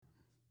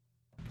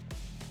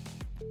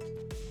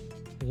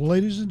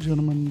Ladies and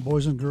gentlemen,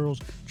 boys and girls,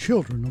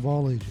 children of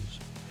all ages,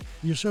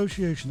 the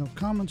Association of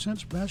Common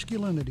Sense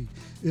Masculinity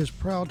is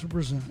proud to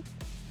present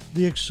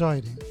the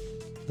exciting,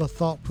 the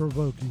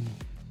thought-provoking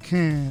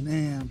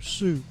Can-Am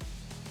Soup,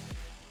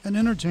 an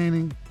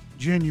entertaining,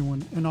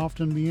 genuine, and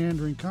often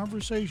meandering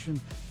conversation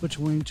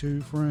between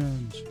two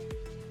friends.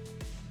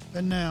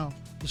 And now,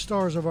 the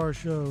stars of our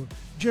show,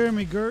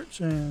 Jeremy Gertz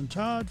and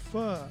Todd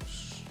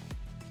Fuss.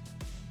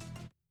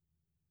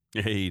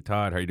 Hey,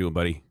 Todd, how you doing,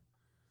 buddy?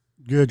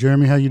 Good,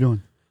 Jeremy. How you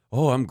doing?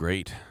 Oh, I'm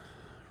great.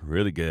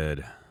 Really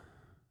good.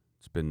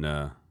 It's been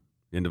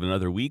end of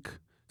another week.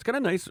 It's kind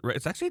of nice.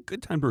 It's actually a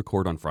good time to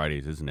record on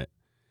Fridays, isn't it?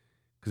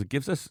 Because it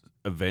gives us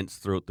events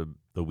throughout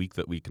the week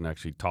that we can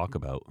actually talk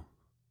about.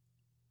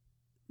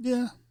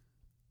 Yeah.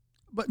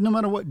 But no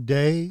matter what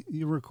day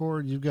you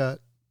record, you've got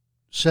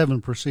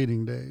 7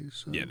 preceding days.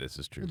 So Yeah, this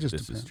is true. it just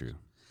This depends. is true.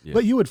 Yeah.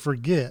 But you would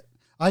forget.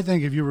 I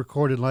think if you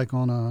recorded like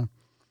on a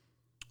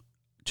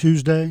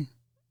Tuesday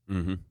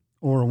Mm-hmm.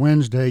 or a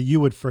Wednesday, you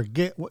would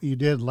forget what you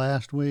did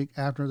last week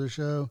after the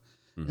show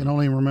and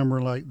only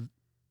remember like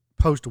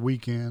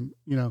post-weekend,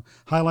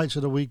 highlights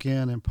of the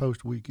weekend and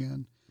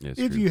post-weekend. Yeah,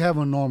 If you have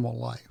a normal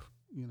life,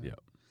 Yeah.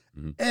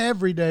 Mhm.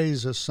 Every day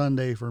is a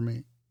Sunday for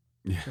me.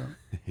 Yeah. So,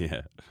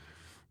 Yeah.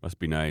 Must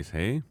be nice,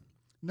 hey?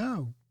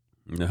 no.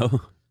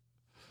 No?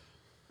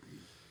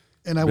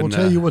 And I will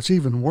tell you what's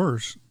even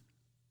worse.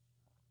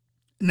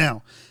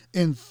 Now,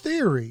 in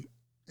theory,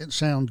 it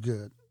sounds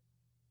good.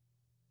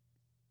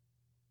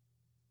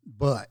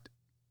 But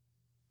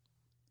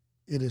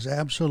it is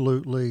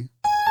absolutely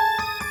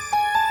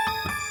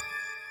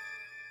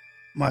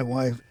my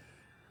wife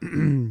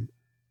when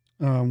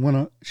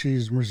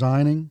she's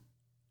resigning,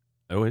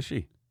 Oh, is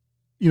she?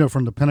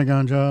 from the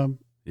Pentagon job,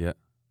 Yeah.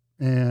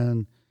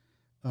 and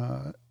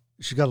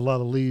she got a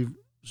lot of leave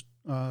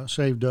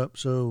saved up.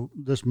 So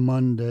this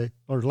Monday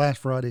or last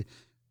Friday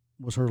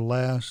was her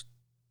last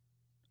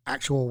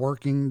actual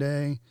working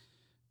day,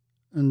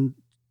 and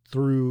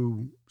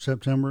through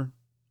September.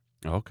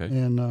 Okay.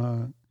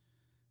 And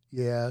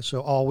so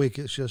all week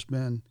it's just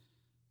been,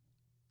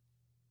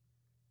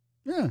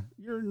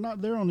 you're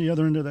not there on the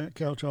other end of that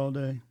couch all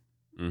day.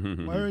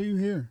 Mm-hmm. Why are you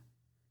here?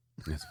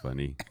 That's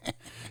funny.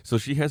 So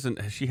she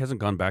hasn't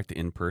gone back to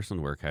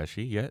in-person work, has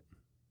she yet?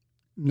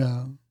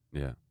 No.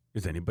 Yeah.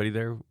 Is anybody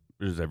there? Or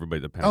is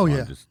everybody at the Oh, Pentagon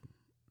yeah. just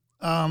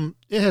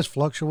It has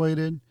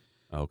fluctuated,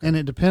 okay? and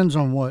it depends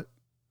on what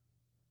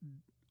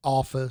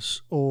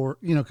office or,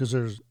 because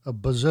there's a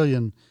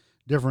bazillion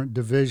different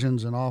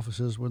divisions and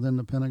offices within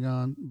the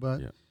Pentagon,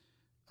 but,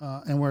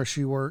 Yeah. and where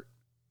she worked,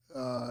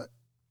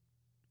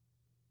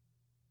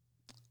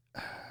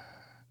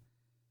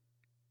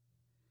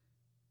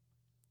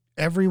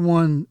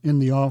 everyone in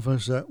the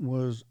office that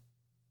was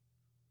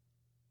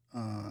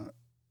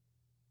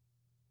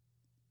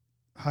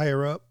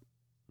higher up,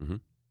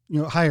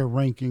 higher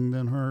ranking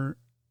than her,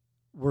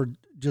 were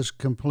just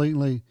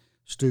completely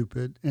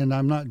stupid. And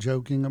I'm not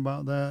joking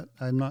about that.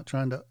 I'm not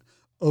trying to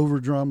over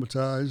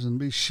dramatize and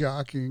be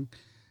shocking.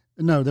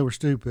 No, they were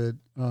stupid.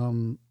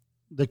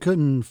 They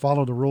couldn't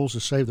follow the rules to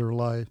save their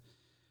life.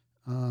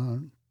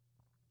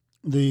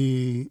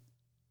 The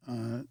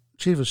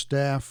chief of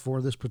staff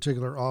for this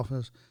particular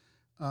office,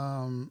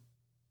 we'll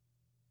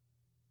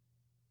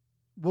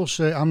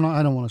say I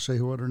don't want to say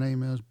what her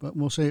name is, but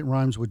we'll say it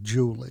rhymes with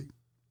Julie.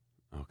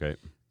 Okay.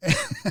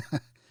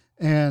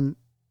 And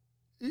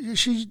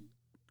she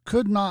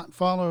could not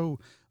follow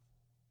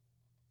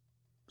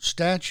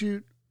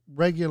statute,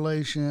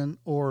 regulation,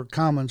 or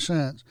common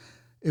sense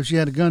if she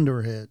had a gun to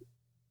her head.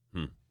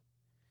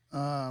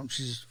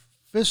 She's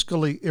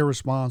fiscally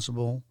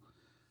irresponsible.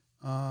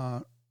 There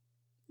are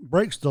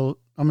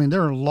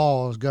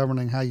laws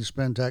governing how you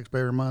spend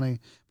taxpayer money,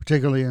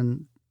 particularly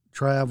in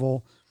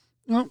travel.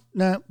 No,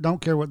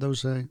 don't care what those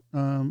say.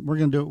 We're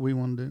going to do what we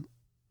want to do.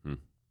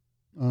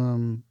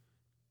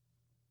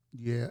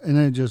 Yeah, and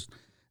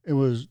it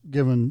was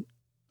giving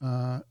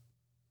the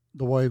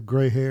wife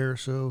gray hair.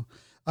 So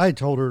I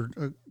told her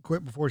to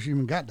quit before she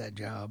even got that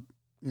job.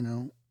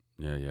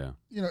 Yeah.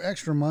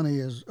 Extra money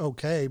is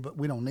okay, but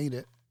we don't need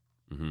it.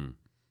 Mm-hmm.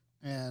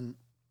 And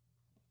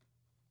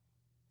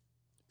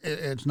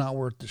it's not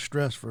worth the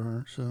stress for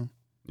her. So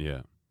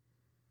Yeah.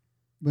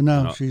 but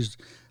no, she's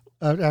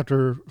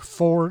after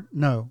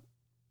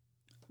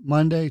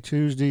Monday,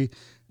 Tuesday,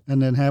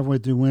 and then halfway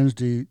through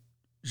Wednesday,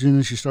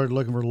 she started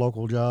looking for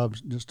local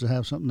jobs just to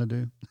have something to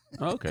do.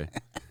 Oh, okay.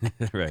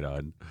 Right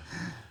on.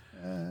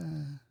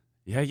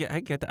 Yeah, I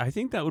get that. I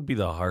think that would be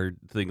the hard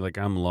thing. Like,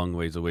 I'm a long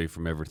ways away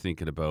from ever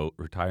thinking about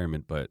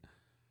retirement, but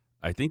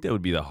I think that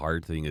would be the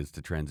hard thing is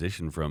to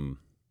transition from,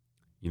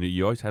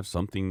 you always have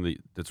something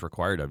that's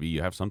required of you.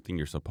 You have something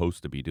you're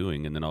supposed to be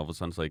doing, and then all of a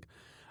sudden it's like,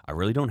 I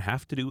really don't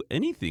have to do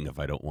anything if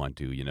I don't want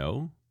to,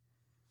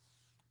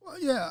 Well,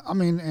 yeah,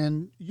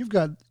 and you've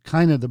got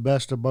kind of the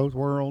best of both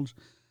worlds.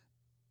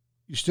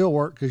 You still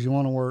work because you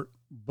want to work,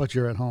 but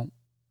you're at home.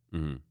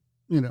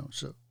 Mm-hmm.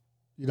 So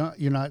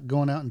you're not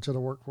going out into the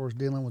workforce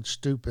dealing with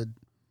stupid.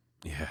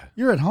 Yeah.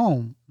 You're at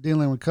home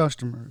dealing with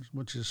customers,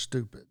 which is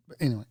stupid. But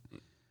anyway.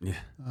 Yeah.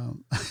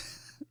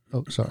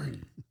 Oh,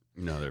 sorry.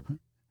 No, they're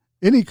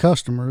Any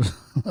customers,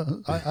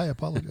 I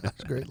apologize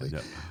greatly.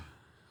 no.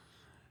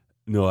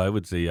 No, I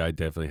would say I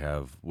definitely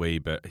have way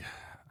better.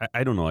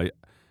 I don't know.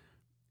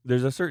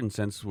 There's a certain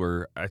sense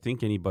where I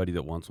think anybody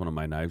that wants one of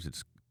my knives,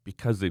 it's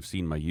because they've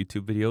seen my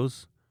YouTube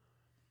videos,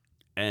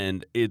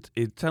 and it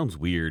sounds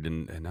weird,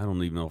 and I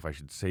don't even know if I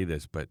should say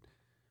this, but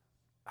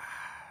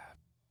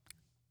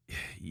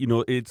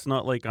it's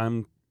not like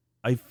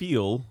I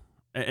feel,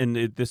 and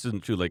this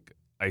isn't true. Like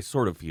I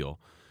sort of feel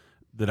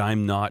that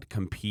I'm not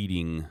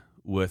competing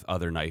with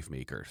other knife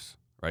makers,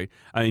 right?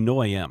 I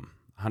know I am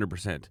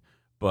 100%,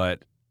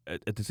 but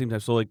at the same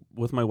time, so like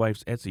with my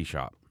wife's Etsy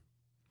shop.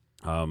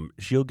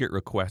 She'll get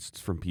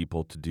requests from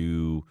people to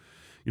do,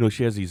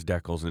 she has these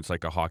decals and it's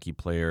like a hockey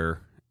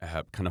player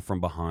kind of from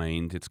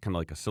behind. It's kind of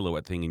like a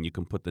silhouette thing and you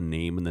can put the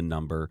name and the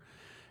number.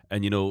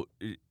 And,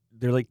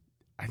 they're like,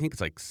 I think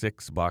it's like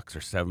 $6 or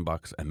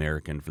 $7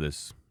 American for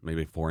this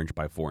maybe 4-inch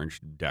by 4-inch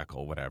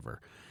decal,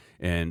 whatever.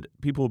 And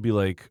people will be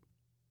like,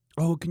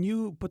 oh, can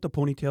you put the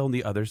ponytail on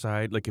the other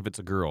side? Like if it's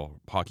a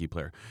girl hockey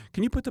player,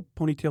 can you put the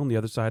ponytail on the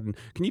other side? And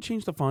can you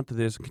change the font to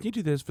this? Can you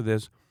do this for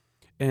this?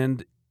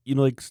 And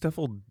like Steph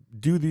will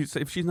do these.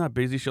 If she's not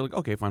busy, she'll like,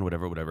 okay, fine,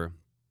 whatever.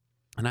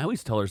 And I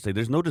always tell her, say,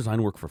 there's no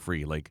design work for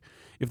free. Like,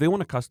 if they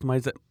want to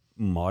customize it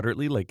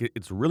moderately, like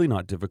it's really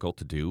not difficult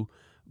to do,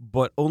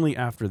 but only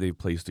after they've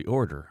placed the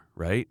order,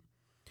 right?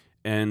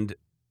 And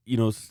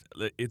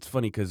it's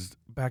funny because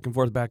back and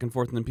forth,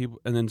 and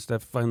then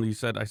Steph finally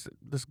said,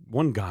 this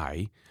one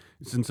guy,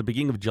 since the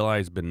beginning of July,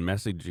 has been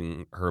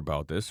messaging her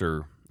about this,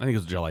 or I think it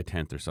was July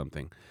 10th or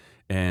something,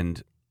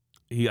 and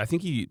I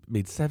think he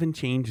made 7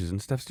 changes,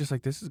 and Steph's just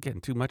like, this is getting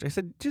too much. I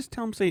said, just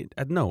tell him,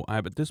 no.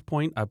 At this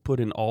point, I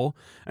put in all,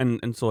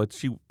 and so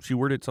she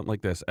worded something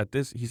like this. At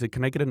this, he said,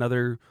 can I get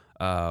another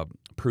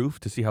proof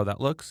to see how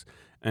that looks?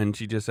 And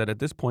she just said, at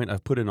this point,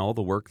 I've put in all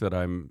the work that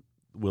I'm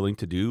willing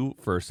to do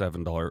for a sub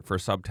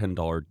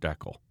 $10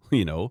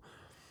 decal.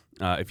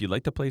 If you'd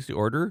like to place the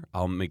order,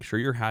 I'll make sure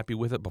you're happy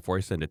with it before I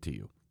send it to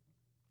you.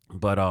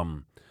 But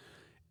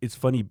it's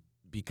funny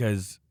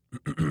because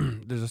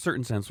there's a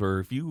certain sense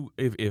where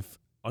if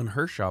on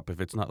her shop,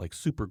 if it's not like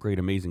super great,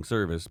 amazing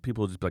service,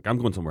 people will just be like, I'm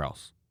going somewhere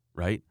else,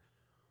 right?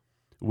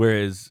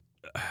 Whereas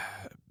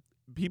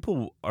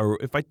people are,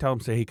 if I tell them,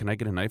 say, hey, can I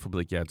get a knife? I'll be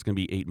like, yeah, it's going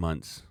to be 8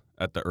 months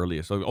at the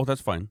earliest. So, oh,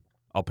 that's fine.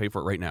 I'll pay for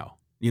it right now.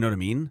 You know what I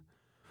mean?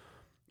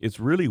 It's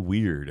really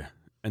weird.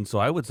 And so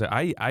I would say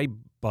I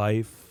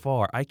by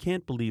far, I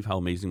can't believe how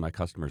amazing my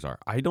customers are.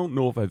 I don't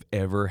know if I've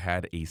ever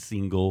had a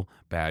single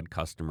bad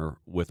customer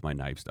with my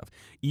knife stuff.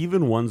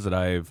 Even ones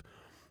that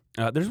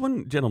there's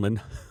one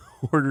gentleman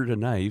ordered a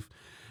knife,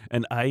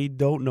 and I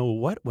don't know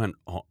what went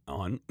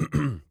on.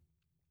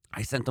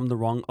 I sent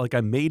him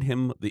I made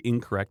him the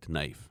incorrect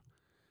knife,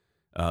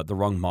 the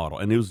wrong model.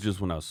 And it was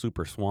just when I was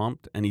super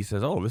swamped, and he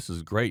says, oh, this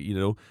is great,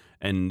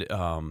 and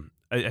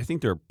I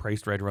think they're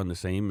priced right around the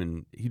same,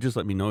 and he just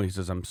let me know. He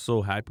says, I'm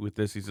so happy with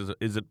this. He says,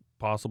 is it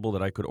possible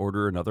that I could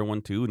order another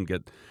one too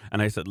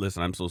and I said,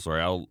 listen, I'm so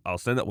sorry. I'll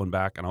send that one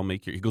back and I'll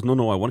make you. He goes,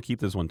 no, I want to keep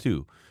this one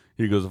too.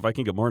 He goes, if I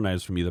can get more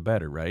knives from you, the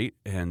better, right?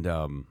 And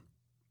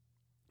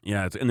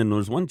yeah, and then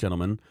there's one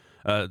gentleman,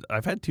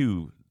 I've had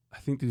 2, I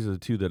think these are the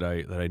 2 that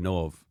I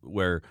know of,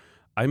 where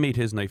I made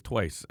his knife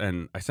twice,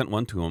 and I sent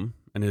one to him,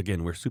 and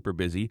again, we're super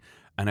busy,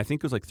 and I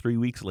think it was like 3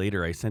 weeks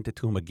later, I sent it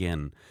to him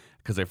again,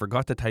 because I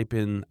forgot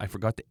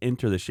to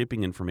enter the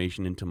shipping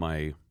information into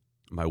my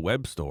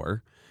web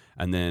store,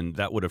 and then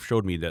that would have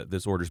showed me that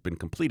this order's been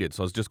completed.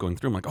 So I was just going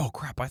through. I'm like, oh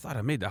crap! I thought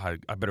I made that.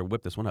 I better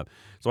whip this one up.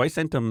 So I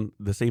sent him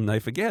the same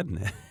knife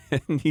again,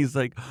 and he's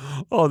like,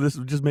 oh, this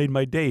just made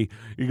my day.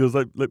 He goes,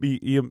 let me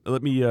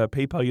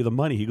PayPal you the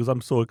money. He goes,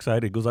 I'm so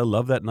excited. He goes, I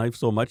love that knife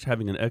so much.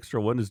 Having an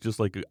extra one is just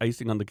like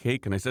icing on the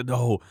cake. And I said,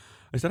 no.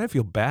 I said, I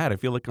feel bad. I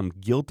feel like I'm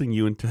guilting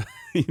you into,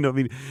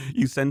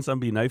 you send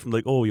somebody a knife and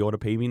like, oh, you want to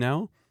pay me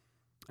now?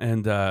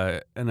 And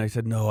I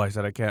said, no. I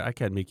said, I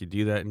can't make you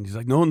do that. And he's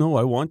like, no,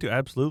 I want to,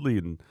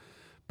 absolutely.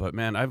 But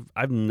man,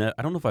 I don't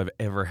know if I've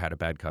ever had a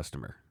bad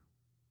customer,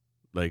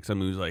 like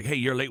someone who's like, hey,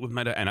 you're late with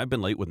my knife. And I've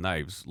been late with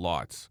knives,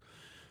 lots,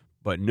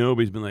 but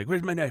nobody's been like,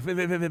 where's my knife?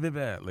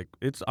 Like,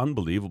 it's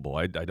unbelievable.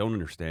 I don't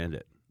understand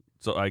it.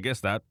 So I guess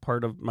that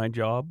part of my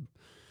job,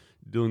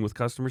 dealing with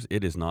customers,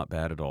 it is not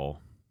bad at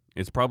all.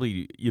 It's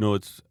probably,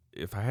 it's,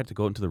 if I had to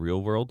go into the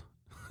real world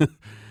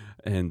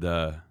and,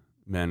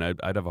 man,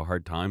 I'd have a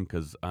hard time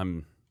because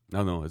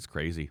no, it's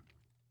crazy.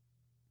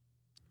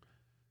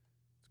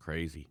 It's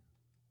crazy.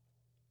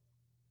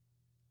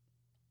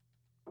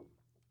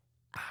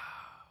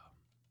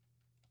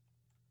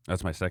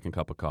 That's my second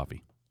cup of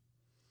coffee.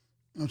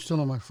 I'm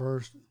still on my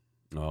first.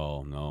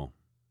 Oh, no.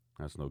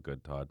 That's no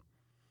good, Todd.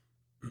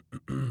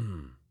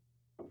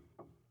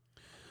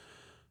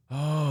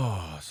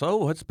 Oh, so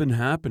what's been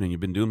happening? You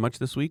been doing much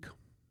this week?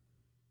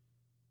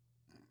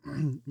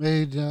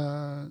 Made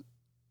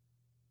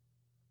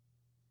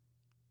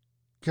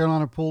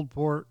Carolina pulled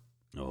pork,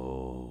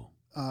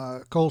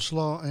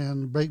 coleslaw,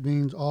 and baked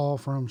beans all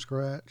from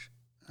scratch.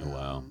 Oh,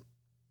 wow.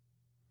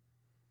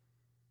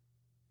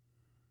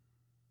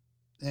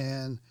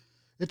 And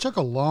It took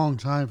a long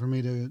time for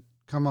me to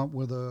come up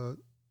with a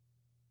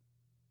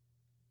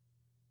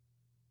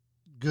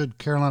good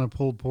Carolina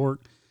pulled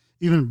pork,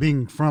 even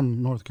being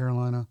from North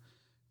Carolina,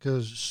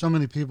 because so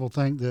many people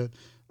think that,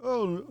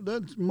 oh,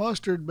 that's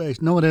mustard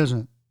based. No, it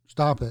isn't.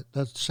 Stop it.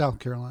 That's South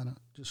Carolina.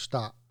 Just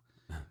stop.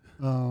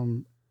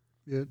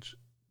 It's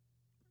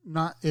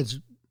not. It's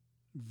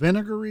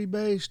vinegary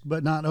based,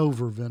 but not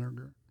over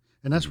vinegar,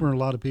 and that's where a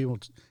lot of people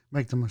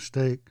make the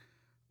mistake.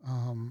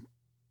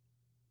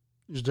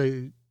 Is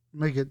they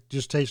make it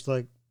just taste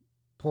like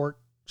pork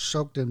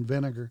soaked in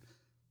vinegar.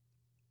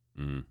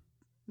 Mm.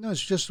 No,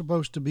 it's just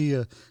supposed to be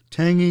a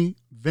tangy,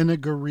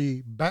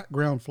 vinegary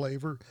background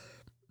flavor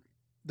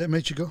that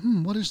makes you go,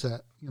 what is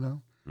that? You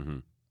know? Mm-hmm.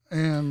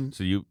 And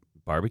so you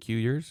barbecue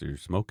yours or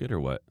smoke it or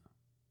what?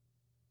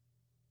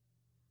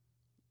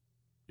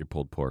 Your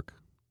pulled pork.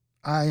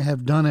 I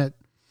have done it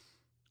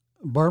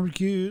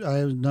barbecued. I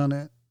have done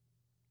it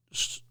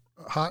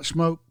hot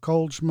smoke,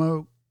 cold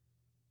smoke,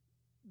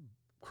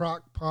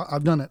 crock pot.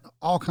 I've done it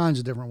all kinds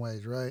of different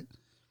ways, right?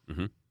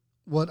 Mm-hmm.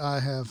 What I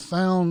have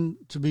found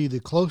to be the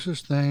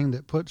closest thing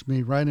that puts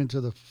me right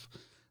into the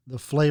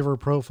flavor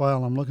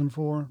profile I'm looking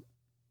for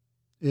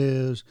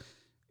is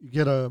you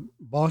get a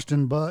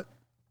Boston butt,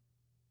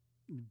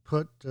 you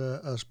put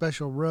a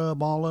special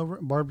rub all over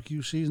it,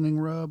 barbecue seasoning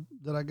rub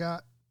that I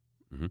got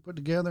put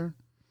together,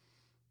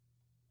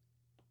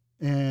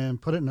 and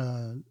put it in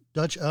a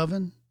Dutch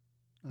oven,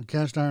 a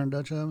cast iron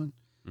Dutch oven,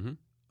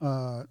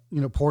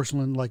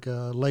 porcelain like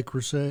a Le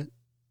Creuset,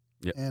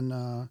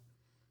 and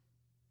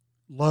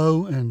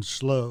low and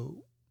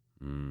slow,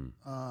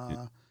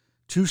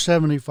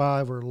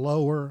 275 or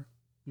lower,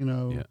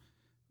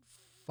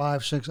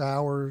 5-6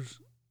 hours,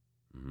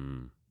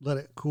 let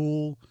it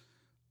cool.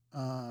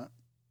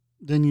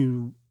 Then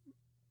you,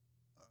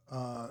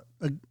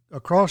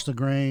 across the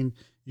grain,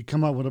 you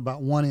come up with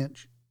about 1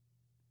 inch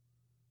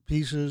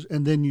pieces,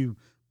 and then you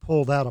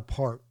pull that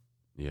apart.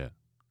 Yeah.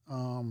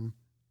 And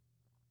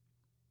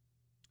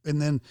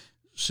then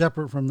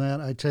separate from that,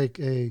 I take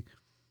a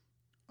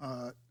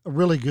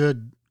really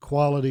good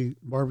quality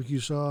barbecue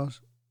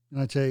sauce,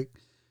 and I take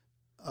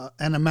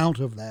an amount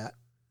of that,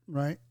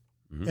 right?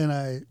 Mm-hmm. And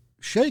I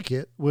shake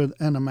it with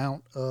an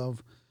amount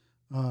of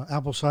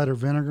apple cider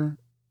vinegar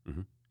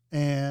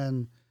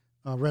and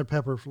red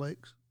pepper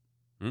flakes.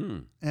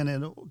 And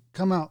it'll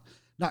come out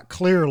not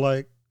clear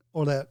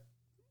or that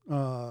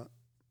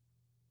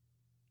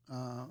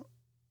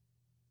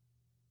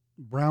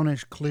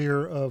brownish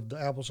clear of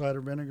the apple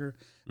cider vinegar,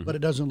 but it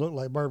doesn't look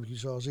like barbecue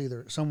sauce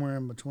either. It's somewhere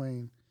in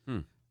between.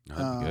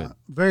 Good.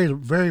 Very,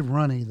 very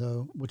runny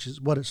though, which is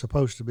what it's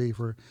supposed to be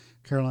for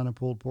Carolina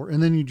pulled pork.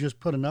 And then you just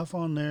put enough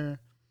on there.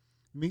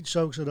 Meat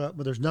soaks it up,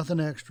 but there's nothing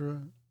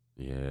extra.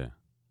 Yeah.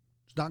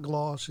 It's not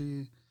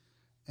glossy.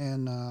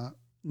 And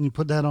you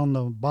put that on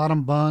the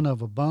bottom bun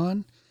of a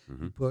bun.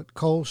 You put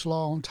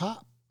coleslaw on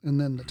top, and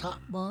then the top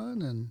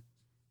bun, and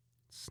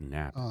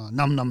snap.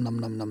 Num, num, num,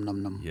 num, num,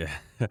 num, num. Yeah.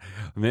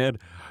 Man,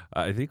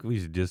 I think we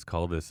should just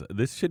call this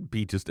should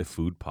be just a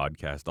food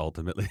podcast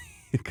ultimately,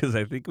 because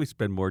I think we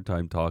spend more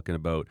time talking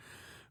about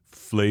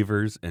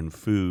flavors and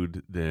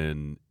food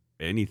than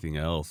anything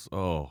else.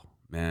 Oh,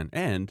 man.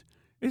 And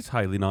it's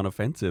highly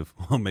non-offensive.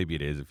 Well, maybe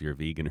it is if you're a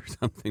vegan or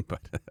something,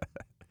 but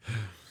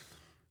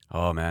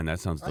oh, man, that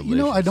sounds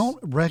delicious. I don't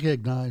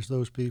recognize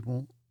those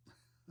people.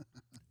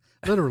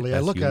 Literally, I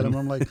look at them,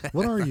 I'm like,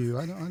 what are you?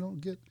 I don't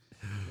get.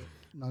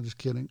 No, just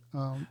kidding.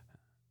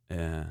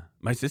 Yeah,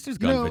 my sister's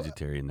gone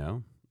vegetarian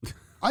now.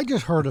 I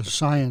just heard a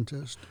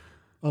scientist,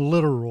 a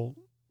literal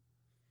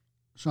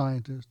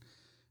scientist.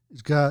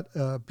 He's got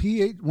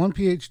one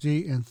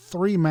PhD and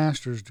 3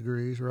 master's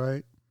degrees,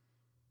 right,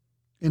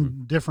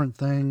 in different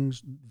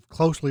things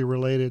closely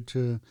related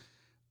to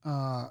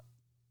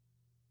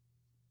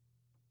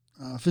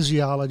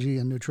physiology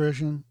and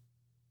nutrition.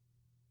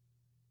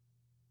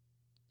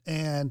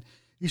 And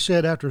he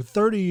said after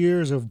 30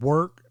 years of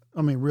work,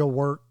 real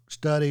work,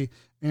 study,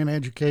 and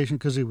education,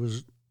 because he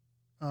was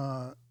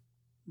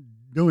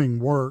doing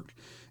work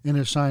in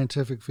his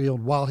scientific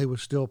field while he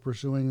was still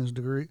pursuing his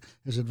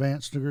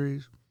advanced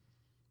degrees.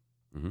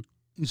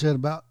 He said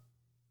about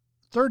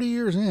 30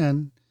 years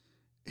in,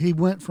 he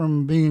went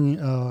from being,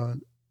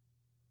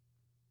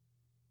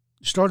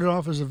 started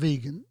off as a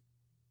vegan,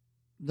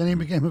 then he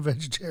became a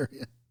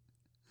vegetarian.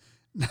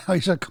 Now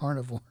he's a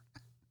carnivore.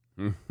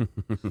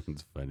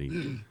 It's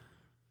funny.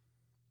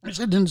 I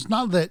said, and it's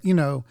not that,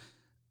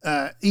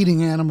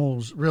 eating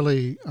animals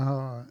really,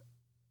 I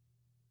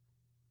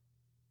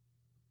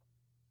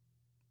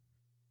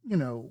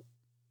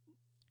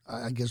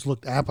guess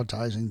looked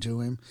appetizing to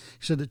him.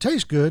 He said, it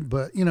tastes good,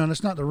 but,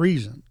 that's not the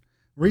reason.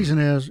 Reason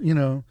is,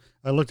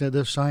 I looked at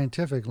this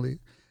scientifically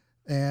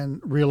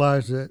and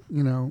realized that,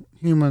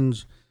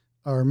 humans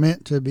are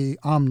meant to be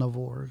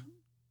omnivores.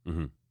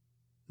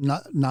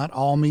 Not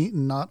all meat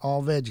and not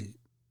all veggie.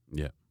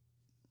 Yeah.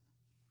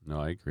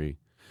 No, I agree.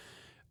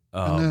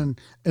 And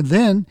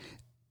then,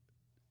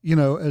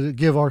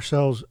 give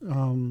ourselves,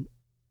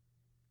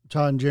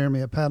 Todd and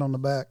Jeremy, a pat on the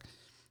back.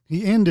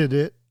 He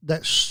ended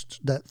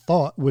that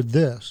thought with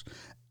this: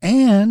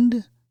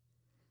 and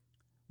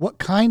what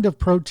kind of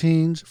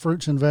proteins,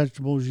 fruits, and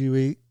vegetables you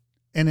eat,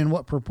 and in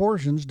what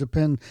proportions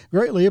depend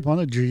greatly upon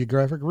the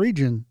geographic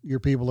region your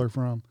people are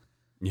from.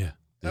 Yeah.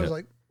 I was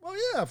like, well,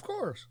 yeah, of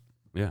course.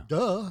 Yeah.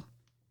 Duh.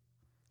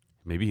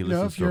 Maybe he You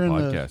know, listens if to you're our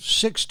in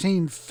podcast. the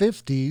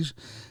 1650s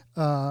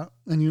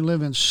and you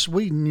live in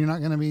Sweden, you're not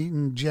going to be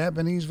eating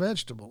Japanese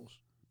vegetables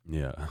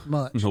Yeah.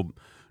 much.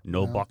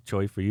 No bok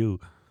choy for you.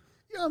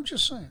 Yeah, I'm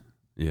just saying.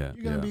 Yeah.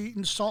 You're going to be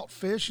eating salt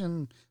fish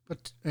and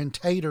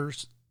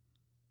taters.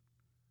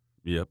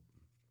 Yep.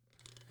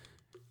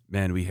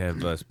 Man, we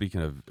have,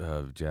 speaking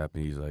of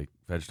Japanese, like,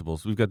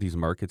 vegetables, we've got these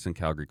markets in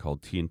Calgary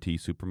called T&T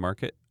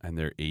Supermarket, and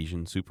they're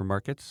Asian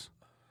supermarkets.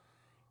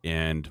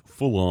 And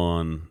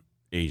full-on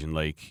Asian.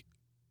 Like,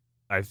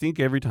 I think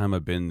every time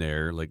I've been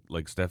there,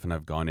 like Steph and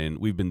I've gone in,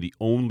 we've been the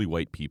only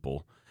white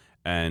people.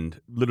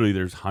 And literally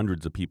there's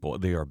hundreds of people.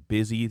 They are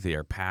busy. They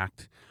are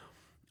packed.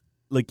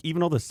 Like,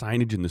 even all the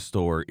signage in the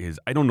store is,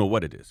 I don't know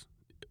what it is,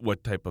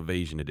 what type of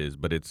Asian it is,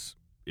 but it's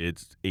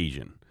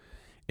Asian.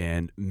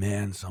 And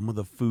man, some of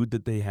the food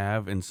that they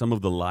have and some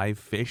of the live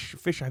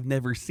fish I've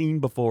never seen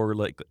before,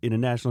 like in a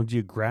National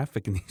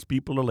Geographic, and these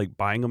people are like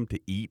buying them to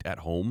eat at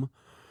home.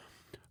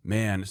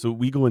 Man, so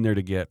we go in there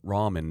to get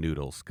ramen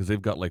noodles because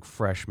they've got like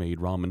fresh made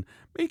ramen.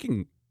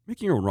 Making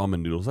your own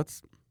ramen noodles,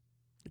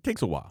 it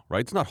takes a while, right?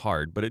 It's not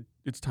hard, but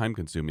it's time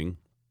consuming.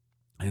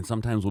 And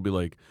sometimes we'll be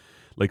like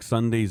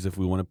Sundays, if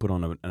we want to put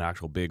on an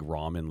actual big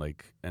ramen,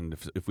 like, and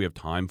if we have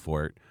time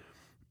for it,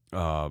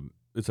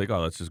 it's like,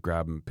 oh, let's just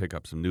grab and pick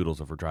up some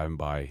noodles if we're driving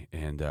by.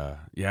 And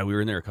yeah, we were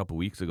in there a couple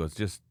weeks ago. It's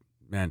just,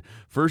 man,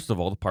 first of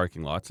all, the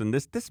parking lots, and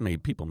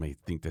people may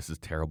think this is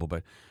terrible,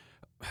 but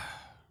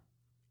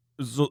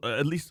so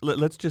at least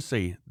let's just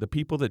say the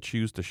people that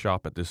choose to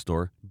shop at this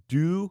store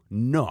do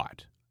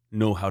not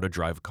know how to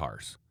drive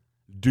cars.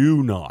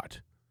 Do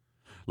not.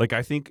 Like,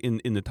 I think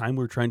in the time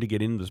we were trying to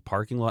get into this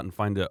parking lot and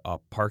find a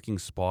parking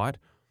spot,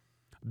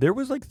 there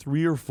was like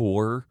 3 or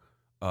 4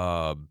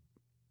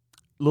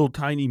 little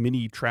tiny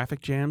mini traffic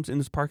jams in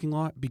this parking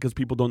lot because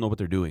people don't know what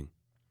they're doing.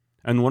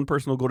 And one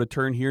person will go to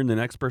turn here and the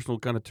next person will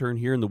kind of turn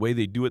here, and the way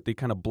they do it, they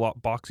kind of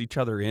box each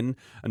other in,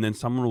 and then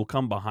someone will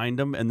come behind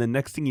them, and then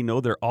next thing you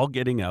know, they're all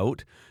getting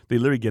out. They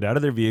literally get out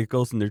of their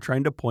vehicles and they're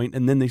trying to point,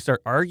 and then they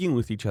start arguing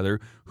with each other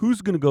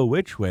who's going to go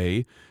which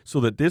way so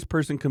that this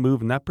person can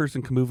move and that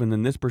person can move and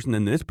then this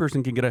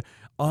person can get a...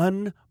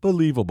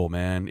 Unbelievable,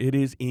 man. It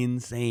is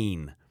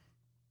insane.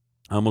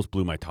 I almost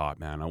blew my top,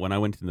 man. When I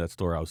went to that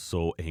store, I was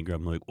so angry.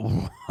 I'm like,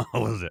 oh, I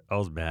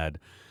was mad.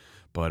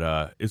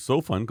 But it's so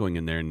fun going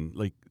in there, and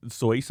like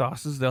soy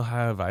sauces, they'll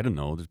have, I don't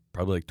know, there's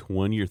probably like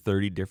 20 or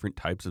 30 different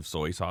types of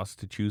soy sauce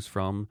to choose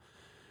from.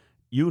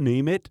 You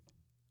name it,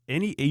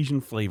 any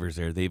Asian flavors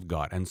there they've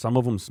got. And some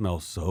of them smell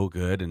so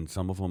good, and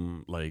some of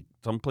them, like,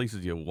 some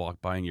places you walk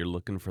by and you're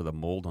looking for the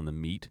mold on the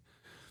meat.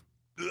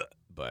 Ugh.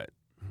 But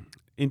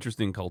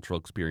interesting cultural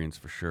experience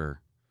for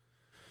sure.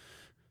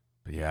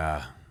 But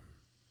yeah.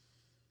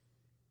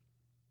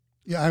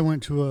 Yeah, I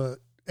went to a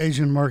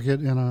Asian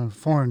market in a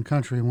foreign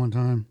country one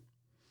time.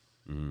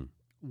 Mm.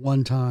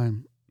 One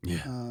time.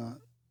 Yeah.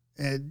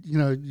 And, you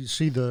know, you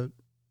see the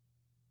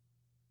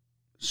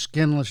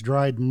skinless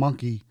dried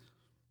monkey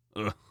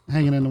Ugh.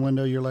 hanging in the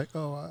window. You're like,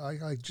 oh,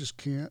 I just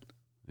can't.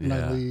 And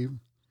I leave.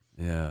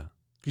 Yeah.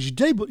 Because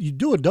you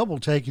do a double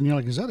take, and you're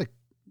like, is that a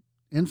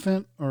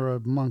infant or a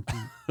monkey?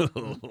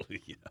 Oh,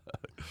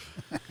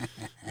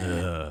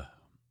 yeah.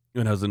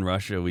 When I was in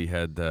Russia, we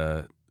had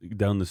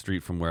down the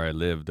street from where I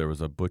lived, there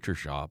was a butcher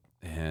shop,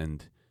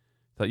 and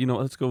thought,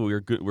 let's go.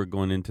 We're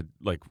going into,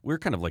 like, we're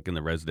kind of like in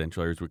the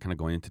residential areas. We're kind of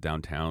going into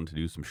downtown to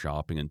do some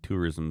shopping and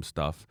tourism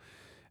stuff.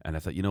 And I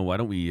thought, why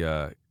don't we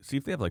see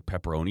if they have like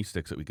pepperoni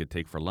sticks that we could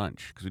take for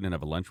lunch, because we didn't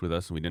have a lunch with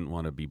us and we didn't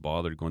want to be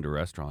bothered going to a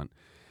restaurant.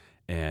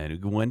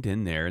 And we went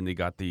in there and they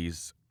got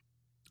these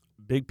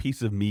big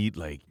pieces of meat,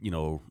 like,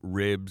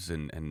 ribs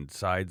and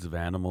sides of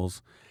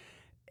animals,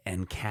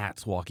 and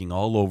cats walking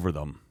all over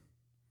them,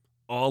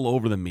 all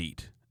over the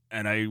meat.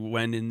 And I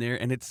went in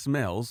there and it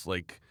smells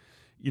like,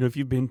 if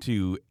you've been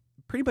to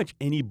pretty much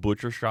any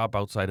butcher shop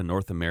outside of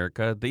North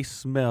America, they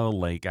smell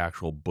like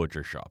actual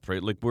butcher shops,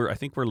 right? Like, I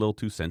think we're a little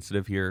too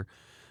sensitive here,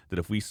 that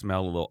if we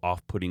smell a little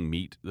off-putting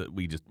meat, that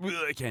we just,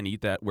 I can't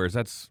eat that. Whereas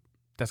that's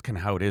kind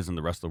of how it is in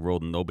the rest of the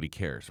world, and nobody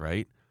cares,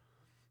 right?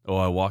 Oh,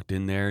 I walked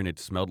in there and it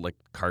smelled like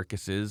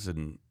carcasses,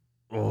 and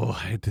I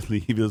had to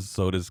leave. It was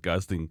so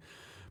disgusting.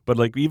 But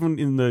like, even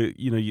in the,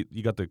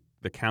 you got the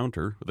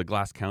counter, the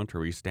glass counter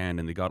where you stand,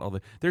 and they got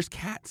there's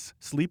cats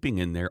sleeping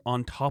in there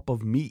on top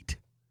of meat.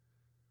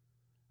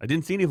 I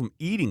didn't see any of them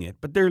eating it,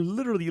 but they're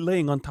literally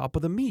laying on top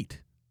of the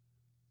meat.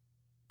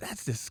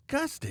 That's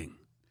disgusting.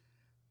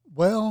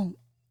 Well,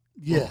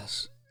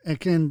 yes.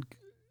 It can,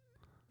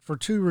 for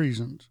 2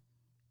 reasons.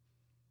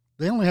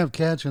 They only have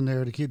cats in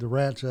there to keep the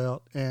rats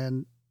out,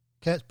 and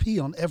cats pee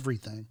on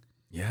everything.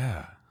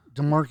 Yeah.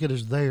 The market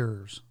is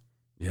theirs.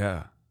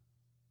 Yeah.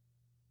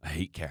 I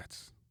hate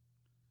cats.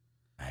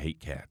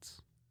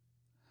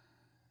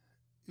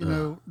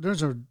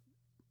 There's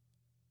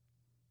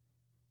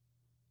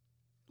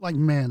like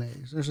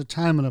mayonnaise. There's a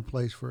time and a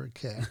place for a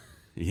cat.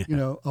 Yeah. You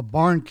know, a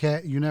barn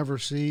cat you never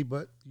see,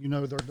 but you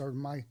know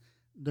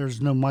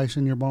there's no mice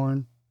in your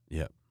barn.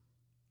 Yeah.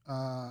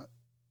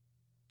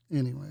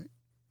 Anyway.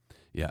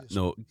 Yeah. Just-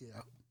 No,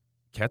 Yeah.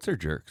 cats are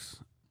jerks.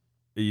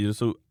 You know,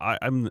 so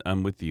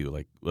I'm with you.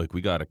 Like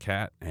we got a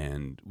cat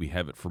and we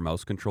have it for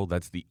mouse control.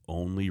 That's the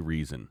only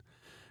reason.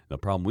 The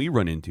problem we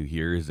run into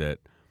here is that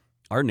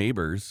our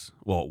neighbors,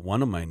 well,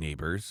 one of my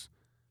neighbors,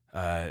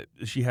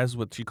 she has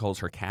what she calls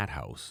her cat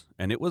house,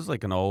 and it was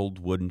like an old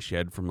wooden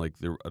shed from like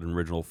an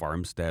original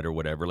farmstead or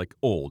whatever, like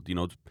old. You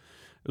know, it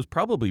was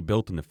probably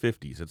built in the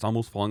 50s. It's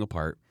almost falling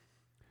apart.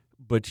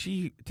 But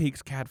she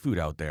takes cat food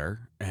out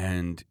there,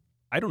 and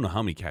I don't know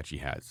how many cats she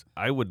has.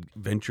 I would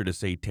venture to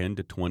say 10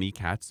 to 20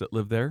 cats that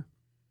live there.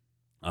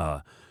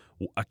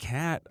 A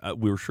cat,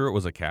 we were sure it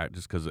was a cat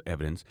just because of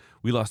evidence.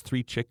 We lost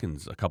 3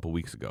 chickens a couple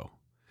weeks ago.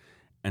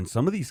 And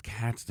some of these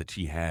cats that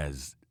she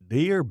has,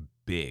 they are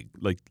big.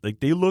 Like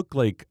they look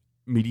like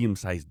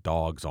medium-sized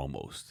dogs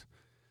almost.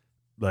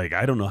 Like,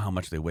 I don't know how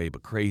much they weigh,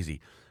 but crazy.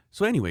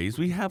 So anyways,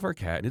 we have our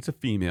cat, and it's a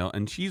female,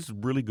 and she's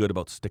really good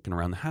about sticking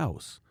around the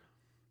house.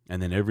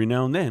 And then every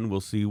now and then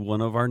we'll see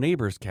one of our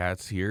neighbor's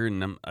cats here,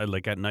 and I'm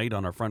like at night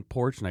on our front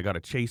porch, and I got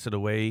to chase it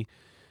away.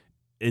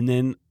 And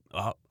then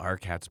our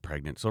cat's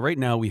pregnant. So right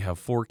now we have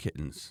 4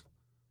 kittens.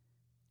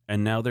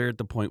 And now they're at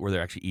the point where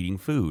they're actually eating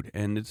food.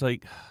 And it's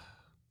like,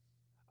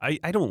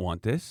 I don't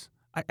want this.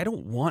 I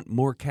don't want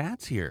more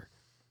cats here.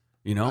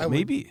 You know,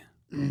 maybe.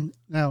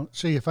 Now,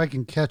 see, if I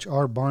can catch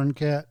our barn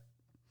cat,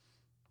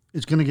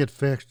 it's going to get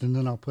fixed, and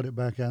then I'll put it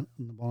back out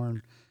in the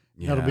barn.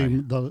 Yeah, That'll be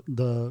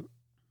the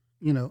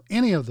you know,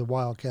 any of the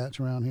wild cats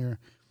around here.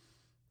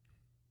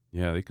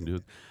 yeah, they can do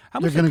it. How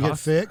They're much going it to get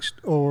cost? fixed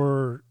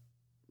or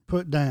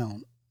put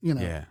down, you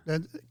know. Yeah.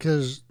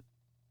 Because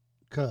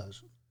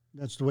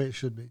that's the way it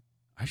should be.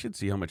 I should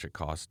see how much it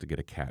costs to get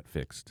a cat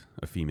fixed,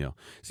 a female.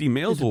 See,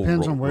 males It will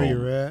depends on where roam.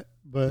 you're at,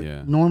 but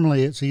Yeah.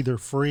 normally it's either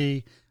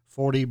free,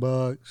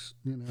 $40,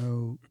 you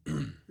know.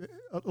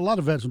 A lot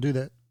of vets will do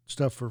that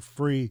stuff for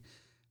free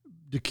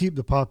to keep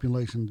the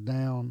population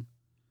down.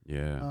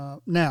 Yeah.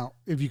 Now,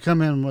 if you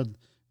come in with,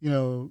 you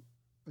know,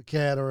 a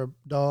cat or a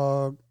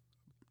dog,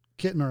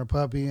 kitten or a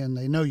puppy, and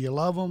they know you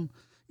love them,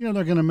 you know,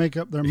 they're going to make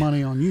up their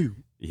money on you.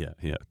 Yeah,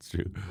 it's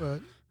true.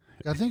 But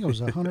I think it was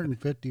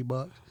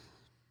 $150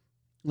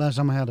 last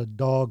time I had a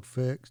dog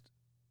fixed,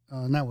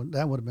 and that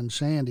would have been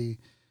Sandy,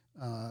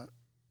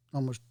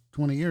 almost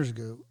 20 years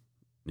ago.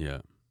 Yeah.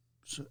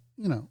 So,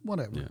 you know,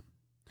 whatever. Yeah.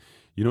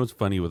 You know what's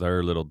funny with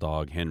our little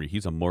dog, Henry?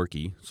 He's a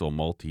Morkie, so a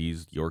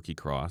Maltese Yorkie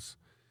cross.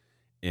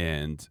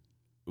 And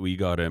we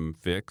got him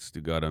fixed,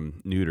 we got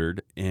him neutered.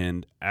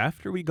 And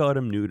after we got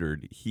him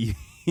neutered, he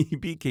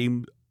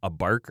became a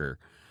barker.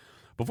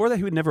 Before that,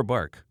 he would never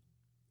bark.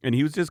 And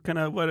he was just kind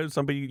of, what if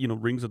somebody, you know,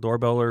 rings the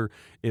doorbell, or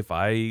if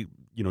I,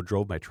 you know,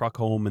 drove my truck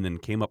home and then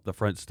came up the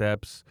front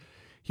steps,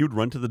 he would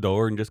run to the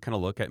door and just kind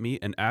of look at me.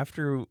 And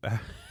after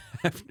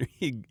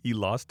he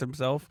lost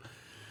himself,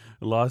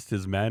 lost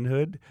his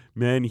manhood,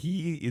 man,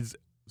 he is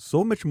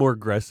so much more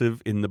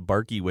aggressive in the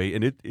barky way.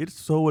 And it's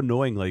so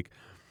annoying. Like,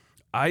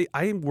 I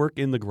work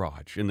in the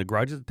garage, and the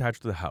garage is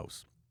attached to the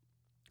house.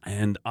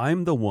 And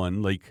I'm the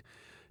one, like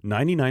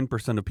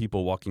 99% of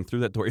people walking through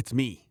that door, it's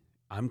me.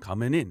 I'm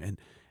coming in, and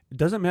it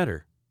doesn't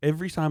matter.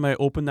 Every time I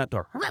open that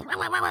door,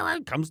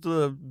 comes to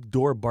the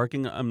door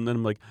barking, and then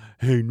I'm like,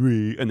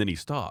 Henry, and then he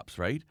stops,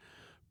 right?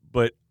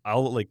 But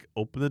I'll like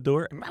open the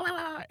door, and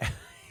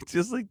it's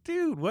just like,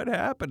 dude, what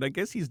happened? I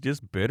guess he's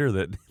just bitter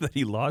that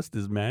he lost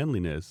his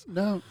manliness.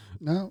 No,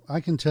 I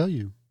can tell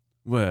you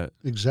What?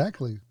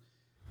 exactly.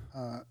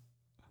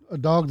 A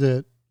dog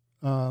that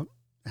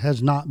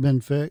has not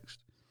been fixed,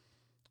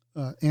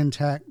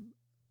 intact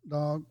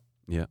dog.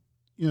 Yeah.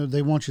 You know,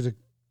 they want you to,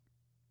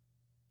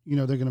 you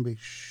know, they're going to be,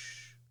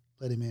 shh,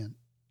 let him in.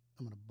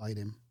 I'm going to bite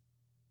him.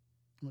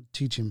 I'm going to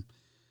teach him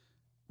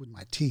with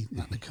my teeth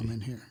not to come in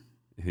here.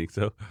 You think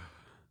so?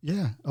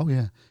 Yeah. Oh,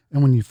 yeah.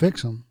 And when you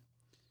fix them,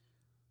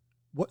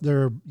 what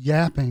they're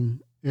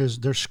yapping is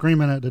they're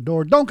screaming at the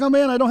door, don't come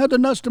in. I don't have the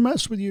nuts to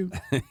mess with you.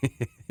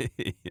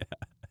 Yeah.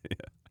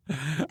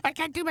 I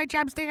can't do my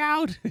job. Stay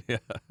out. Yeah.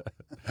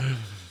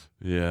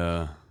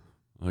 Yeah.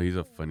 Oh, he's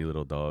a funny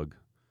little dog.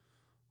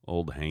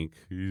 Old Hank.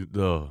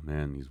 Oh,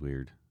 man, he's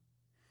weird.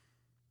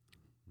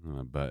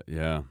 But,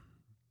 yeah.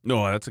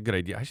 No, that's a good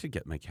idea. I should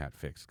get my cat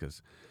fixed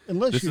because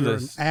Unless This is you're a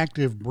an s-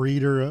 active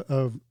breeder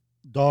of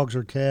dogs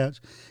or cats,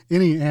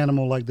 any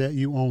animal like that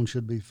you own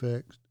should be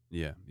fixed.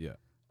 yeah.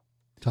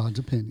 Todd's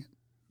opinion.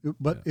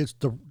 But it's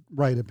the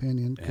right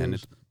opinion. And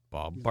 'cause, it's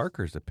Bob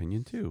Barker's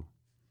opinion too.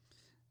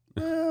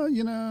 well,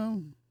 you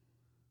know,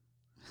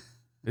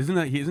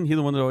 Isn't he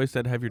the one that always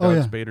said have your Oh, dog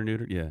yeah. spayed or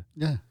neutered?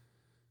 Yeah.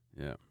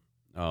 yeah.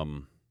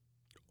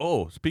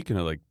 Oh, speaking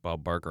of like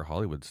Bob Barker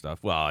Hollywood stuff,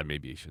 well,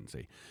 maybe I shouldn't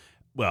say.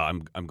 Well,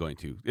 I'm going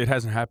to. It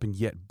hasn't happened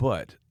yet,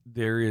 but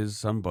there is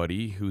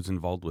somebody who's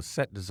involved with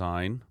set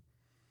design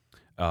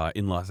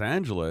in Los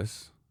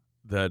Angeles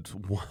that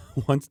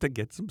wants to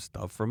get some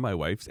stuff from my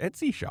wife's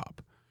Etsy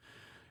shop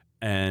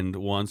and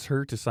wants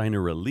her to sign a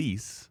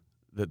release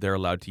that they're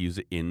allowed to use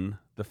it in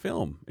the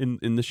film,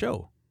 in the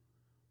show.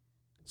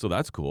 So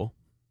that's cool.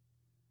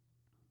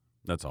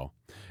 That's all.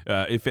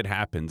 If it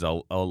happens,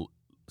 I'll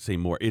say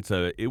more.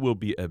 It will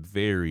be a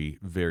very,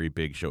 very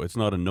big show. It's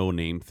not a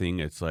no-name thing.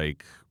 It's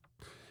like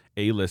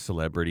A-list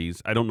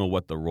celebrities. I don't know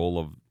what the role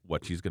of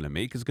what she's going to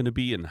make is going to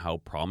be and how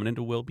prominent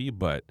it will be,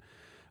 but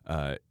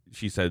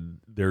she said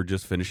they're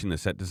just finishing the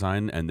set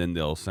design, and then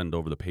they'll send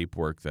over the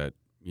paperwork that,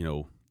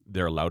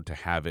 they're allowed to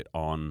have it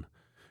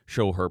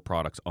show her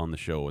products on the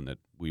show, and that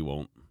we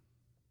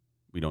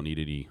don't need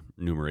any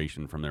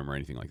enumeration from them or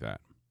anything like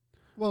that.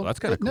 Well, So that's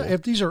kind of cool.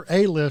 if these are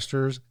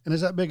A-listers and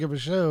it's that big of a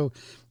show,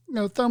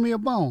 throw me a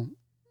bone,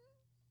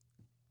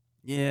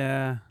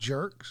 Yeah.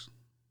 jerks.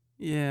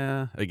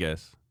 Yeah, I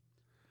guess.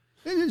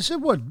 It's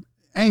what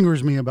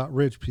angers me about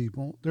rich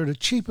people. They're the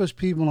cheapest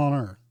people on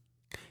earth.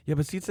 Yeah,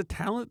 but see, it's the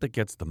talent that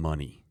gets the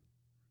money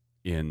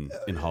in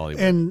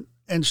Hollywood.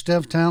 And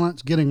Steph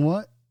Talent's getting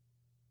what?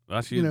 Well,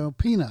 actually,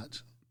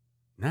 Peanuts.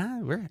 nah,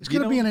 It's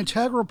going to be an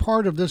integral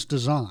part of this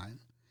design.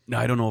 No,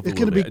 I don't know if It's it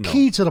will going to be no.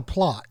 key to the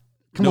plot.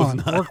 Come No, on,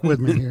 it's not. work with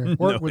me here.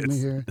 Work No, with me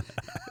here.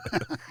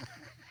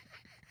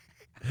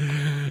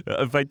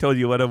 If I told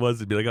you what it was,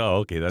 it'd be like, oh,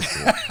 okay, that's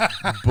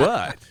cool.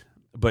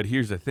 But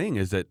here's the thing: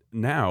 is that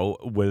now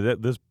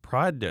with this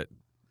project,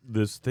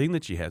 this thing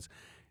that she has,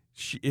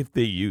 if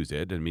they use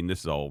it, I mean,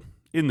 this is all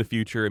in the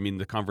future. I mean,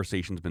 the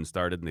conversation's been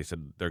started, and they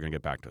said they're going to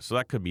get back to us. So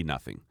that could be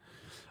nothing.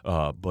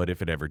 But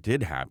if it ever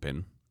did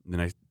happen, then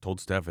I told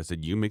Steph, I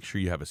said, you make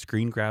sure you have a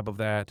screen grab of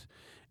that,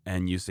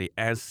 and you say,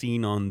 as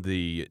seen on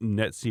the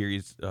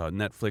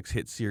Netflix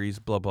hit series,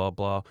 blah, blah,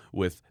 blah,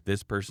 with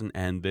this person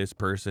and this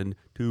person,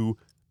 two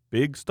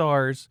big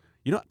stars.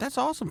 That's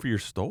awesome for your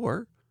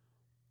store.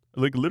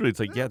 Like, literally, it's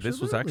like, yeah,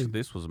 Absolutely.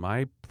 this was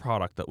my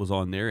product that was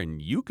on there,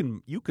 and you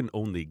can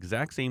own the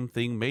exact same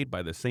thing made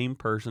by the same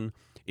person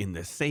in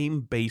the same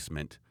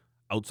basement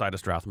outside of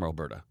Strathmore,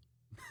 Alberta.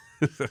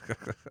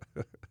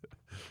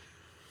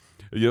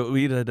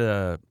 We had.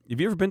 Have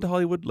you ever been to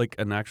Hollywood, like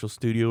an actual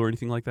studio or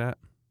anything like that?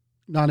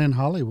 Not in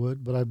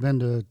Hollywood, but I've been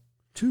to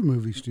 2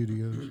 movie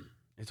studios.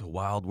 It's a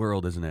wild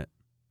world, isn't it?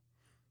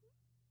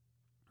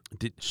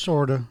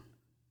 Sorta.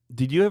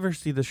 Did you ever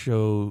see the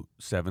show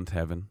Seventh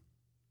Heaven?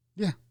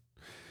 Yeah.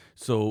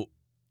 So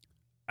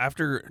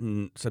after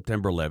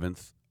September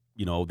 11th,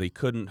 they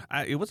couldn't.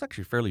 It was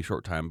actually a fairly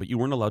short time, but you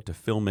weren't allowed to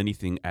film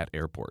anything at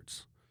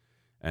airports.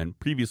 And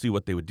previously,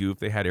 what they would do if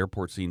they had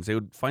airport scenes, they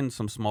would find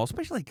some small,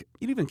 especially like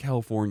even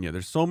California.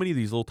 There's so many of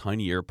these little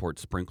tiny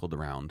airports sprinkled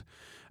around,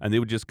 and they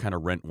would just kind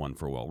of rent one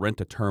for a while, rent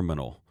a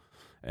terminal,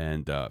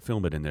 and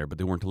film it in there. But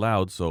they weren't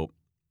allowed. So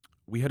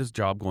we had his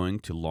job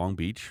going to Long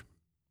Beach,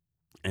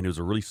 and it was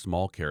a really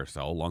small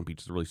carousel. Long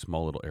Beach is a really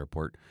small little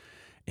airport.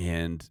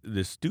 And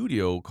the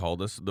studio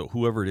called us,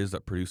 whoever it is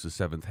that produces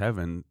Seventh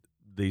Heaven,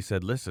 they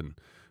said, listen,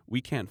 we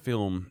can't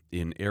film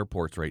in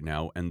airports right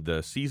now. And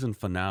the season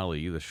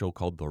finale, the show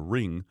called The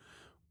Ring,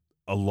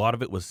 a lot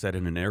of it was set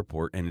in an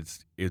airport, and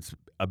it's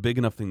a big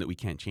enough thing that we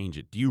can't change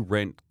it. Do you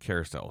rent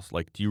carousels?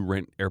 Like, do you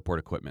rent airport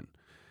equipment?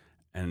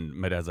 And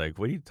my dad's like,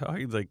 what are you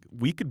talking? He's like,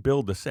 we could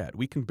build a set.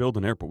 We can build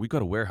an airport. We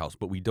got a warehouse,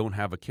 but we don't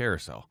have a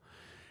carousel.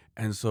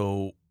 And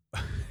so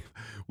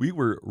we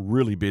were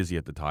really busy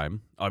at the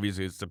time.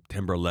 Obviously, it's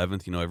September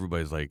 11th.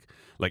 Everybody's like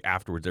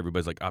afterwards,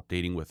 everybody's like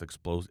updating with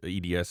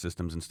EDS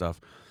systems and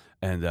stuff.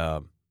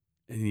 And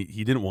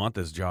he didn't want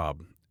this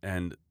job.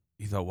 And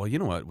he thought, well, you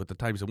know what? With the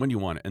time, he said, when do you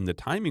want it? And the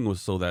timing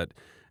was so that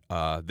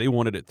they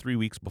wanted it 3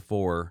 weeks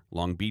before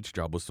Long Beach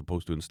job was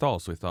supposed to install.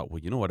 So he thought, well,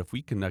 you know what? If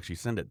we can actually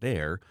send it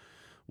there,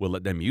 we'll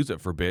let them use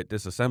it for a bit,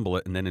 disassemble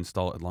it, and then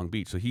install it at Long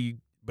Beach. But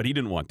he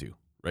didn't want to,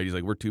 right? He's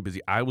like, we're too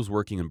busy. I was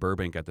working in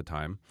Burbank at the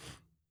time.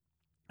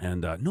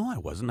 And no, I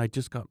wasn't.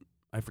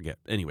 I forget.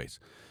 Anyways,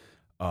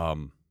 so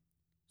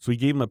we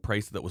gave him a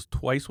price that was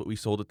twice what we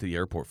sold it to the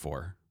airport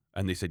for.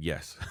 And they said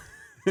yes.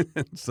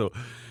 So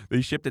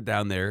they shipped it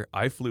down there.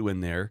 I flew in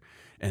there,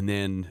 and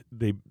then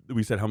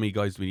we said, how many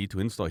guys do we need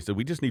to install? He said,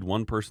 we just need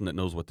one person that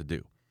knows what to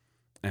do.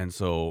 And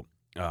so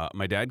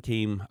my dad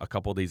came a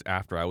couple of days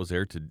after I was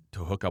there to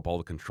hook up all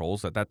the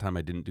controls. At that time,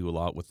 I didn't do a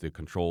lot with the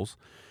controls.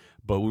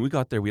 But when we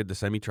got there, we had the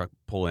semi-truck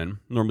pull in.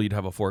 Normally, you'd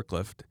have a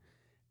forklift.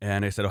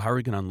 And I said, how are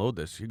we going to unload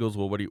this? He goes,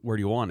 well, where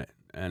do you want it?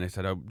 And I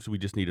said, so we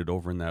just need it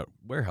over in that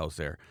warehouse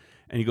there.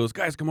 And he goes,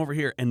 guys, come over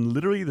here. And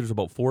literally there's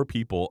about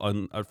 40 people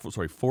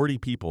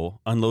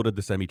unloaded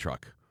the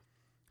semi-truck.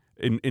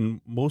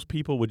 And most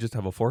people would just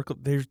have a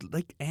forklift. There's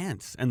like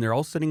ants, and they're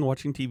all sitting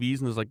watching TVs,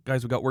 and there's like,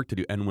 guys, we got work to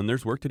do. And when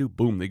there's work to do,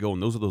 boom, they go.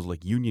 And those are those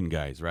like union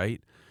guys,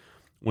 right?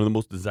 One of the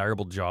most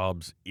desirable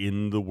jobs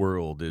in the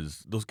world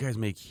is those guys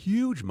make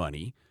huge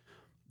money.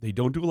 They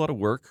don't do a lot of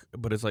work,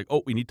 but it's like,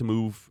 oh, we need to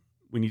move.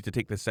 We need to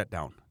take this set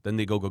down. Then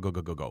they go.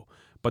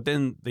 But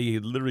then they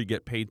literally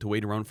get paid to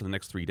wait around for the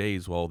next 3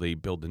 days while they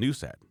build the new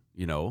set,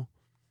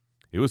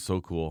 It was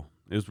so cool.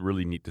 It was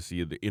really neat to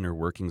see the inner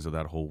workings of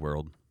that whole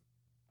world.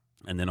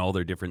 And then all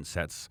their different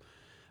sets.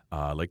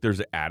 Like there's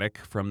an attic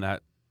from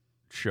that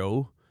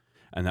show,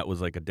 and that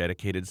was like a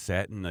dedicated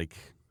set. And like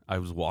I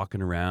was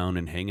walking around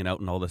and hanging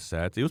out in all the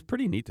sets. It was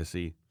pretty neat to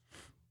see.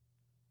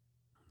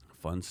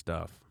 fun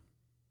stuff.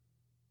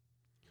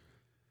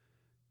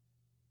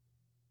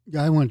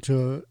 Yeah, I went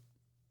to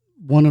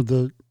one of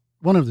the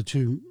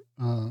two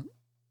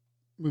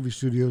movie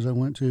studios I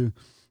went to.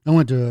 I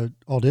went to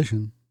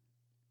audition.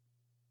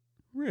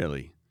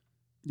 Really?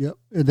 Yep.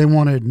 They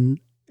wanted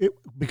it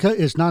because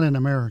it's not in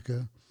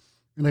America,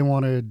 and they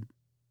wanted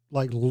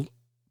like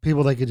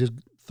people they could just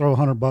throw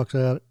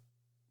 $100 at,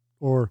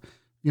 or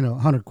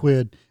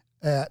 £100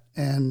 at,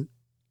 and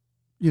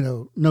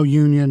no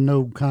union,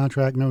 no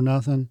contract, no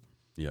nothing.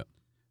 Yeah.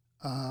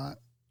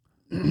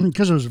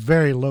 Because it was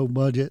very low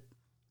budget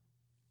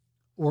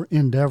or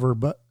endeavor,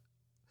 but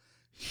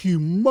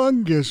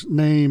humongous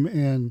name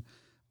and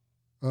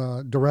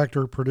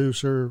director,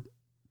 producer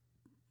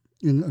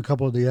in a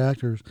couple of the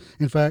actors.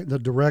 In fact, the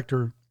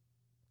director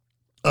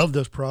of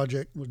this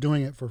project was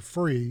doing it for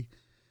free,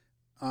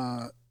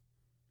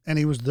 and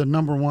he was the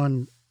number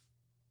one,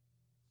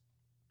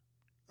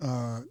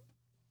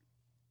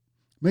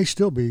 may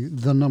still be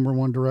the number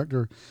one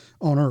director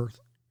on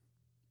earth.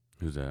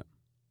 Who's that?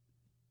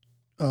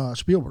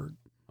 Spielberg.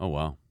 Oh,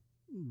 wow.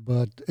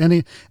 But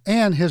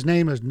and his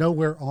name is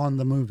nowhere on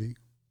the movie.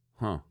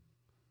 Huh.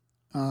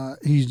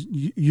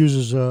 He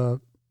uses an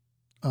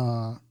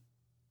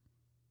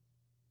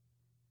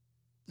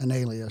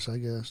alias, I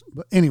guess.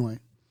 But anyway,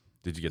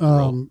 Did you get the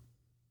role?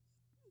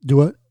 Do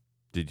what?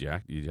 Did you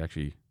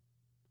actually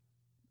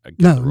get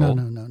No, the role?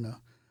 no.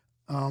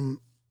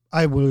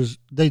 I was.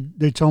 They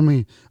told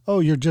me, oh,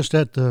 you're just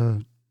at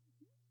the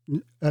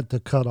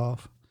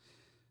cutoff,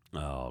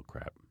 Oh,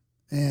 crap.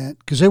 and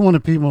because they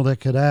wanted people that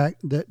could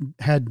act, that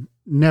had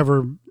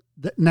never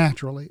that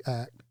naturally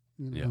act,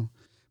 Yeah.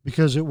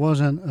 because it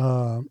wasn't.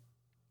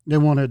 They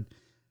wanted.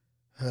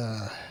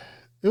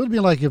 It would be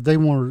like if they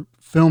were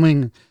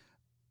filming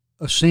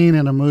a scene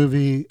in a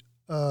movie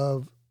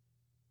of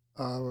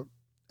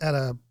at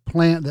a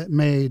plant that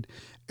made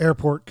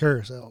airport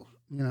carousels.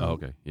 Oh,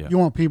 okay. Yeah. You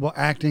want people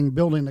acting,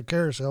 building the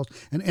carousels,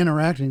 and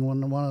interacting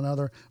with one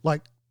another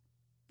like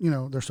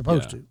they're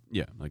supposed to.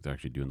 Yeah, like they're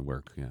actually doing the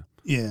work. Yeah.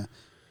 Yeah,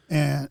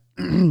 and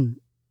and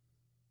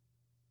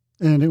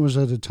it was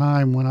at a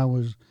time when I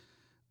was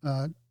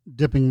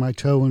dipping my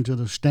toe into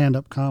the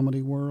stand-up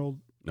comedy world,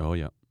 Oh,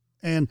 yeah.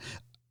 and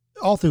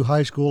all through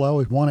high school I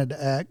always wanted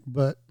to act,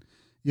 but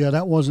yeah,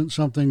 that wasn't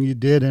something you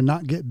did and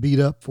not get beat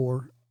up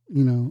for,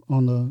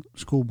 on the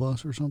school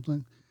bus or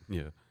something.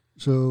 Yeah.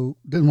 So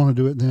didn't want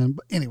to do it then.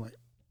 But anyway,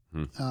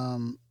 Hmm.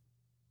 so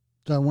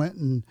I went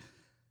and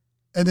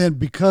then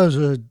because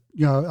I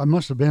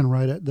must have been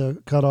right at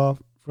the cutoff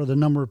for the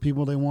number of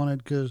people they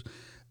wanted, because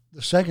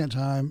the second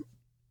time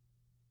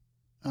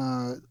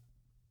I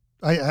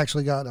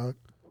actually got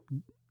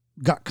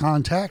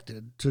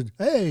contacted to,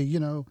 hey,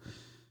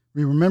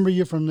 we remember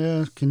you from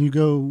this. Can you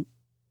go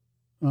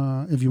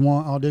if you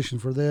want audition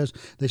for this?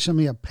 They sent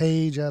me a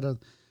page out of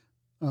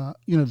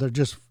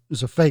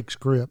it's a fake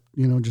script,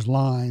 just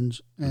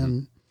lines,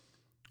 and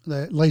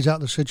that lays out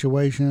the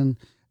situation.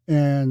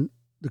 And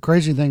the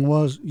crazy thing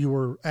was, you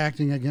were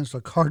acting against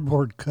a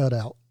cardboard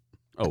cutout.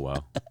 Oh,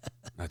 wow.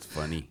 That's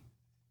funny.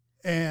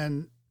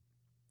 And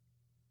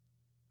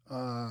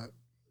I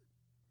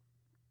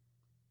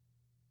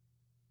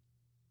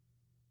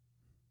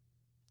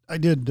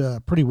did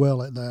pretty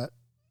well at that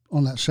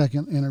on that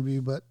second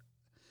interview, but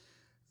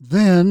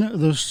then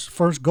this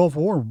first Gulf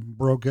War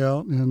broke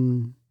out,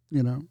 and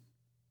Mm.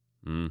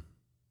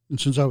 and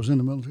since I was in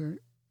the military.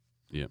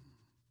 Yep.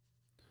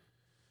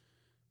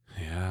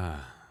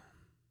 Yeah.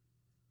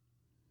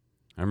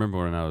 I remember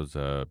when I was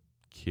a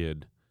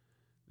kid,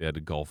 they had the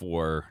Gulf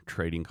War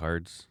trading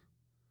cards,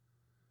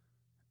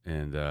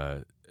 and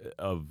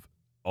of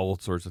all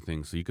sorts of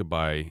things. So you could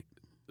buy,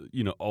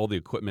 all the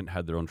equipment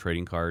had their own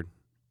trading card,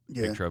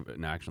 picture of it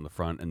in action on the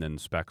front, and then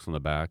specs on the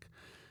back.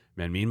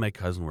 Man, me and my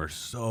cousin were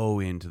so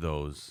into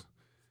those.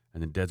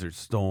 And then Desert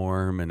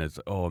Storm, and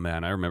oh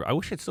man, I remember. I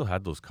wish I'd still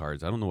had those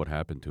cards. I don't know what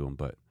happened to them,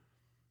 but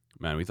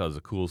man, we thought it was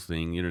the coolest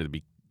thing, to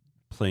be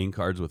playing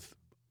cards with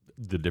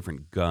the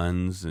different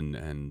guns,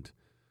 and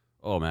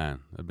oh man,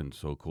 that'd been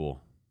so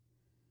cool.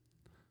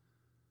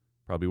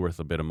 Probably worth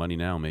a bit of money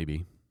now,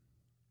 maybe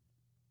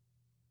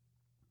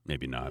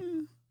not.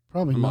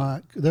 Probably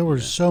not. There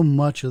was so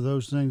much of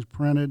those things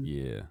printed.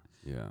 Yeah.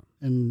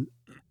 And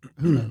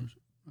who knows?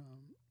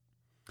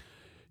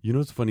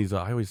 What's funny is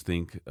I always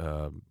think,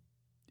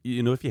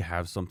 if you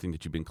have something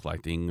that you've been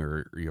collecting,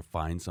 or you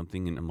find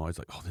something, and I'm always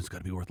like, oh, this has got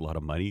to be worth a lot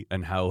of money,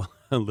 and how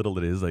little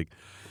it is. Like,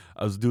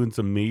 I was doing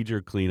some major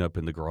cleanup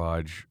in the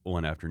garage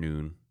one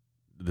afternoon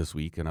this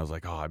week, and I was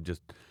like, oh, I'm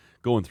just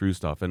going through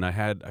stuff, and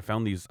I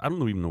found these. I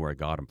don't even know where I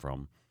got them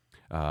from,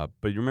 but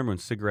you remember when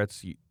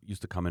cigarettes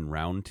used to come in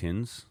round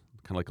tins,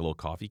 kind of like a little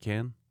coffee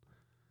can?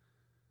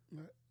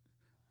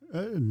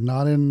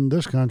 Not in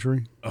this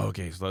country.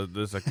 Okay, so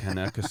this is a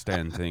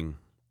Kanakistan thing.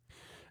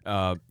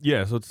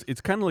 Yeah, so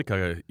it's kind of like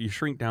you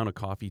shrink down a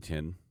coffee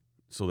tin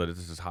so that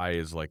it's as high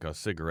as like a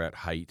cigarette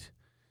height,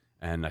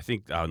 and I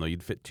think, I don't know,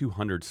 you'd fit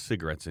 200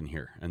 cigarettes in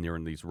here, and they're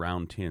in these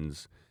round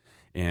tins,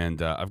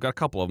 And I've got a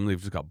couple of them. They've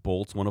just got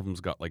bolts. One of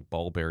them's got like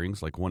ball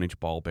bearings, like 1-inch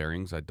ball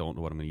bearings. I don't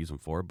know what I'm going to use them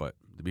for, but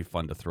it'd be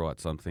fun to throw at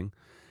something.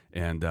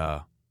 And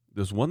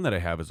there's one that I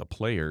have is a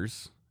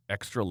Players,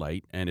 extra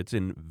light, and it's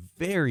in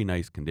very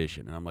nice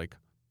condition. And I'm like,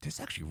 this is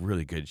actually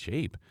really good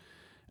shape.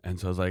 And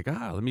so I was like,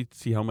 let me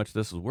see how much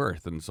this is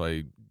worth. And so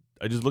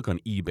I just look on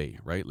eBay,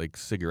 right? Like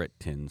cigarette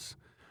tins.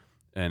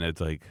 And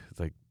it's like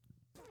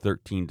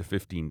 $13 to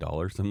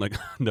 $15. I'm like,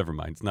 never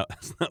mind.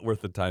 It's not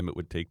worth the time it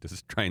would take to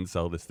just try and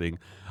sell this thing.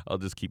 I'll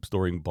just keep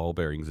storing ball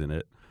bearings in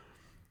it.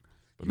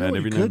 But You know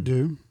what you could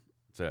do?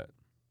 What's that?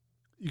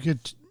 You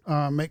could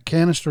make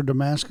canister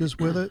Damascus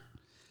with it.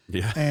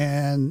 Yeah.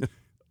 And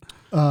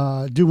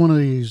do one of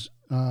these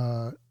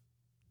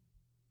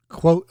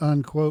quote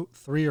unquote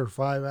 3 or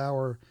 5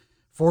 hour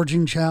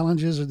forging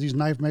challenges that these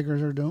knife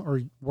makers are doing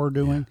or were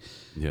doing.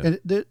 Yeah. And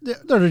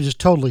they're just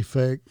totally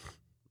fake,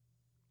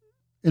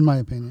 in my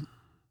opinion.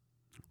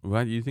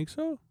 Why do you think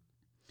so?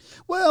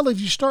 Well, if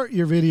you start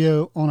your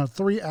video on a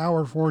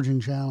 3-hour forging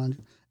challenge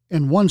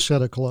in one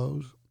set of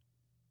clothes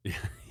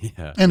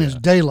Yeah. and it's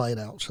daylight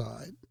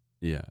outside,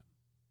 Yeah.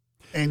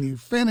 and you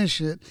finish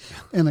it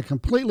in a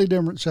completely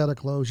different set of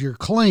clothes, you're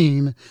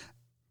clean,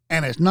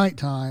 and it's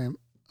nighttime,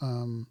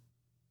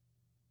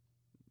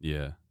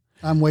 Yeah.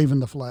 I'm waving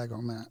the flag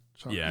on that.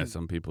 So, Yeah,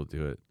 some people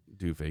do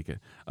fake it.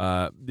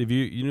 If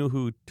you know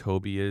who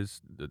Toby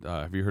is?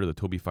 Have you heard of the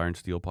Toby Fire and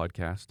Steel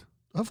podcast?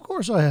 Of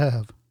course I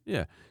have.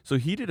 Yeah. So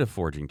he did a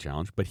forging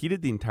challenge, but he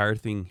did the entire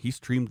thing. He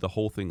streamed the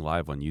whole thing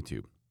live on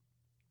YouTube.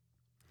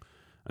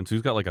 And so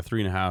he's got like a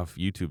 3.5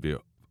 YouTube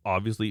video.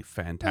 Obviously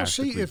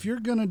fantastic. Well, see, if you're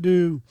going to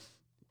do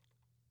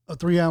a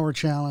 3-hour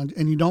challenge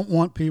and you don't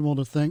want people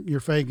to think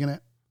you're faking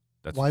it,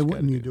 why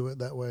wouldn't you do it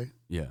that way?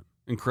 Yeah.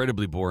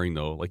 Incredibly boring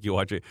though. Like you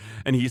watch it,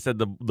 and he said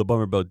the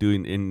bummer about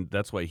doing, and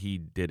that's why he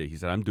did it. He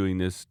said, I'm doing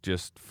this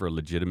just for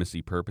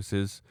legitimacy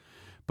purposes.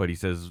 But he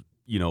says,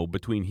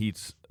 between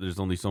heats, there's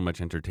only so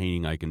much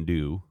entertaining I can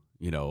do,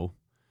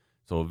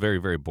 So very,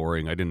 very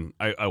boring.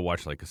 I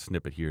watched like a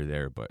snippet here or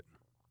there, but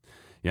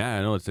yeah,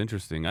 I know it's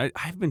interesting.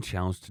 I've been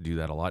challenged to do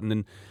that a lot. And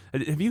then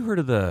have you heard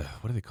of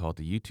what do they call it?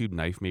 The YouTube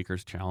Knife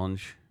Makers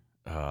Challenge?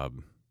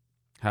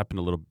 Happened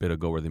a little bit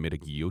ago where they made a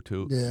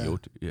Gyoto.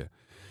 Yeah.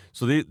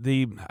 So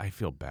they I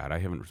feel bad. I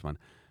haven't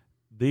responded.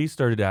 They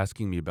started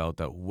asking me about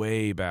that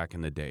way back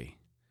in the day.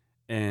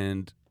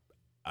 And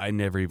I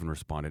never even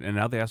responded. And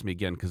now they ask me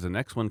again because the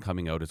next one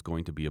coming out is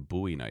going to be a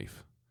Bowie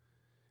knife.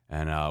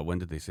 And when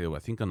did they say? Well, I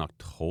think in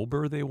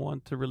October they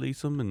want to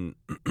release them.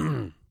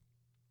 And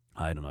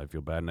I don't know. I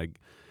feel bad. And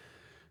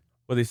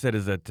what they said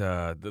is that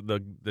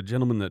the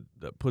gentleman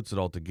that puts it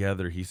all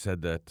together, he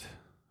said that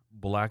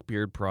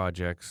Blackbeard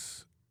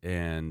Projects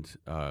and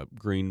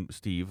Green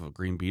Steve of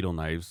Green Beetle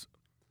Knives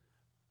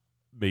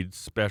made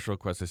special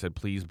requests. They said,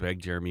 please beg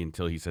Jeremy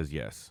until he says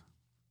yes.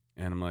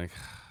 And I'm like,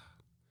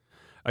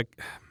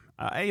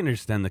 I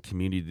understand the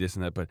community, this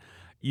and that, but,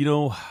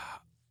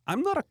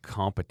 I'm not a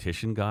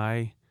competition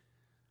guy.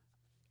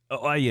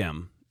 Oh, I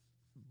am.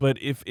 But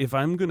if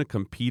I'm going to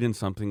compete in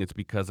something, it's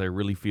because I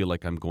really feel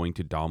like I'm going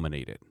to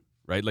dominate it,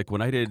 right? Like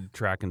when I did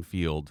track and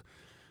field,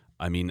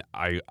 I mean,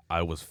 I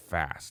was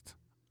fast.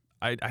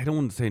 I don't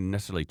want to say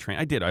necessarily train.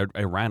 I did. I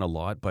ran a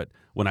lot, but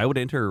when I would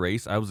enter a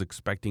race, I was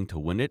expecting to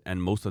win it,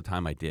 and most of the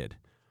time I did.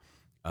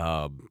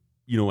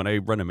 When I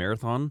run a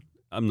marathon,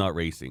 I'm not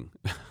racing.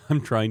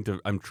 I'm trying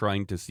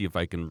to see if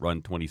I can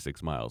run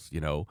 26 miles.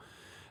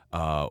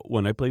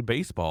 When I played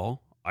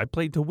baseball, I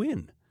played to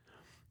win,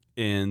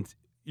 and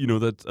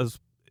that's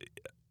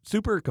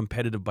super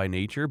competitive by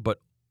nature. But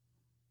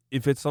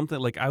if it's something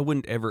like I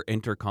wouldn't ever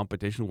enter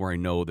competition where I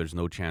know there's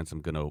no chance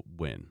I'm gonna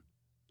win,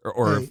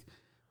 or Hey,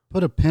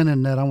 put a pin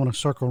in that. I want to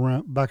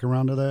circle back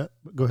around to that.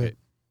 Go ahead.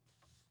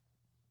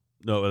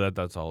 No,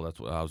 that's all. That's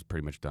what I was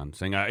pretty much done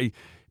saying. I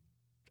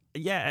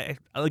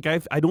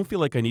don't feel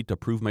like I need to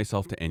prove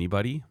myself to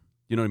anybody.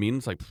 You know what I mean?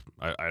 It's like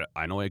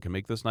I know I can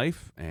make this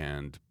knife,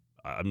 and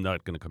I'm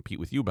not going to compete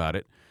with you about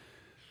it.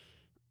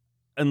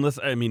 Unless,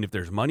 if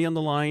there's money on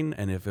the line,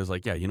 and if it's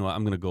like, yeah, what,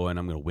 I'm going to go and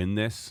I'm going to win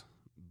this,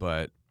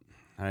 but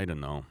I don't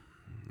know.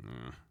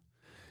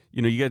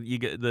 You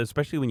get,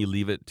 especially when you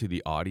leave it to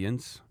the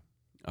audience.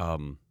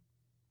 Man,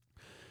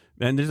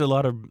 there's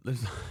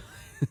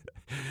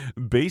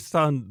based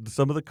on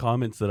some of the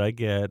comments that I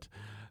get,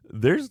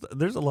 there's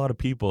a lot of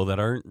people that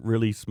aren't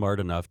really smart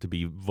enough to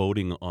be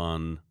voting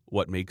on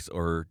what makes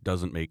or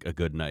doesn't make a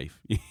good knife.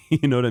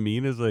 You know what I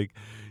mean? It's like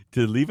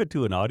to leave it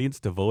to an audience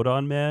to vote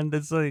on, man.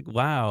 That's like,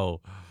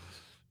 wow.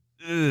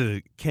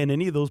 Ugh. Can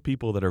any of those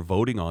people that are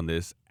voting on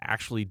this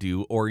actually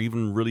do or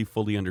even really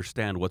fully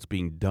understand what's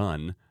being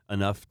done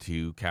enough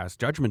to cast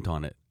judgment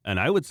on it? And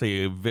I would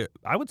say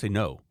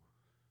no.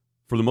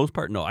 For the most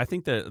part, no. I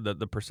think that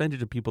the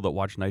percentage of people that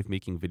watch knife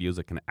making videos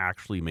that can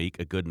actually make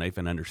a good knife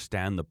and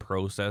understand the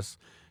process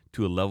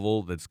to a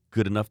level that's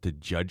good enough to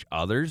judge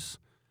others,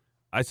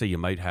 I say you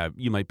might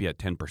be at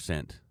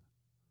 10%.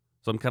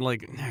 So I'm kind of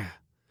like,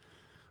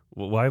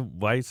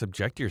 why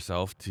subject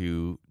yourself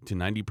to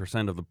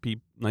 90% of the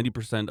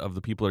 90% of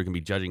the people that are going to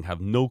be judging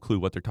have no clue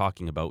what they're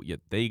talking about,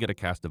 yet they got to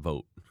cast a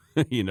vote,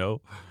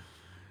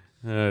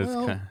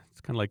 Well,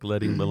 it's kind of like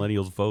letting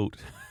millennials vote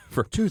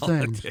for two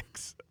things.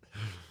 politics.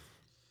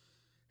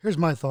 Here's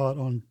my thought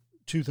on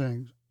two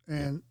things,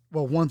 and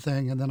well, one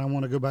thing, and then I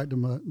want to go back to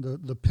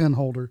the pen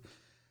holder.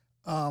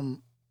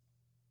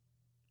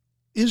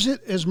 Is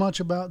it as much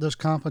about this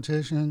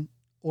competition,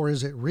 or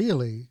is it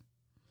really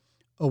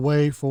a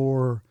way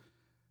for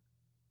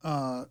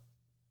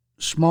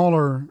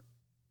smaller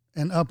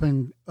and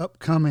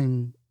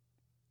upcoming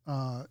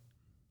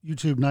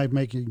YouTube knife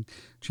making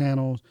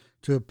channels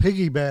to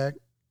piggyback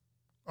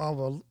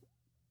off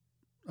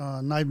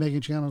of knife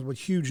making channels with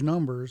huge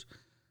numbers?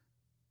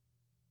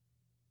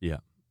 Yeah.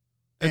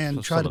 And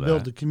It's try some to of build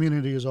that. the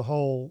community as a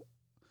whole.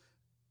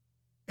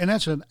 And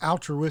that's an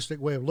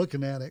altruistic way of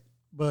looking at it,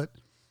 but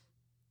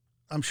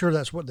I'm sure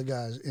that's what the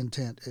guy's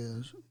intent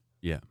is.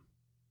 Yeah.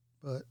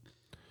 But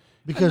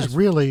because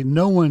really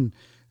no one,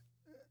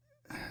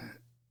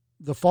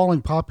 the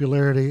falling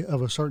popularity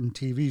of a certain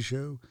TV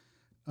show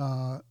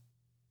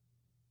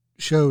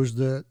shows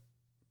that,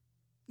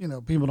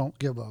 people don't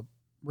give a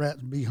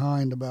rat's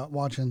behind about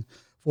watching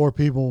four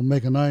people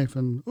make a knife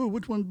and, oh,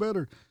 which one's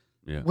better?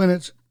 Yeah. When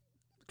it's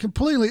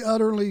completely,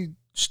 utterly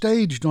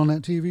staged on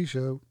that TV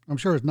show. I'm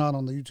sure it's not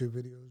on the YouTube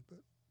videos, but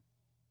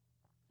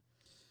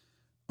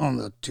on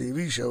the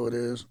TV show it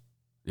is.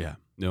 Yeah.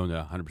 No,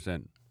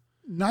 100%.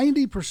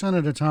 90%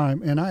 of the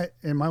time,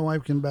 and my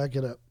wife can back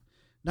it up,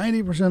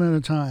 90% of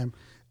the time,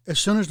 as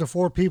soon as the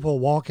four people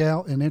walk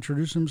out and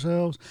introduce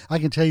themselves, I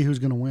can tell you who's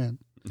going to win.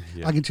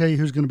 Yeah. I can tell you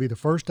who's going to be the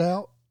first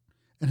out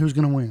and who's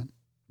going to win.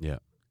 Yeah.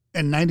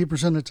 And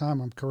 90% of the time,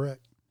 I'm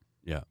correct.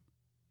 Yeah.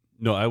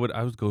 No, I would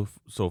go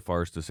so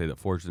far as to say that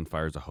Forged in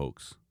Fire is a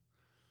hoax.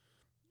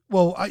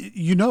 Well,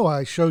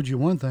 I showed you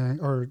one thing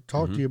or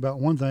talked to you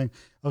about one thing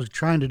I was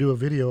trying to do a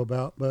video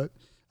about, but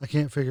I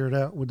can't figure it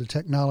out with the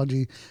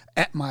technology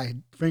at my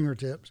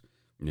fingertips.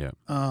 Yeah.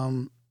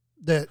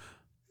 That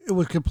it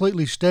was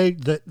completely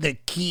staged. That the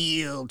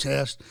kill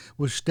test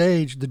was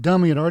staged. The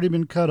dummy had already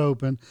been cut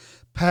open,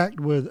 packed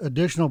with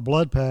additional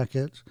blood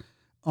packets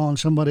on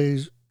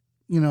somebody's,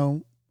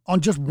 on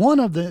just one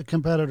of the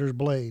competitor's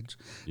blades.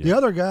 Yeah. The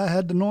other guy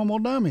had the normal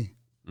dummy.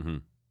 Mm-hmm.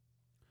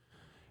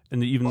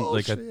 And even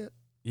Bullshit.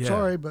 yeah.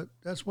 Sorry, but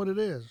that's what it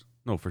is.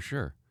 No, for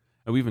sure.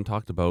 And we even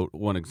talked about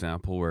one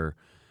example where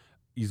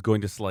he's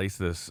going to slice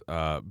this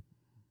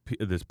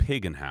this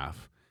pig in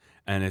half,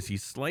 and as he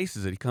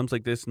slices it, he comes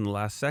like this. In the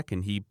last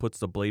second, he puts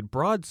the blade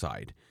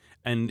broadside,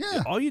 and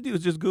all you do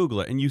is just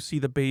Google it, and you see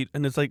the bait,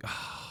 and it's like,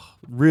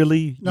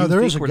 really? No, You there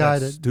think is a we're guy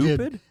that that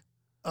stupid. did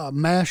a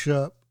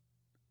mashup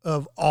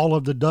of all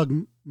of the Doug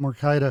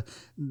Mercaida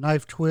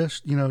knife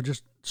twist.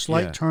 Just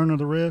slight turn of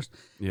the wrist.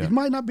 Yeah. It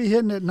might not be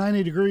hitting at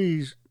 90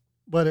 degrees,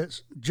 but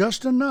it's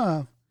just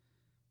enough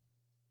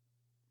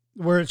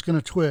where it's going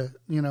to twist,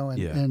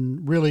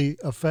 and really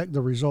affect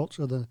the results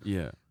of the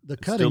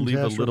cutting Still leave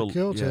test a little, or the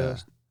kill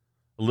test.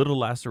 a little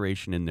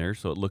laceration in there,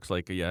 so it looks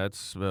like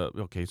it's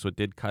okay. So it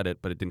did cut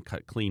it, but it didn't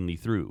cut cleanly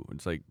through.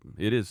 It's like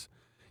it is.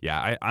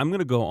 Yeah, I'm going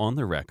to go on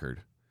the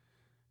record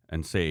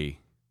and say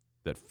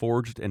that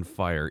Forged in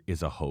Fire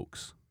is a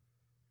hoax.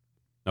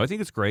 Now, I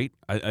think it's great.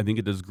 I think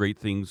it does great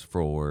things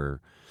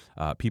for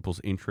people's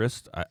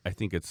interest. I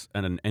think it's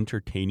an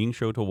entertaining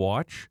show to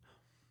watch.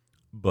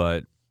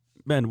 But,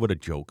 man, what a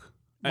joke.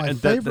 My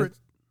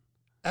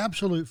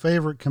absolute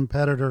favorite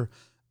competitor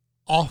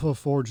off of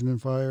Forged in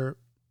Fire,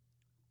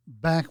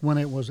 back when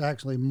it was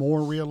actually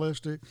more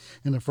realistic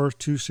in the first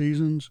two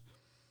seasons,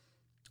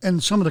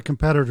 and some of the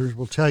competitors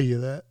will tell you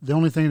that the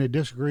only thing they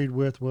disagreed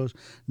with was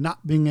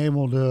not being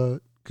able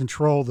to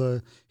control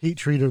the heat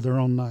treat of their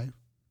own knife.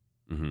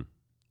 Mm-hmm.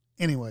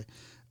 Anyway,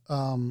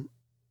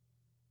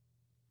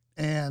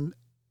 and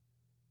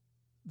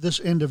this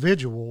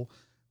individual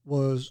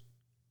was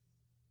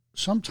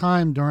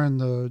sometime during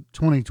the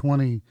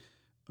 2020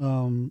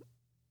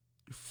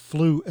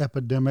 flu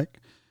epidemic.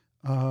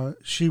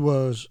 She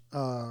was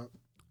A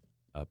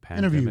pandemic.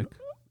 interviewed.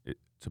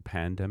 It's a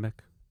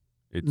pandemic.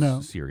 It's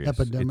No, serious.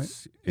 epidemic.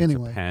 It's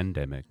Anyway. a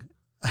pandemic.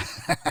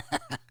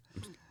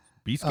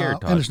 Be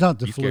scared, Todd. And it's not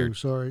the Be flu. scared.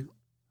 Sorry,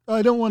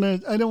 I don't want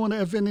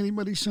to offend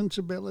anybody's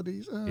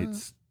sensibilities.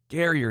 It's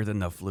scarier than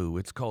the flu.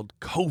 It's called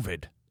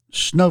COVID.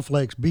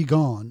 Snowflakes, be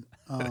gone.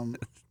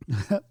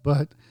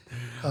 But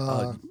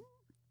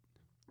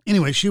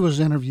anyway, she was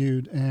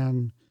interviewed,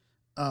 and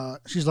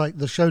she's like,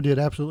 the show did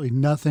absolutely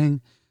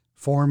nothing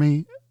for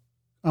me.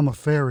 I'm a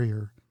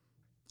farrier.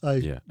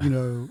 I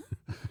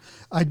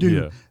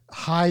do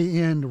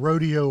high-end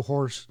rodeo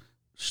horse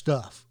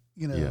stuff.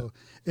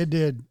 It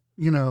did,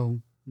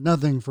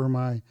 nothing for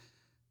my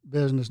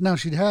business. Now,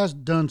 she has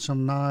done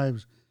some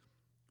knives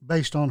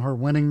based on her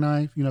winning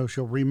knife.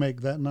 She'll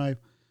remake that knife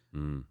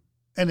and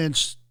then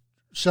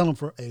sell them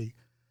for a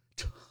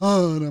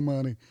ton of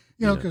money.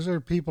 Because there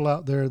are people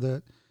out there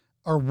that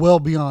are well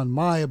beyond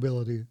my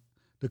ability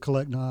to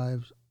collect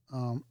knives,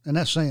 and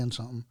that's saying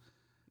something.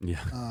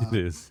 Yeah, it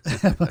is.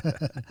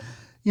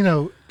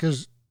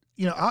 Because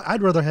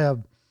I'd rather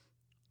have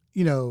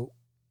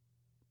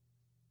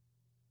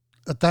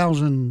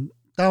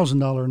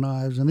 $1,000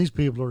 knives, and these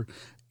people are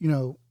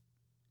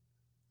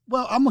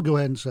Well, I'm gonna go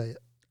ahead and say it.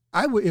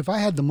 I would, if I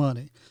had the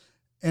money,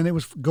 and it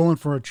was going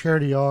for a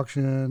charity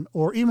auction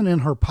or even in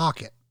her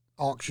pocket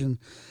auction,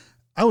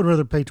 I would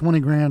rather pay 20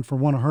 grand for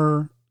one of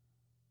her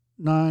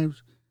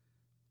knives.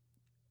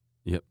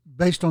 Yep.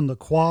 Based on the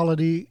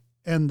quality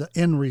and the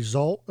end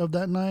result of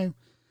that knife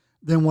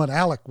than what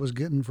Alec was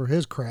getting for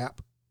his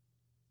crap.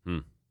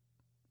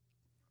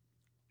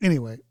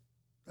 Anyway,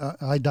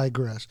 I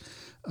digress.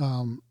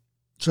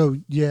 So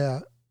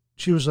yeah,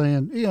 she was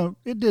saying,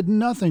 it did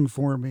nothing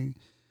for me.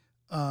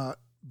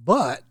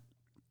 But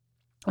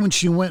when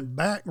she went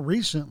back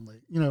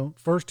recently,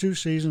 first 2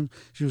 seasons,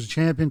 she was a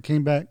champion,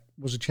 came back,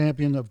 was a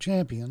champion of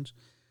champions.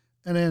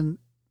 And then,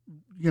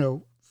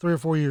 3 or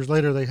 4 years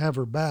later, they have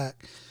her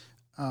back.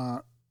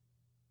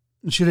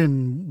 She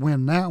didn't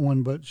win that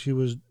one, but she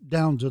was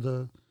down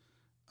to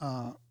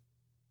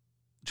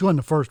she wasn't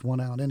the first one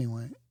out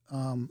anyway.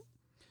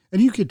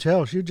 And you could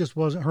tell she just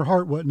wasn't, her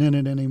heart wasn't in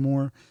it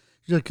anymore.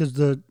 Because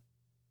the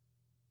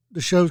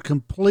show's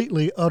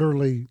completely,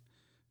 utterly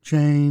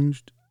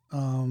changed.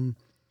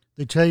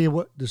 They tell you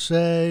what to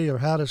say or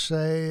how to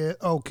say it.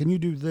 Oh, can you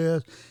do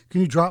this?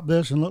 Can you drop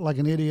this and look like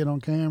an idiot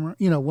on camera?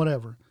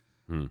 Whatever.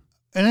 And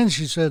then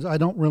she says, I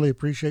don't really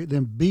appreciate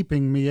them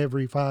beeping me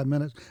every 5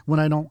 minutes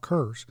when I don't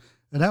curse.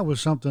 And that was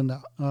something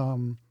that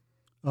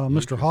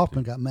Mr.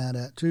 Hoffman got mad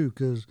at, too,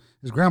 because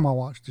his grandma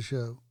watched the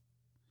show.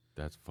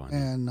 That's funny.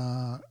 And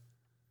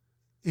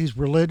he's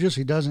religious.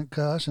 He doesn't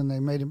cuss. And they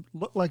made him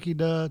look like he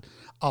does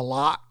a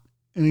lot.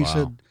 And he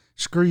said,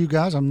 screw you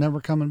guys. I'm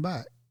never coming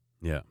back.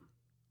 Yeah.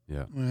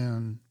 Yeah.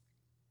 And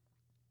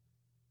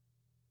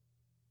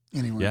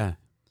anyway. Yeah.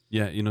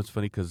 Yeah. It's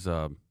funny because,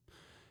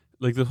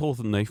 like, the whole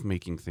knife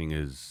making thing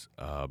is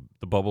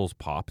the bubbles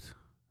popped,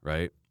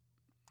 right?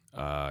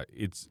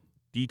 It's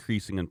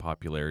decreasing in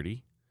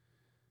popularity.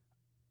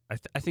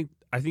 I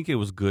think it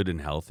was good and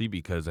healthy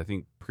because I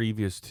think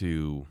previous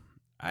to,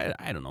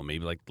 I don't know,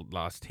 maybe like the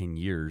last 10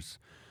 years,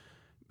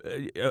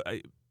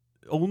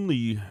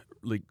 only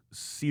like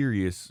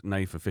serious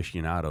knife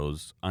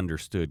aficionados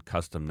understood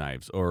custom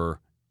knives or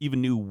even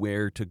knew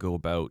where to go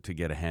about to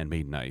get a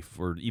handmade knife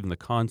or even the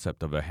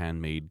concept of a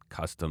handmade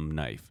custom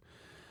knife.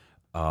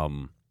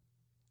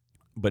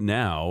 But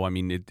now, I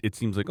mean, it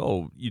seems like,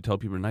 you tell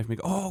people a knife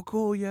maker,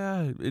 cool, yeah.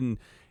 And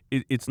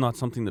it's not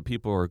something that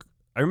people are,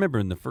 I remember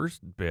in the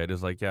first bit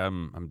is like, yeah,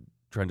 I'm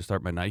trying to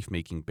start my knife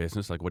making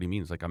business. Like, what do you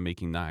mean? It's like, I'm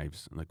making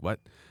knives. I'm like, what?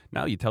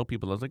 Now you tell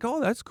people, I was like, oh,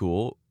 that's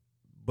cool.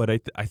 But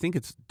I think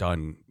it's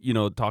done,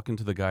 talking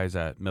to the guys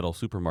at metal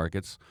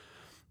supermarkets,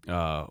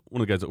 one of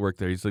the guys that work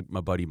there, he's like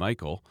my buddy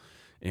Michael.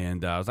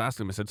 And I was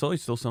asking him, I said, so you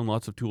still selling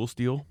lots of tool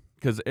steel?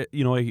 Because,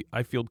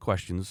 I field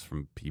questions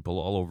from people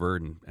all over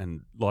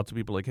and lots of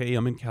people like, hey,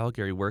 I'm in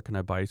Calgary. Where can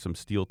I buy some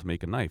steel to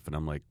make a knife? And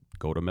I'm like,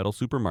 go to metal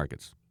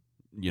supermarkets.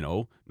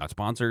 Not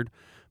sponsored,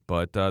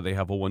 but they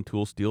have a one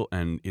tool steel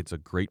and it's a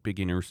great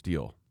beginner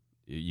steel.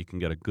 You can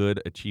get a good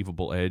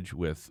achievable edge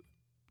with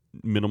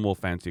minimal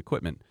fancy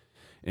equipment.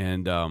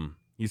 And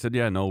he said,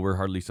 yeah, no, we're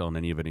hardly selling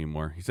any of it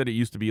anymore. He said it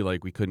used to be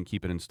like we couldn't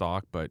keep it in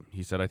stock, but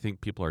he said, I think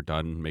people are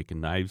done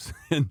making knives.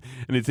 and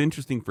it's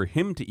interesting for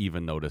him to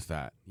even notice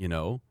that,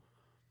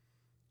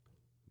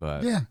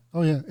 But yeah.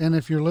 Oh, yeah. And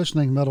if you're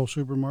listening, metal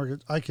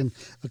supermarkets, I can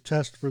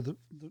attest for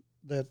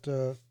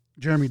that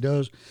Jeremy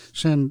does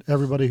send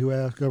everybody who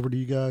asks over to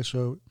you guys.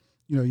 So,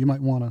 you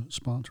might want to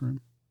sponsor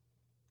him.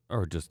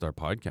 Or just our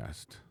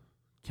podcast,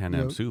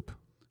 Can-Am Soup.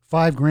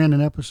 $5,000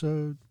 an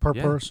episode per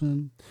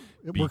person.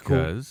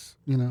 Because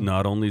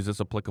not only is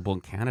this applicable in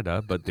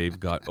Canada, but they've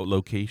got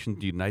locations in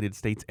the United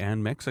States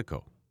and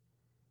Mexico.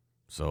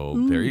 So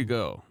there you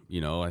go.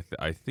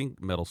 I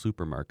think Metal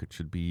Supermarket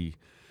should be,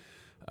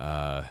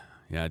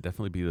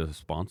 definitely be the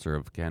sponsor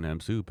of Can-Am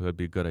Soup. That'd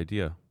be a good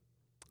idea.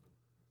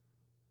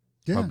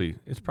 Yeah.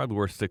 It's probably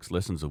worth 6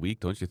 listens a week,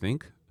 don't you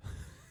think?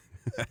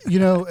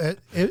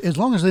 As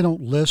long as they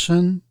don't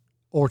listen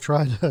or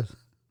try to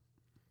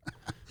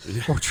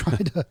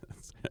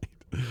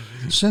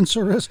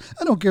censor us.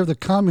 I don't care if the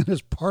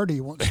Communist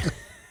Party wants to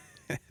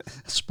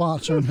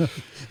sponsor me.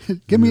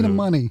 Give me the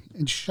money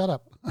and shut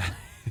up.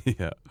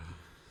 Yeah.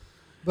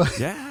 But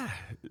yeah.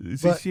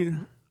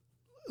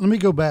 Let me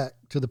go back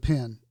to the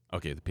pin.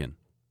 Okay, the pin.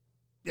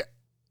 Yeah.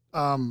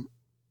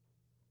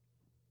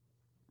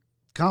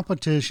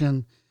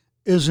 Competition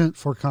isn't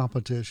for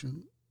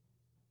competition,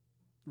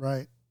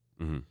 right?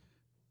 Mm-hmm.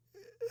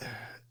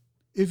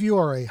 If you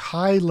are a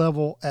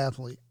high-level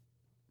athlete,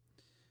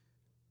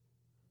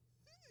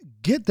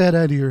 get that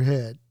out of your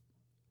head.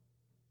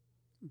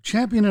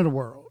 Champion of the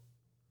world,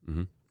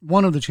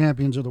 one of the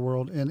champions of the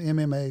world in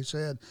MMA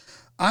said,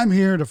 I'm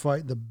here to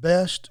fight the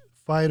best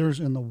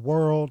fighters in the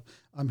world.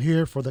 I'm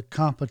here for the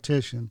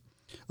competition.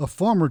 A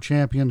former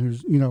champion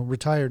who's,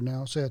 retired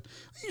now said,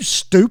 are you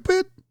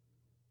stupid?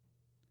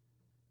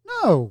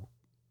 No.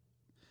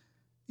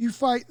 You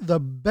fight the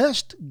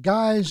best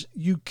guys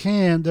you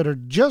can that are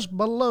just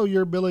below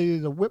your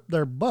ability to whip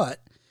their butt.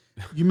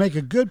 You make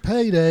a good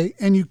payday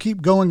and you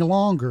keep going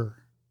longer.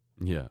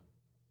 Yeah.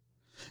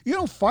 You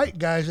don't fight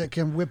guys that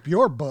can whip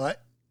your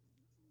butt.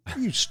 Are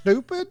you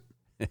stupid?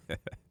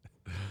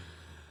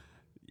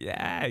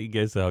 Yeah, I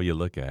guess how you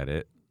look at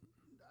it.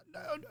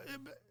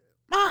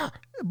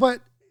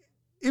 But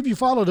if you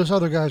follow this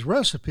other guy's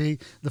recipe,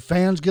 the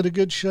fans get a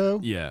good show.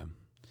 Yeah.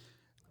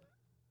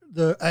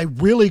 A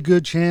really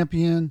good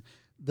champion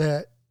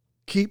that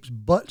keeps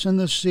butts in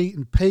the seat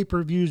and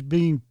pay-per-views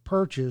being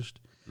purchased.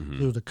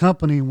 Mm-hmm. So the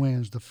company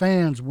wins, the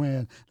fans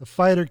win, the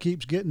fighter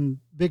keeps getting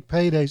big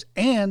paydays,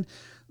 and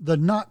the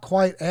not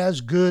quite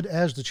as good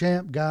as the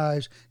champ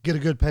guys get a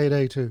good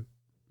payday too.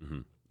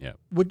 Mm-hmm. Yeah,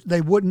 Which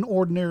they wouldn't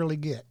ordinarily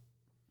get.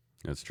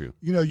 that's true.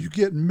 You know, you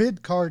get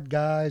mid-card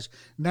guys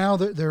now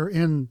that they're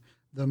in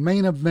the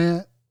main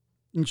event.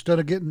 Instead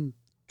of getting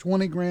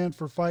 20 grand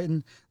for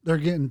fighting, they're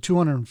getting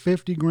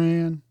 250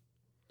 grand.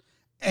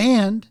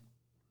 And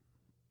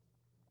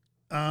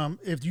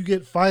if you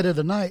get fight of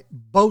the night,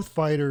 both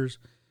fighters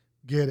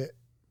get it.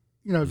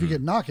 You know, if you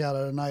get knockout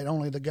of the night,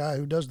 only the guy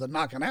who does the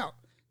knocking out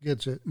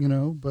gets it, you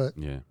know. But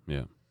Yeah.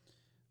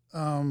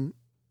 and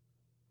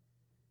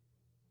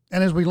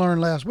as we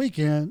learned last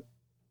weekend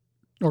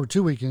or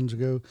 2 weekends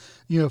ago,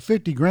 you know,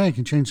 50 grand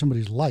can change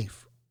somebody's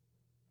life.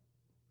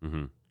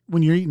 Mm-hmm.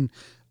 When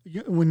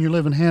you're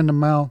living hand to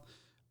mouth,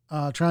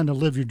 trying to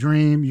live your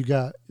dream, you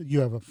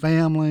have a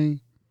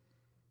family,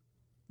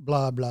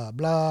 blah, blah,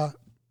 blah.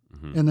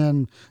 Mm-hmm. And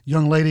then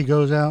young lady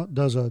goes out,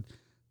 does a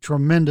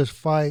tremendous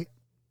fight.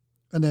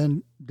 And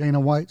then Dana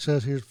White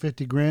says, here's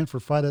 50 grand for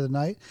fight of the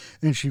night.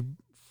 And she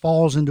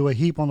falls into a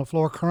heap on the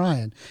floor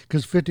crying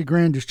because 50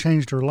 grand just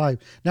changed her life.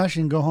 Now she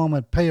can go home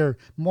and pay her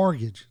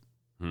mortgage.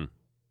 Hmm.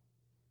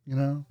 You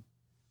know?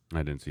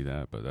 I didn't see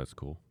that, but that's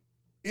cool.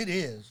 It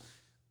is.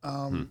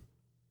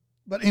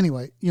 But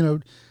anyway, you know,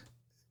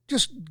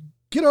 just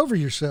get over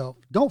yourself.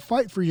 Don't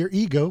fight for your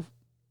ego.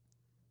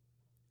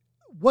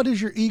 What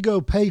does your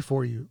ego pay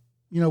for you?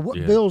 You know,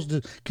 what bills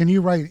can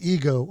you write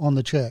ego on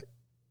the check?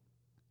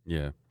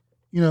 Yeah.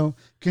 You know,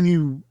 can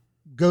you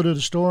go to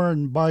the store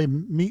and buy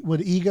meat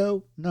with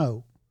ego?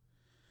 No.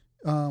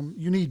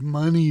 You need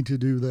money to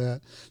do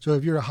that. So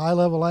if you're a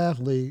high-level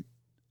athlete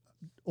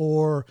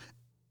or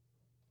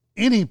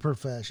any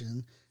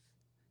profession,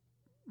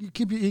 you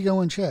keep your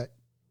ego in check.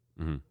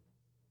 Mm-hmm.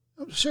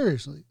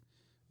 Seriously.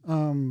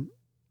 Now,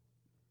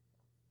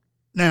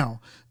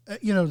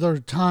 you know, there are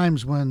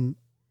times when,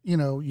 you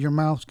know, your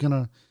mouth's going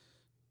to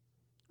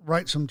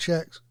write some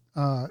checks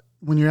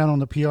when you're out on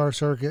the PR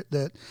circuit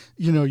that,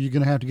 you know, you're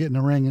going to have to get in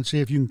the ring and see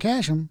if you can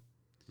cash them.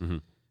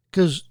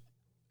 Because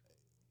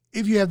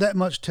if you have that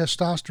much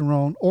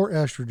testosterone or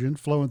estrogen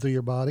flowing through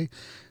your body,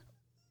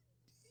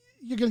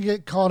 you're going to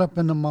get caught up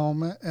in the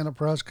moment in a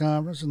press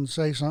conference and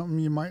say something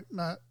you might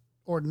not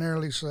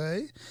ordinarily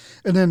say.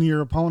 And then your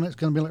opponent's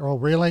going to be like, oh,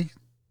 really?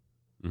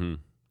 Mm-hmm.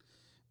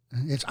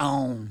 It's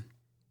on.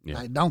 Yeah.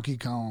 Like Donkey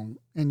Kong.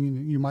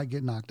 And you might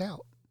get knocked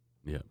out.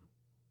 Yeah.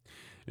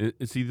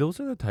 See, those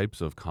are the types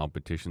of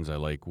competitions I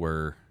like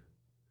where,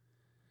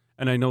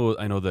 and I know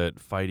that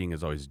fighting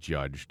is always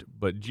judged,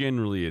 but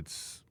generally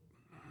it's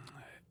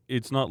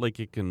not like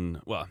it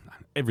can, well,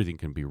 everything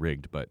can be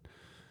rigged, but,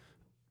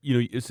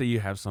 you know, say you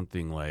have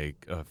something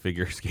like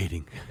figure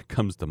skating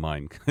comes to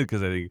mind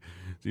because I think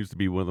it seems to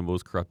be one of the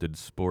most corrupted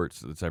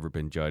sports that's ever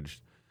been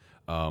judged.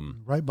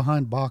 Right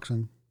behind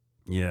boxing.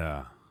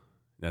 Yeah,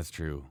 that's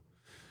true.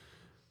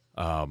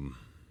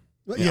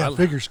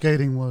 Figure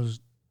skating was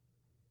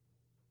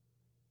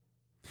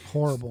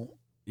horrible.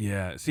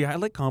 Yeah. See, I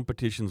like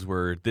competitions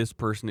where this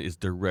person is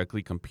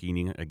directly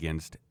competing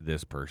against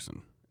this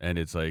person. And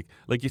it's like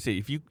you say,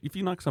 if you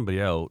knock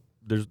somebody out,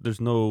 there's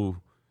no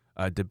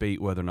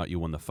debate whether or not you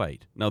won the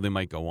fight. Now, they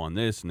might go on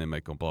this and they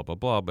might go blah, blah,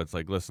 blah. But it's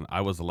like, listen,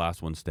 I was the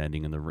last one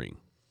standing in the ring,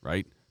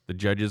 right? The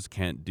judges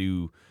can't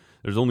do,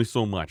 there's only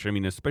so much. I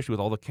mean, especially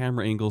with all the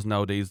camera angles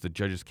nowadays, the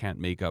judges can't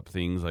make up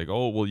things like,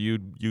 oh, well, you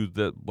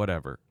the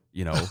whatever,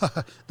 you know.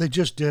 They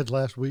just did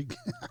last week.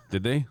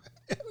 Did they?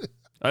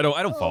 I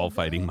don't follow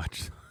fighting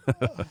much. It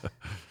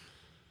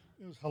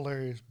was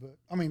hilarious, but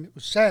I mean, it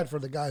was sad for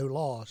the guy who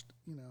lost,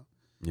 you know.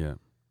 Yeah.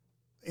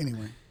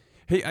 Anyway.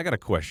 Hey, I got a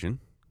question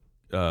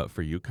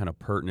for you, kind of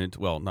pertinent,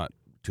 well, not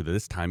to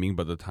this timing,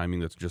 but the timing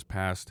that's just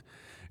passed.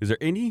 Is there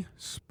any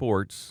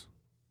sports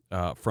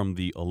from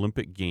the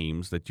Olympic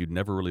Games that you'd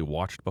never really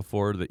watched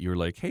before that you're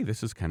like, hey,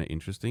 this is kind of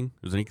interesting?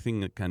 Was anything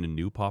that kind of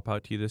new pop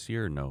out to you this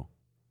year or no?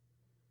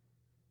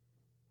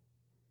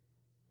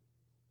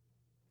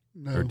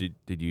 No. Or did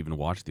you even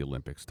watch the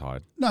Olympics,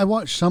 Todd? No, I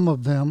watched some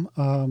of them.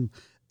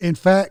 In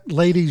fact,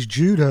 ladies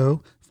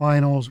judo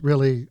finals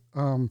really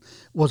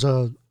was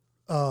a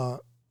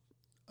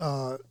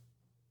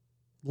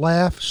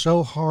laugh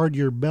so hard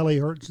your belly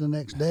hurts the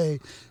next day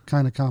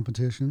kind of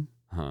competition.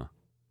 Huh.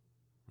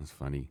 That's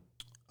funny.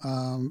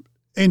 And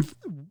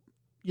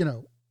you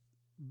know,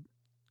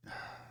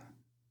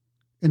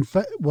 in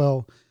fact,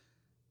 well,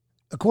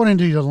 according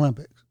to the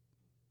Olympics,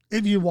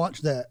 if you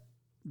watch the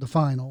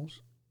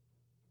finals,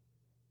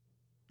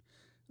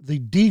 the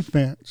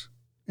defense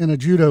in a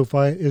judo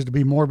fight is to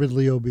be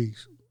morbidly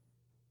obese.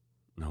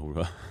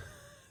 No.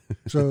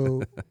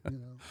 So, you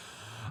know,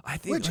 I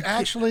think which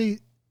actually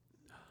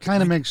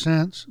kind of makes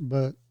sense,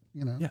 but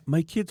You know, Yeah,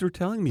 my kids were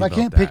telling me if I about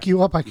can't that. pick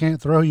you up, I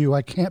can't throw you.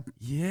 I can't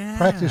Yeah.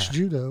 practice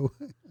judo.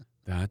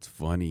 That's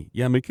funny.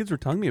 Yeah, my kids were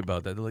telling me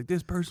about that. They're like,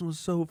 this person was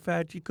so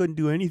fat she couldn't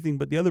do anything,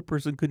 but the other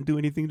person couldn't do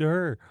anything to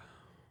her.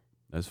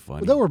 That's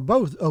funny. Well, they were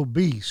both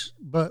obese,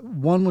 but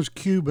one was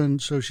Cuban,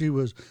 so she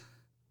was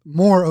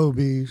more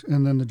obese,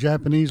 and then the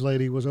Japanese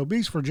lady was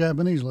obese for a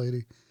Japanese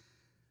lady.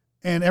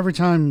 And every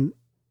time,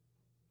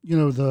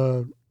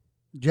 the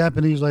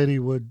Japanese lady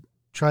would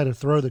try to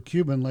throw the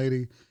Cuban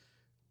lady,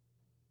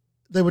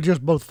 they would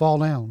just both fall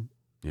down.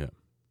 Yeah.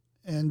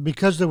 And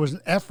because there was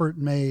an effort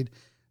made,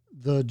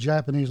 the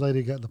Japanese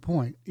lady got the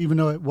point, even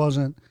though it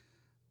wasn't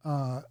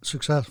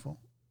successful.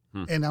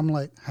 And I'm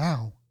like,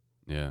 how?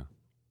 Yeah.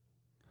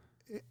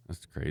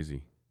 That's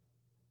crazy.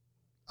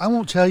 I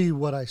won't tell you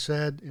what I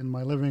said in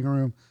my living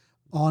room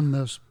on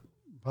this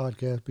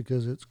podcast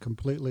because it's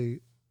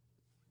completely,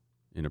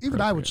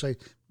 even I would say,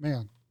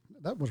 man,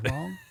 that was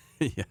wrong.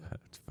 Yeah,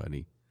 it's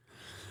funny.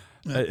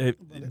 It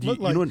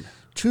looked like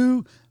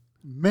two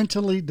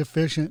mentally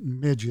deficient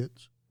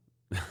midgets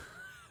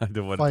I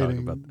don't want fighting. to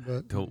talk about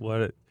that.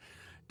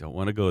 Don't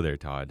want to go there,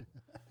 Todd.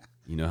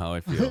 You know how I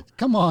feel.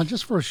 Come on,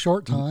 just for a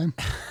short time.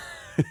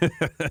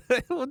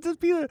 Well,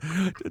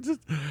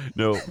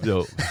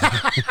 no.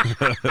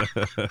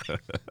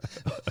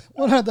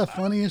 One of the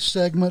funniest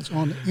segments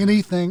on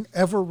anything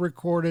ever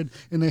recorded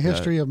in the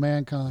history of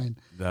mankind.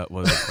 That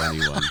was a funny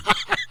one.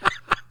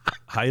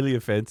 Highly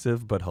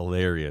offensive, but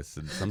hilarious,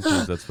 and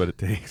sometimes that's what it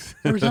takes.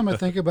 Every time I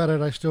think about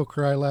it, I still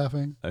cry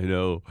laughing. I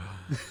know.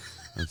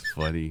 That's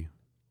funny.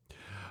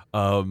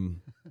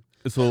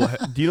 So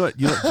do you know what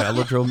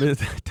velodrome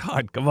is?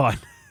 Todd, come on.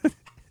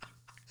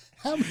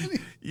 How many?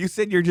 You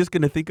said you're just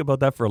going to think about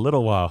that for a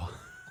little while.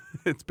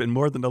 It's been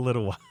more than a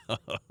little while.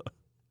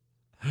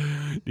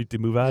 Need to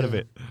move out of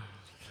it.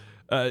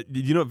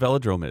 Did you know what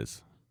velodrome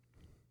is?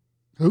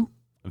 Who?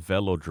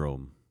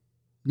 Velodrome.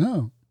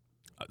 No.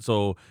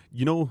 So,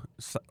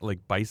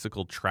 like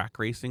bicycle track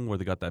racing where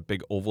they got that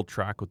big oval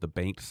track with the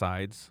banked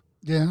sides?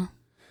 Yeah.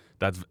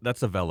 That's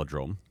a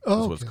velodrome.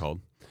 That's what it's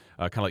called.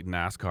 Kind of like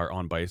NASCAR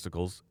on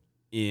bicycles.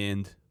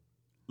 And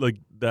like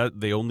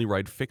that, they only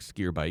ride fixed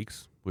gear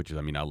bikes, which is,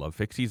 I love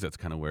fixies. That's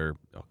kind of where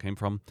it came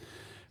from.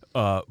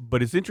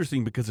 But it's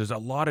interesting because there's a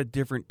lot of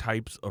different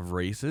types of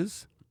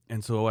races.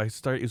 And so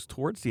it was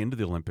towards the end of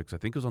the Olympics. I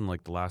think it was on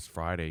like the last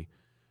Friday.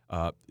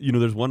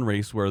 There's one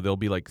race where there'll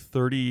be like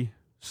 30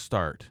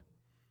 start.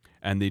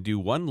 And they do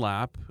one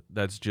lap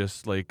that's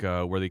just like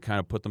where they kind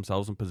of put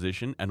themselves in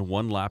position. And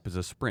one lap is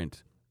a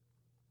sprint.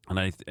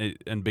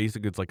 And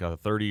basically it's like a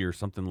 30 or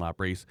something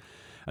lap race.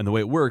 And the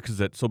way it works is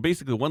that, so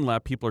basically one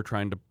lap, people are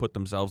trying to put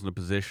themselves in a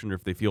position, or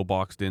if they feel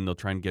boxed in, they'll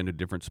try and get into a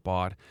different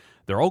spot.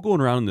 They're all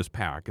going around in this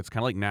pack. It's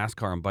kind of like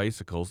NASCAR on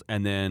bicycles.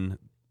 And then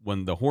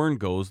when the horn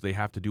goes, they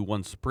have to do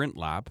one sprint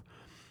lap.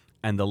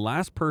 And the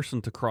last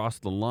person to cross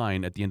the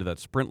line at the end of that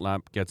sprint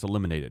lap gets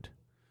eliminated.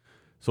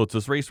 So it's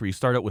this race where you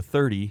start out with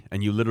 30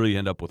 and you literally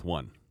end up with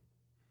one.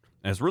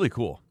 And it's really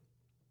cool.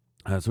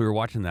 So we were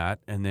watching that.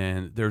 And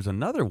then there's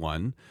another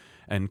one.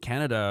 And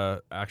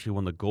Canada actually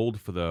won the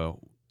gold for the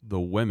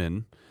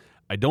women.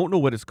 I don't know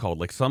what it's called.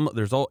 Like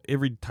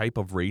every type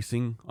of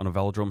racing on a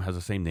velodrome has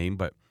the same name,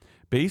 but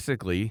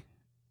basically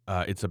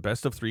it's a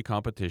best of 3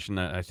 competition.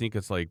 I think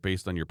it's like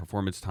based on your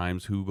performance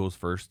times, who goes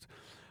first.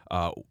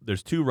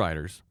 There's 2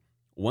 riders.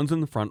 One's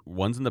in the front,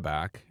 one's in the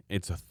back.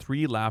 It's a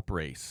 3-lap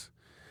race.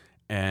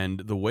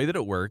 And the way that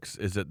it works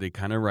is that they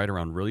kind of ride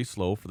around really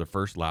slow for the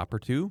first lap or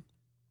 2.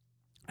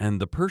 And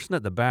the person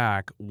at the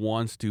back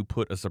wants to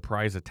put a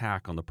surprise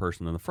attack on the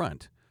person in the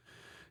front.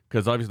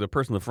 Because obviously the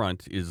person in the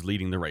front is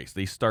leading the race.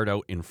 They start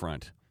out in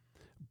front.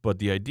 But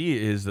the idea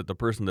is that the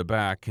person in the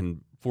back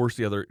can force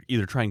the other,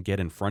 either try and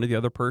get in front of the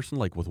other person,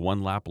 like with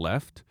one lap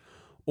left,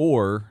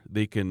 or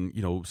they can,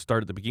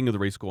 start at the beginning of the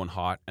race going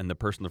hot, and the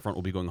person in the front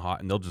will be going hot,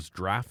 and they'll just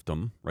draft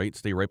them, right?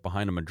 Stay right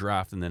behind them and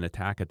draft, and then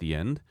attack at the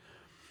end.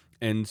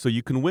 And so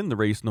you can win the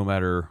race no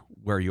matter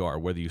where you are,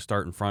 whether you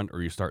start in front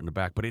or you start in the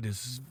back. But it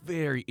is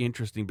very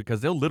interesting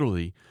because they'll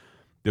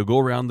go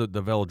around the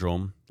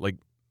velodrome, like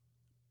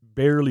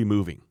barely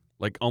moving,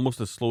 like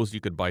almost as slow as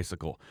you could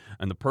bicycle.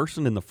 And the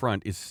person in the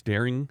front is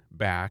staring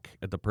back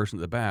at the person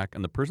at the back.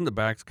 And the person at the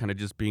back's kind of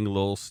just being a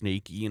little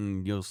snaky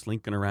and,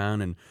 slinking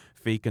around and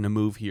faking a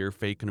move here,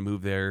 faking a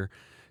move there.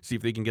 See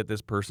if they can get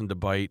this person to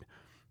bite.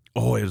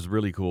 Oh, it was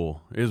really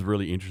cool. It was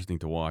really interesting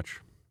to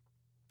watch.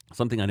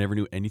 Something I never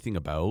knew anything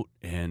about,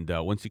 and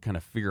once you kind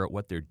of figure out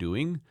what they're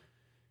doing,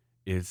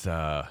 it's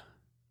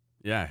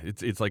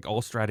it's like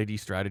all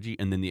strategy,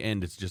 and then the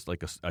end it's just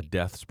like a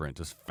death sprint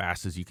as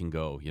fast as you can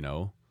go.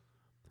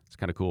 It's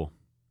kind of cool.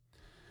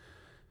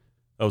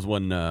 That was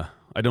one.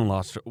 I don't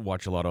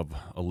watch a lot of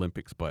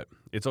Olympics, but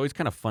it's always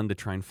kind of fun to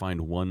try and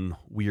find one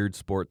weird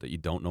sport that you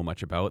don't know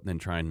much about, and then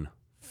try and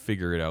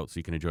figure it out so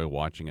you can enjoy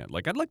watching it.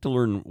 Like I'd like to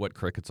learn what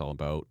cricket's all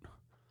about.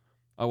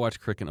 I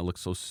watch cricket and it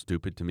looks so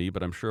stupid to me,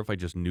 but I'm sure if I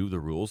just knew the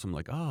rules, I'm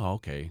like, oh,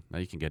 okay, now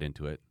you can get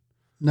into it.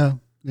 No,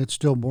 it's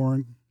still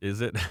boring. Is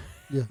it?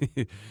 Yeah.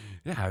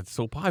 Yeah, it's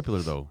so popular,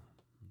 though.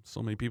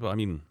 So many people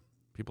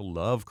People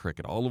love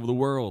cricket all over the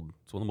world.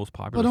 It's one of the most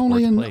popular but sports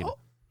only in played.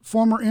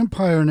 former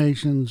empire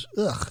nations.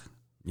 Ugh.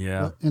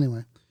 Yeah. But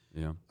anyway,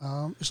 Yeah.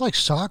 it's like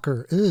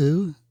soccer.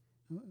 Ooh.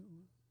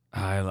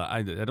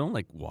 I don't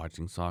like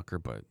watching soccer,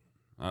 but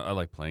I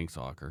like playing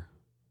soccer.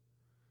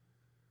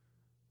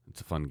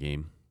 It's a fun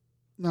game.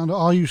 Now, to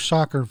all you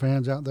soccer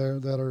fans out there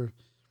that are,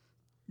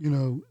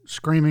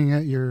 screaming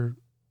at your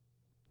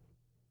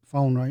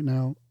phone right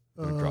now,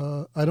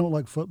 I don't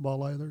like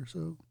football either.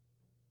 So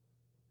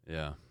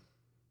Yeah.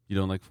 You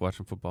don't like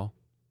watching football?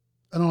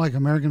 I don't like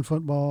American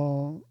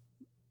football.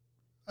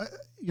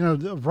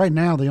 Right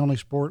now the only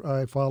sport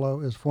I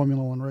follow is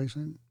Formula One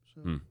racing.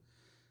 So,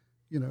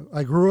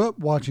 I grew up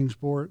watching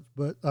sports,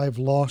 but I've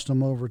lost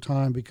them over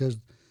time because,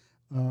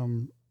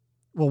 one,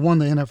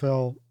 the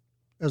NFL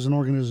as an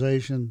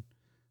organization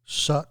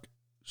suck.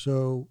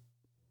 So,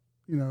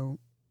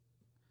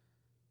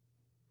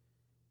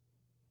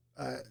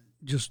 I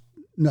just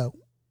no.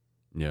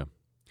 Yeah.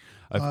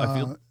 I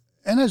feel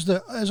and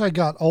as I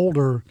got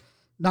older,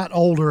 not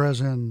older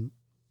as in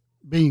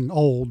being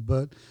old,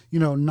 but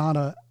not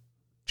a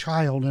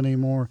child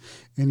anymore,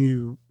 and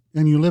you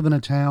live in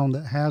a town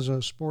that has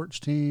a sports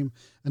team,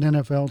 an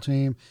NFL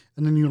team,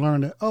 and then you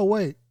learn that, oh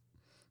wait,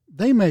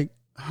 they make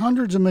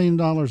hundreds of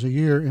 $millions a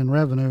year in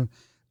revenue,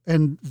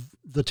 and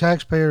the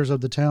taxpayers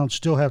of the town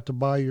still have to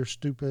buy your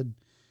stupid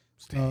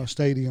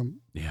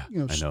stadium. Yeah,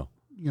 I know.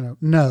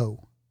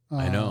 No.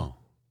 I know.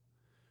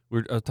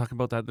 We're talking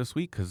about that this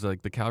week because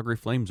the Calgary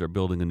Flames are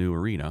building a new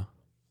arena,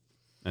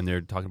 and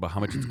they're talking about how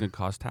much it's going to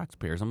cost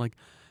taxpayers. I'm like,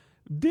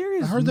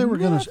 I heard they were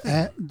going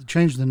to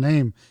change the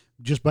name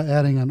just by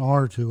adding an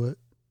R to it.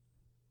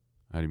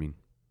 How do you mean?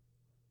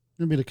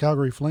 It'd be the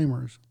Calgary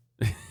Flamers.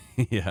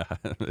 Yeah,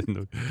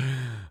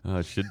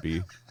 it should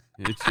be.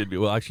 It should be.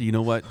 Well, actually, you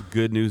know what?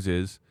 Good news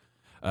is,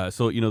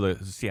 the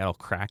Seattle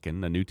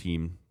Kraken, the new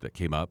team that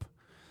came up,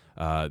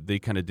 they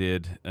kind of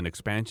did an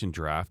expansion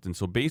draft, and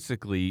so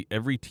basically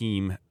every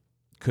team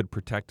could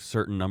protect a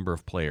certain number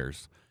of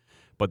players,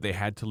 but they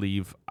had to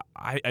leave.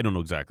 I don't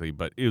know exactly,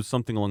 but it was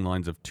something along the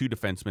lines of 2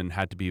 defensemen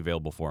had to be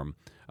available for them,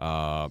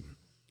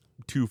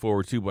 2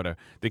 forwards, 2 whatever.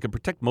 They could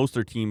protect most of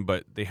their team,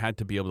 but they had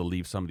to be able to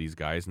leave some of these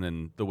guys. And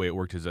then the way it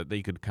worked is that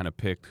they could kind of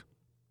pick,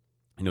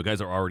 guys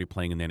that are already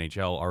playing in the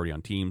NHL, already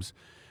on teams,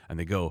 and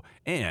they go.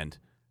 And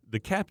the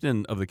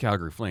captain of the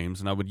Calgary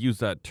Flames, and I would use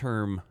that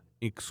term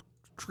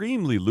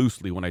extremely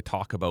loosely when I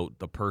talk about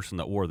the person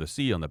that wore the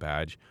C on the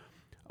badge,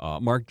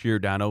 Mark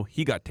Giordano,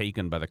 he got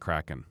taken by the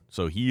Kraken.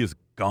 So he is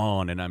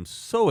gone, and I'm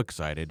so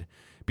excited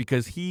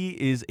because he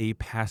is a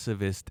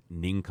pacifist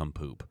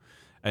nincompoop.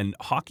 And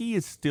hockey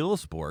is still a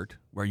sport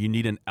where you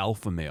need an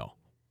alpha male.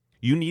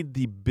 You need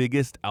the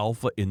biggest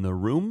alpha in the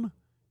room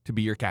to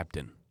be your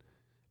captain.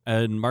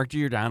 And Mark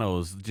Giordano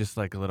is just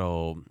like a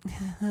little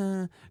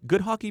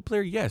good hockey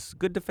player, yes.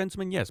 Good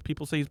defenseman, yes.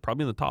 People say he's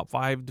probably in the top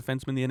 5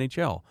 defensemen in the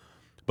NHL.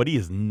 But he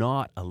is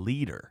not a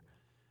leader.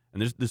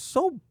 And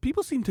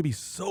people seem to be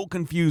so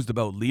confused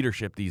about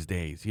leadership these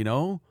days,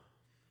 People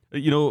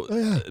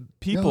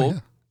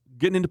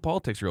getting into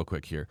politics real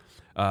quick here.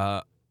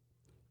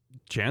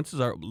 Chances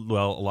are, a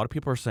lot of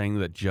people are saying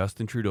that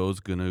Justin Trudeau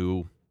is going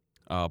to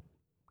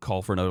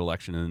call for another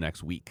election in the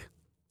next week,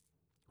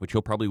 which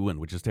he'll probably win,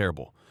 which is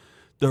terrible.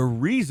 The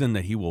reason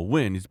that he will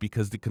win is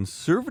because the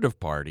Conservative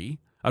Party,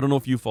 I don't know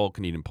if you follow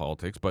Canadian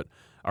politics, but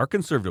our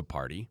Conservative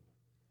Party,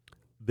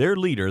 their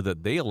leader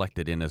that they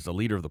elected in as the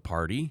leader of the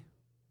party,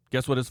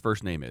 guess what his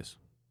first name is?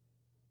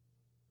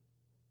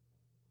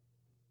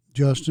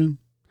 Justin?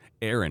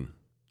 Aaron.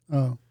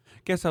 Oh.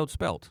 Guess how it's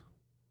spelled?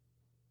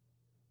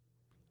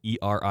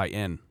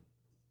 Erin.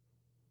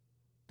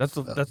 That's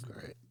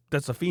great.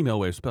 That's a female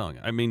way of spelling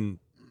it. I mean,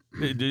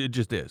 it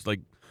just is. Like,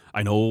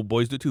 I know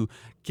boys do too.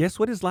 Guess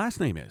what his last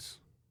name is?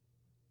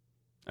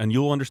 And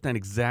you'll understand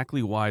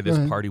exactly why this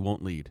party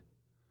won't lead.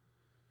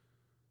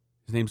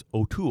 His name's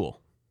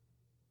O'Toole.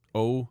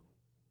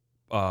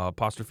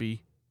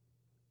 Apostrophe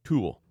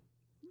Toole.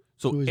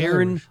 So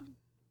Aaron Irish.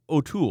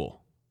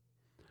 O'Toole.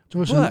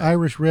 So it's an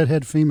Irish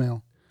redhead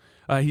female.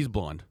 He's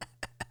blonde.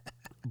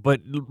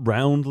 But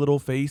round little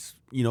face,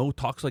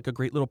 talks like a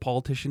great little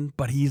politician,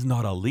 but he's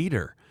not a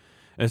leader.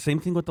 And same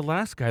thing with the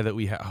last guy that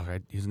we had. Oh,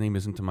 his name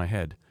isn't in my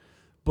head.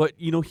 But,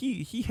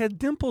 he had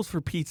dimples,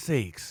 for Pete's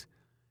sakes.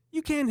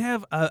 You can't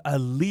have a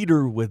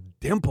leader with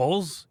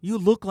dimples. You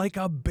look like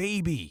a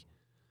baby.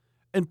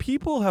 And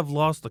people have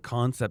lost the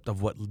concept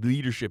of what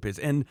leadership is.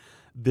 And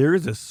there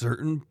is a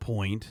certain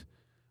point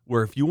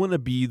where if you want to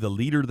be the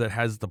leader that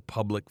has the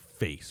public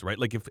face, right?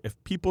 Like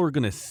if people are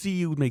going to see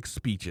you make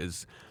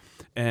speeches,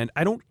 and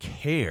I don't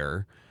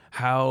care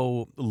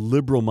how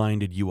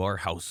liberal-minded you are,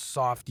 how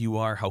soft you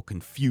are, how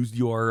confused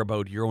you are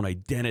about your own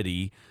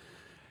identity,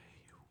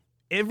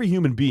 every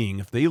human being,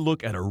 if they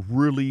look at a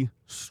really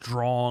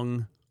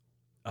strong,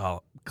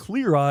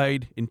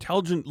 clear-eyed,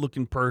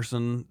 intelligent-looking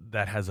person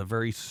that has a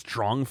very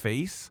strong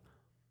face,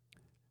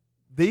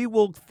 they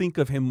will think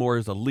of him more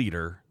as a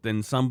leader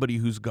than somebody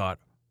who's got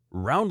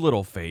round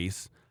little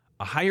face,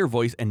 a higher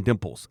voice, and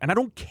dimples. And I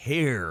don't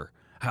care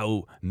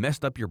how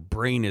messed up your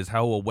brain is,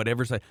 how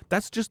whatever side.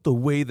 That's just the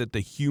way that the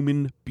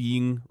human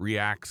being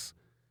reacts.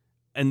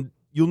 And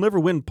you'll never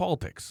win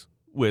politics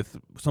with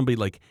somebody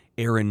like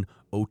Aaron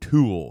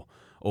O'Toole.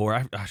 Or,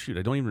 I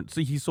don't even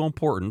see. He's so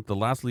important. The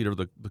last leader of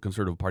the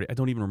Conservative Party, I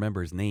don't even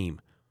remember his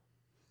name.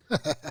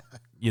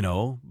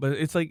 But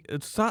it's like,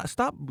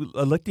 stop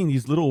electing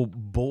these little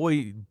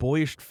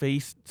boyish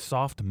faced,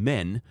 soft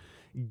men.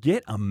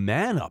 Get a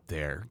man up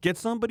there. Get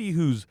somebody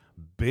who's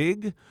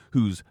big,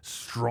 who's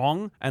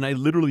strong, and I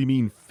literally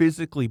mean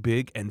physically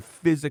big and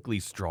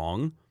physically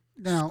strong,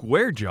 Now,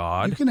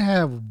 square-jawed. you can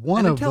have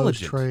one and of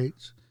those intelligent.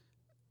 traits,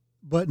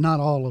 but not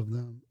all of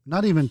them.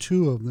 Not even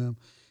two of them.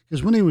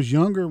 Because when he was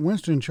younger,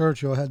 Winston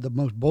Churchill had the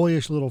most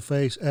boyish little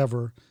face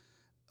ever.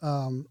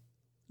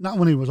 Not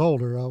when he was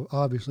older,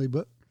 obviously,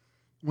 but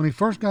when he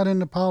first got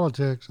into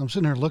politics, I'm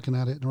sitting here looking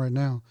at it right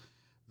now.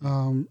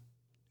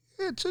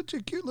 It's such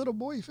a cute little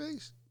boy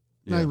face.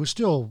 Now, he was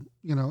still,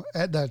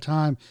 at that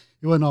time,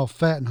 he wasn't all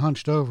fat and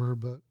hunched over,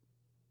 but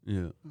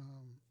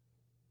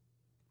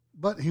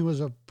but he was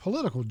a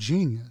political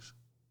genius.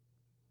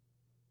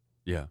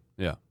 Yeah.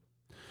 I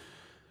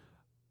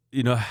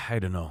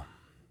don't know.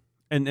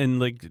 And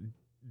like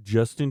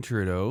Justin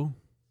Trudeau,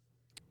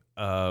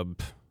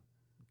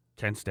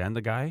 can't stand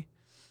the guy.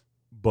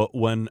 But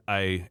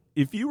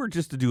if you were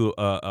just to do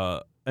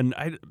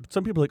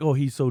some people are like, oh,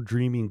 he's so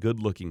dreamy and good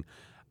looking.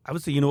 I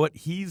would say, you know what?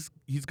 He's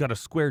got a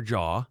square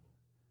jaw,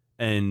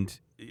 and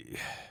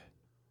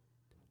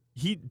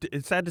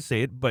it's sad to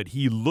say it, but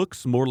he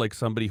looks more like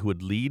somebody who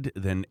would lead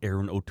than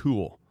Aaron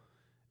O'Toole.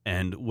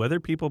 And whether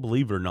people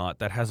believe it or not,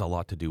 that has a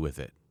lot to do with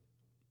it.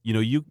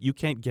 You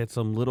can't get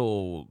some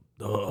little.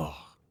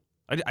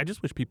 I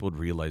just wish people would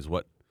realize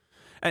what.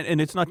 And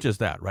it's not just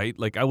that, right?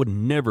 Like, I would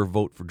never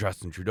vote for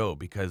Justin Trudeau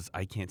because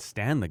I can't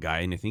stand the guy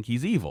and I think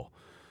he's evil.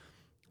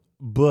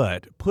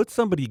 But put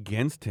somebody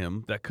against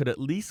him that could at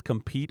least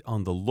compete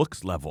on the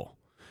looks level.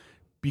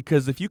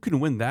 Because if you can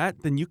win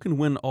that, then you can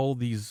win all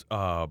these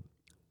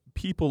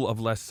people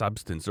of less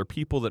substance or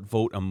people that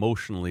vote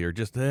emotionally or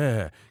just,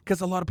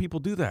 because a lot of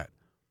people do that.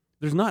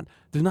 There's not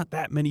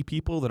that many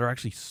people that are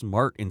actually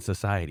smart in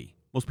society.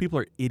 Most people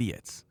are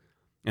idiots.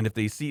 And if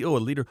they see, a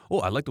leader,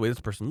 I like the way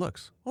this person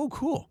looks. Oh,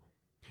 cool.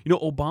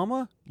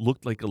 Obama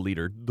looked like a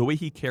leader. The way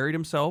he carried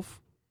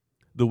himself,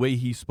 the way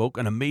he spoke,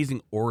 an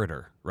amazing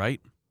orator, right?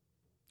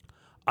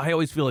 I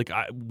always feel like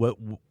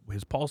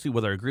his policy,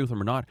 whether I agree with him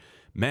or not,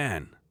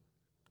 man,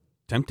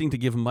 tempting to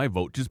give him my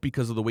vote just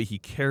because of the way he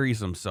carries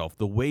himself,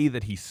 the way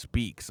that he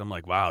speaks. I'm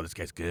like, wow, this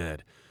guy's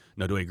good.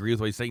 Now, do I agree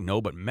with what he's saying?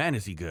 No, but man,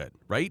 is he good,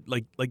 right?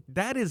 Like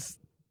that has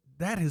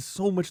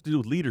so much to do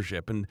with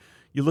leadership. And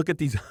you look at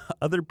these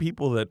other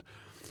people that,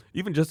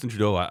 even Justin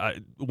Trudeau,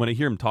 when I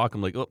hear him talk,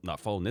 I'm like, oh, not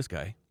following this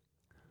guy.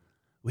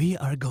 We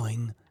are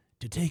going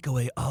to take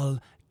away all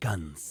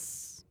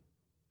guns.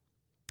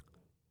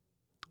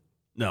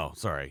 No,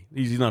 sorry.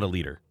 He's not a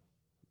leader.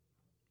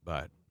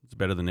 But it's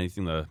better than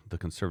anything the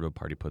Conservative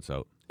Party puts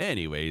out.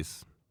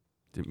 Anyways,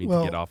 didn't mean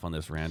to get off on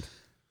this rant.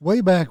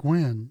 Way back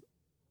when,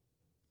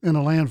 in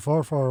a land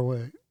far, far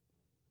away,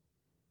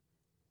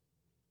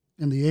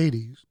 in the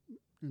 80s,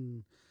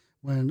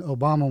 when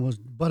Obama was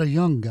but a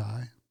young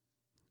guy,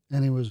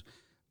 and he was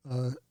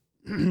a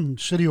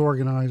city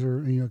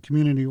organizer,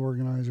 community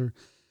organizer,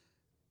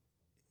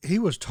 he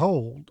was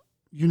told,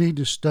 you need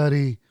to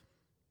study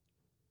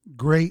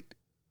great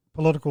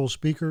political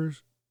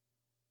speakers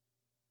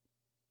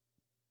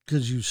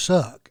because you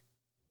suck.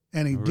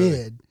 And he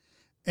did.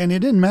 And it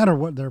didn't matter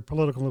what their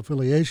political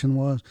affiliation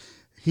was.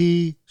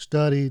 He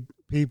studied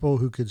people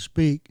who could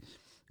speak.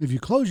 If you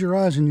close your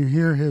eyes and you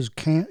hear his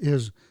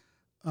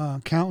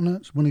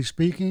countenance when he's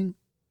speaking,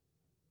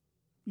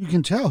 you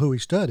can tell who he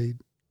studied.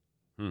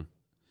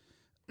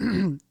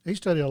 He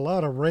studied a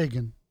lot of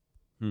Reagan.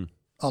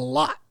 A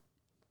lot.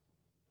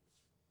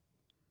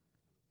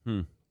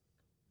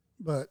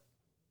 But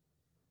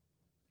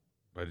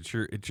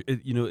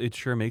it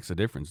sure makes a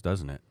difference,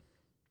 doesn't it?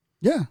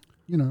 Yeah,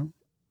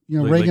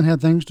 Reagan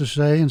had things to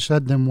say and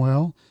said them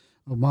well.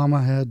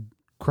 Obama had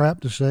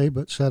crap to say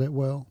but said it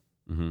well.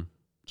 Mm-hmm.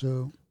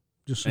 So,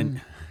 just saying.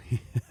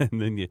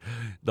 And then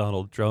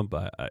Donald Trump,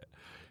 I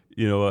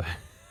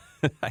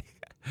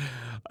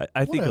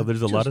think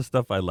there's a lot of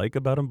stuff I like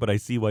about him, but I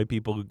see why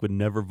people would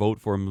never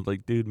vote for him.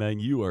 Like, dude, man,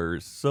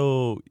 you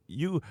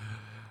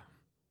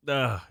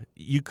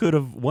could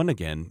have won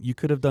again. You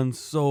could have done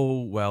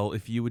so well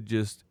if you would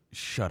just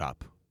shut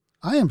up.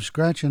 I am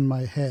scratching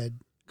my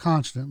head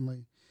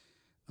constantly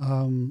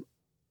of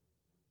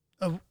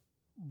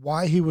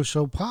why he was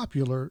so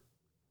popular.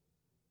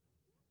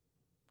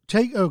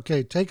 Take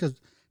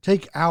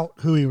out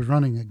who he was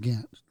running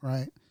against,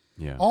 right?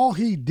 Yeah. All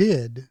he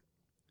did,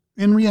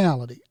 in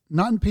reality,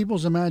 not in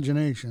people's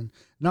imagination,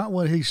 not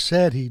what he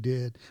said he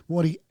did,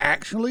 what he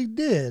actually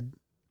did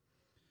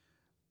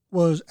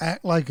was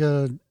act like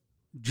a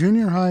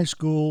junior high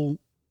school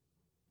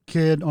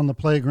kid on the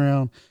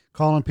playground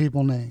calling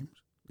people names.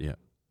 Yeah.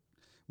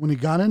 When he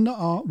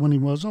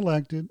was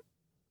elected,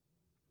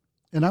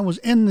 and I was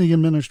in the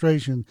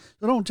administration,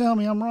 so don't tell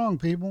me I'm wrong,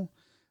 people.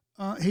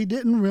 he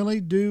didn't really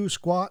do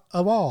squat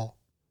of all.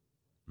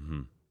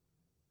 Mm-hmm.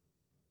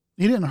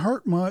 He didn't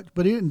hurt much,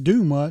 but he didn't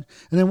do much.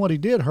 And then what he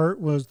did hurt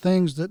was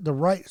things that the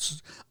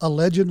rights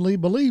allegedly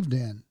believed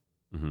in.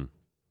 Mm-hmm.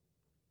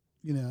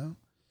 You know,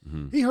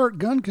 Mm-hmm.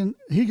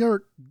 he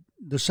hurt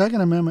the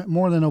Second Amendment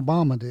more than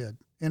Obama did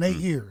in 8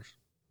 years.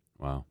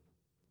 Wow.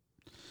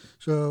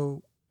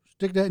 So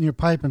stick that in your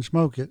pipe and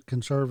smoke it,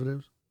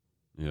 conservatives.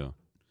 Yeah.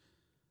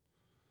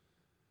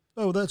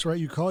 Oh, that's right.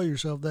 You call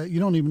yourself that.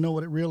 You don't even know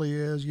what it really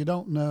is. You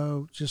don't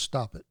know. Just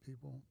stop it,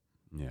 people.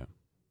 Yeah.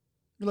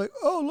 You're like,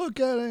 oh, look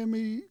at him.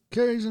 He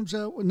carries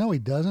himself. Well, no, he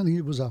doesn't.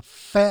 He was a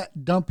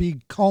fat,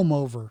 dumpy comb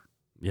over.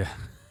 Yeah.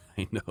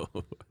 I know.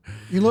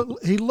 He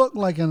looked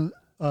like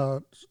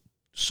a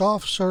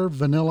soft serve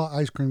vanilla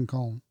ice cream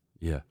cone.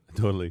 Yeah,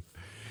 totally.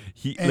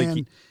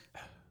 And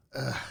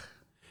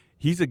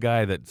He's a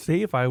guy that,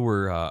 say if I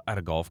were at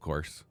a golf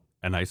course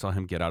and I saw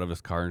him get out of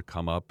his car and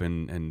come up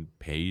and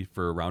pay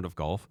for a round of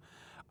golf,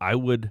 I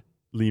would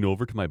lean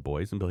over to my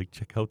boys and be like,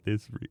 check out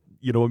this.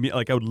 You know what I mean?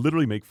 Like, I would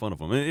literally make fun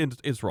of him. And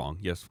it's wrong.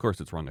 Yes, of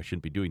course it's wrong. I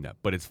shouldn't be doing that.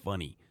 But it's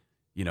funny,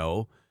 you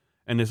know?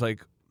 And it's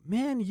like,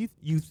 man,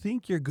 you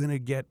think you're going to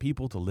get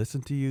people to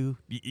listen to you?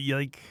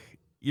 Like,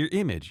 your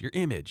image.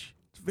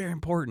 It's very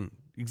important.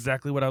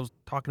 Exactly what I was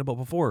talking about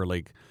before.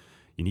 Like,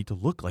 you need to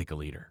look like a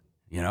leader,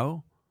 you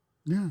know?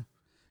 yeah,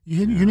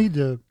 you need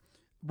to.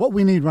 What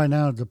we need right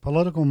now is the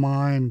political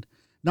mind,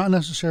 not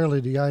necessarily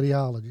the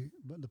ideology,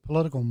 but the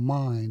political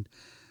mind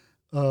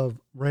of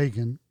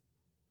Reagan,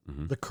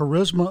 Mm-hmm. the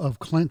charisma of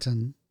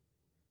Clinton,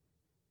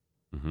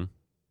 Mm-hmm.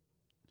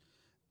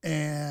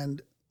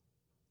 and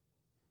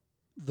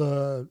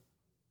the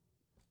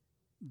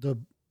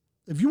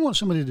if you want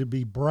somebody to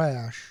be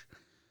brash,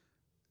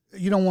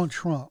 you don't want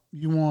Trump.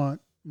 You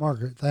want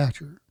Margaret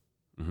Thatcher.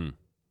 Mm-hmm.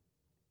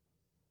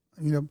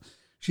 You know,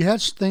 she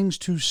had things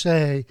to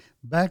say,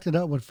 backed it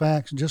up with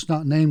facts, just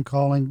not name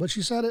calling, but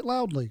she said it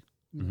loudly.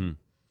 Mm-hmm.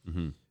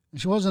 Mm-hmm.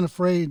 And she wasn't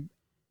afraid,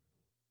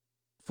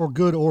 for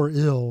good or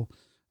ill,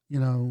 you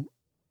know,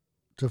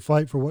 to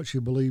fight for what she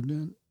believed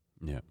in.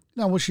 Yeah.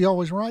 Now, was she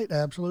always right?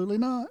 Absolutely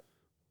not.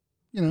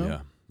 You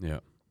know, Yeah.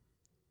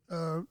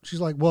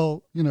 she's like,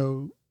 well, you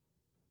know,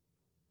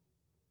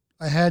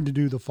 I had to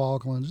do the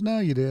Falklands. No,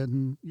 you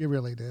didn't. You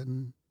really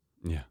didn't.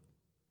 Yeah.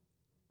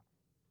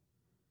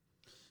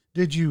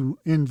 Did you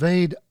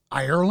invade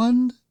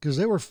Ireland? Because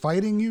they were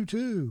fighting you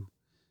too.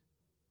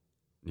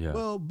 Yeah.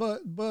 Well,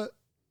 but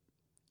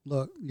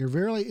look, you're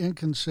very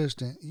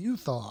inconsistent. You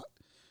thought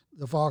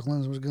the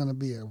Falklands was going to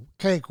be a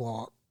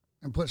cakewalk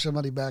and put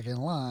somebody back in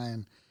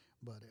line,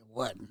 but it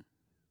wasn't.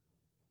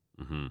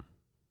 Mm-hmm.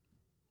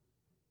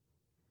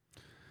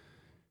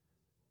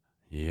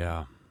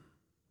 Yeah.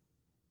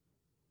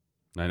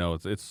 I know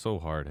it's so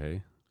hard,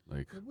 hey?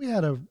 Like, If we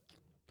had a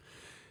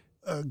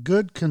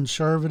good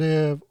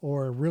conservative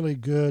or a really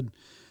good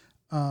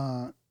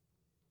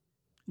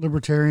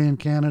libertarian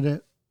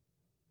candidate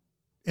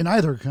in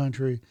either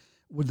country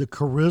with the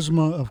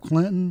charisma of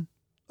Clinton,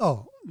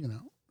 oh, you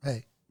know,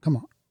 hey, come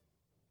on.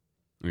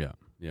 yeah.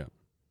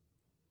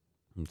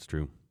 It's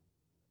true.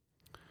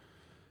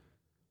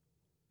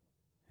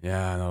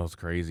 Yeah, that was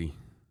crazy.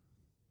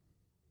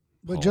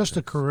 But just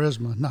the Politics.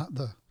 charisma, not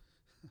the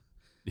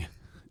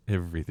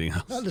Everything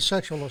else. not the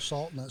sexual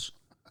assaultness.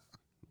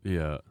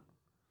 Yeah.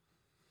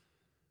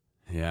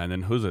 Yeah, and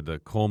then who's it? The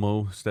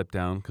Cuomo stepped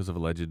down because of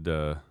alleged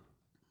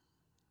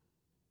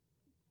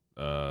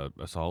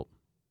assault.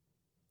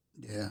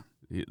 Yeah.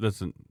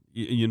 Listen,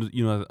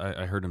 you know,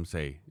 I heard him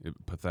say,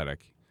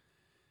 pathetic.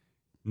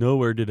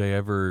 Nowhere did I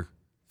ever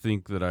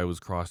think that I was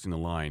crossing the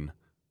line,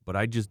 but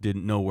I just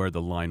didn't know where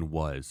the line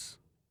was.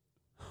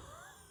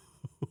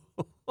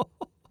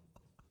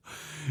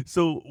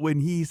 So when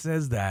he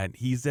says that,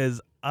 he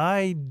says,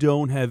 I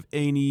don't have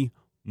any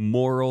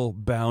moral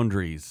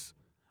boundaries.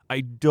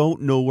 I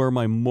don't know where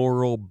my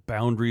moral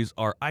boundaries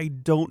are. I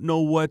don't know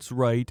what's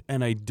right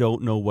and I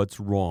don't know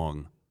what's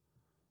wrong.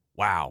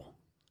 Wow.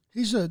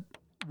 He's a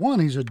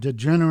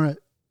degenerate,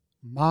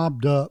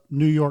 mobbed up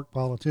New York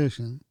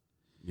politician.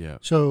 Yeah.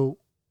 So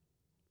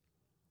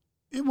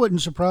it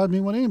wouldn't surprise me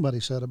what anybody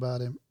said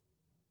about him.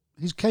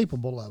 He's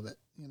capable of it,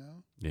 you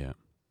know. Yeah.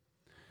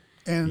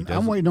 And He I'm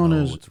doesn't waiting on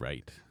know his what's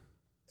right.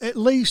 at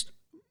least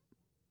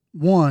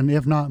one,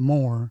 if not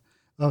more,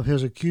 of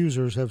his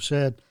accusers have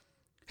said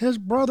his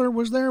brother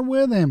was there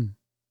with him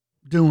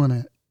doing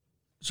it.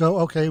 So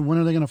okay, when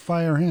are they going to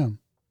fire him?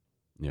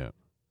 Yeah.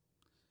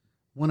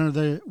 When are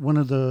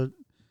the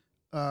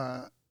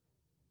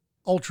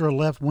ultra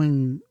left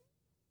wing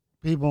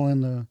people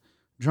in the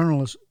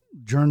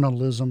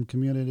journalism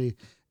community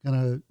going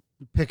to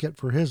picket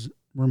for his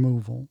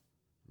removal?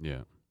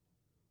 Yeah.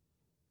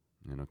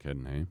 You're no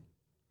kidding, hey?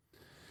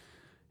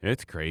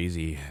 It's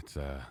crazy.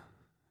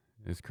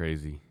 It's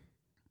crazy.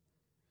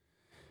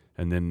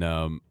 And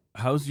then,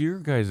 how's your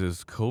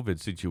guys' COVID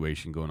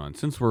situation going on?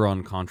 Since we're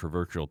on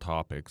controversial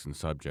topics and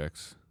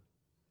subjects,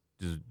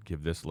 just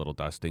give this a little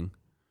dusting.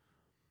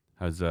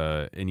 Has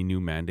any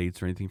new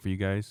mandates or anything for you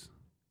guys?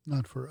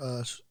 Not for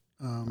us.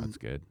 That's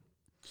good.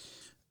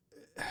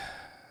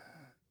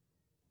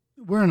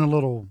 we're in a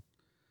little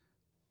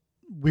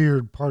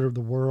weird part of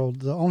the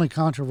world. The only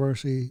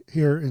controversy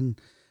here in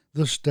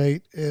this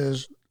state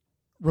is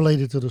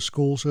related to the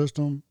school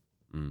system,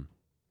 Mm.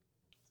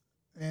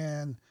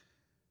 and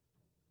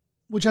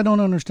which I don't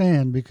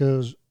understand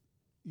because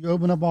you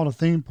open up all the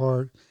theme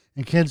parks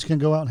and kids can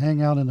go out and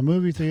hang out in the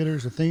movie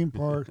theaters, the theme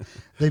park.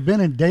 They've been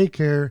in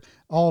daycare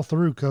all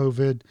through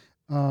COVID.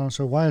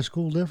 So why is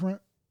school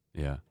different?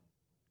 Yeah.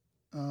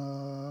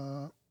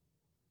 You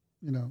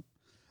know,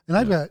 and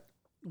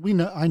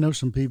I know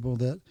some people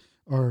that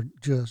are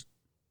just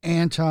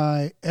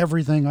anti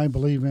everything I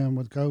believe in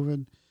with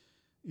COVID.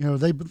 You know,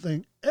 they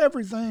think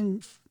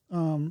everything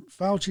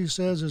Fauci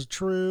says is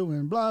true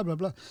and blah, blah,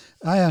 blah.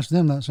 I asked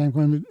them that same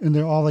question, and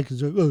they're all they could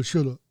say, oh,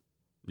 shut up.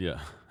 Yeah.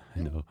 I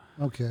know.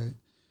 Okay.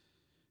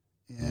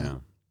 Yeah.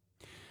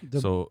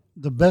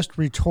 The best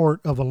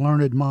retort of a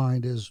learned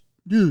mind is,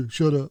 you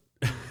shut up.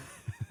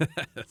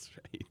 That's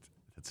right.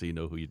 That's so you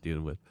know who you're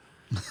dealing with.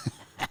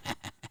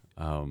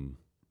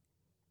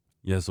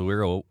 Yeah, so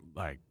we're all,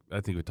 like,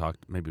 I think we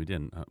talked, maybe we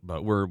didn't,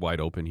 but we're wide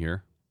open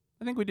here.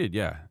 I think we did,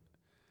 yeah.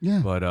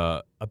 Yeah.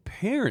 But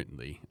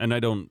apparently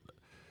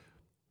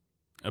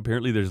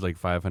there's like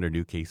 500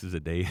 new cases a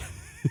day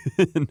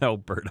in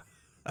Alberta.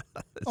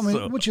 I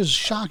mean, which is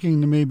shocking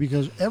to me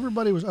because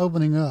everybody was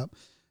opening up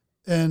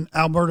and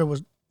Alberta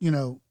was,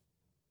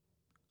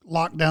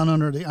 locked down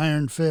under the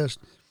iron fist.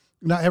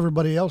 Now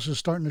everybody else is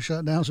starting to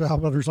shut down. So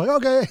Alberta's like,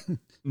 okay,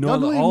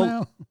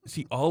 now.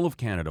 See, all of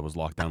Canada was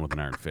locked down with an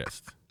iron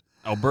fist.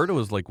 Alberta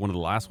was like one of the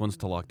last ones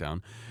to lock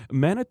down.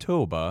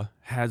 Manitoba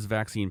has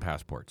vaccine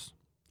passports.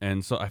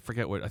 And so I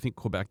think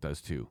Quebec does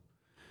too.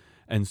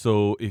 And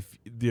so if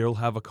they'll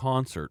have a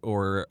concert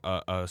or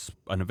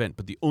an event,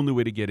 but the only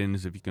way to get in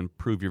is if you can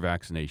prove your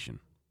vaccination,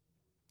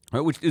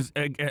 right? Which is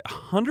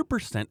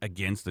 100%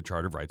 against the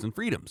Charter of Rights and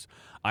Freedoms.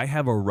 I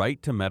have a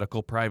right to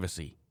medical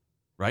privacy,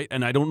 right?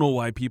 And I don't know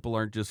why people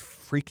aren't just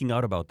freaking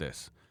out about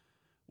this.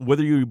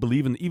 Whether you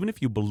believe even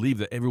if you believe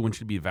that everyone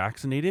should be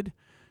vaccinated,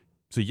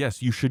 so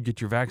yes, you should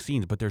get your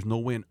vaccines, but there's no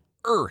way on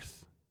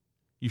earth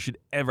you should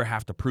ever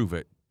have to prove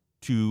it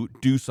to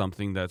do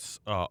something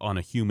that's on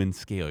a human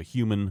scale, a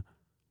human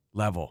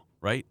level,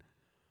 right?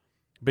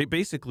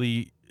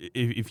 Basically,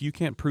 if you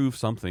can't prove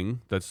something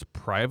that's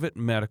private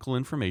medical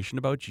information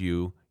about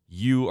you,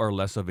 you are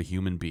less of a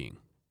human being.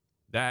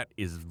 That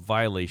is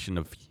violation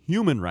of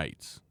human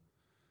rights.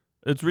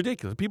 It's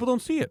ridiculous. People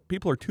don't see it.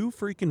 People are too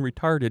freaking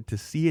retarded to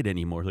see it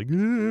anymore. Like,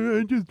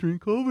 I just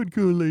drink COVID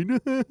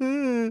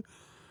Kool-Aid.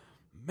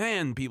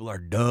 Man, people are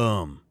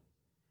dumb.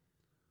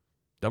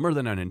 Dumber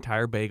than an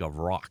entire bag of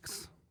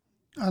rocks.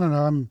 I don't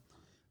know.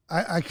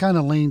 I kind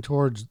of lean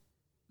towards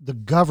the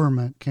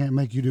government can't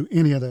make you do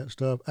any of that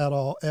stuff at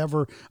all,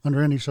 ever,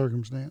 under any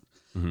circumstance.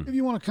 Mm-hmm. If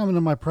you want to come into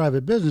my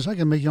private business, I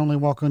can make you only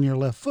walk on your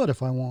left foot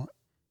if I want.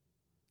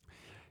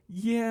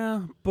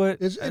 Yeah, but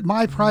it's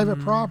my private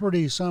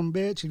property, some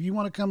bitch. If you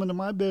want to come into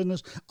my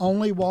business,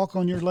 only walk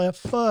on your left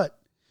foot.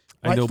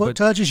 Right foot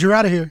touches, you're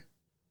out of here.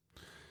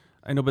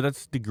 I know, but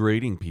that's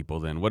degrading people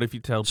then. What if you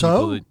tell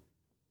people that...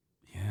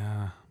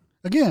 Yeah.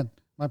 Again,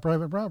 my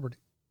private property.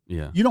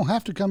 Yeah. You don't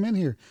have to come in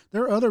here.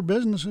 There are other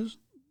businesses.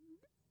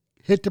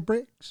 Hit the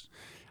bricks.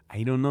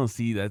 I don't know.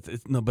 See,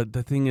 but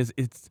the thing is,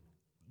 it's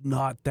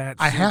not that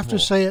simple. I have to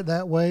say it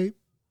that way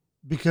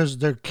because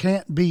there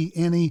can't be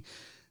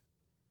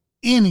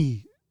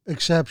any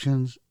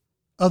exceptions.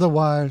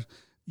 Otherwise,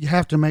 you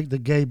have to make the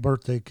gay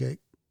birthday cake.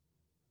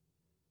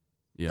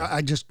 Yeah.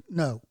 I just,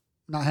 no,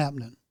 not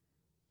happening.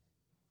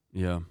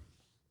 Yeah.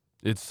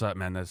 It's,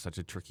 man, that's such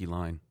a tricky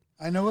line.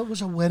 I know it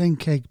was a wedding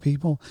cake,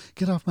 people.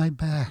 Get off my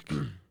back.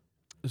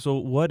 So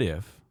what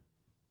if,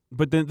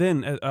 but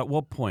then at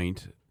what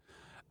point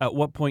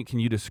can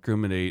you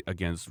discriminate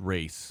against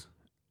race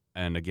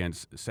and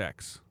against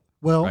sex?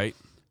 Well, right?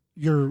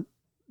 You're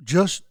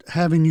just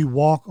having you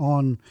walk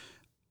on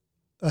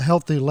a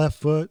healthy left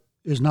foot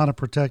is not a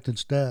protected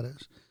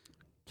status.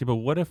 Okay, but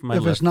what if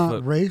if it's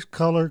not race,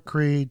 color,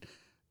 creed,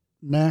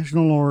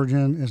 national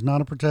origin is not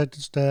a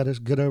protected status?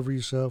 Get over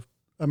yourself,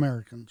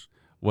 Americans.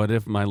 What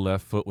if my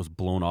left foot was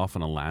blown off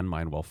in a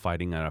landmine while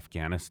fighting in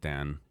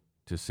Afghanistan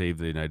to save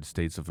the United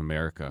States of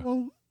America?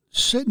 Well,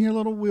 sit in your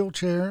little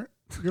wheelchair.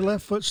 Your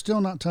left foot's still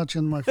not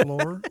touching my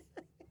floor.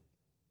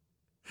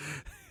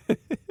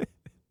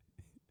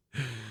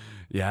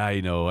 Yeah, I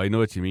know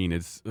what you mean.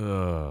 It's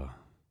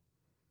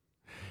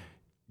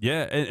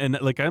yeah, and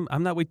like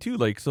I'm that way too.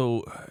 Like,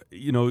 so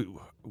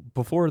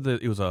before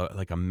it was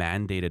a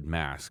mandated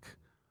mask.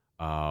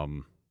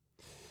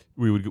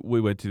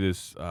 We went to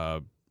this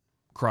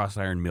Cross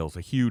Iron Mills,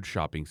 a huge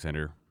shopping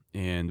center,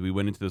 and we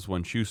went into this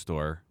one shoe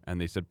store,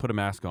 and they said put a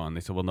mask on.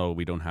 They said, well, no,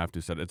 we don't have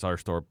to. Said it's our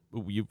store.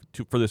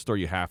 For this store,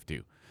 you have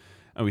to.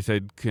 And we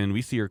said, can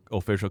we see your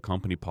official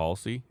company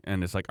policy?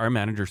 And it's like, our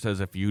manager says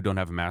if you don't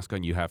have a mask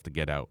on, you have to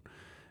get out.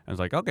 I was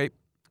like, okay.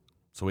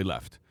 So we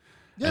left.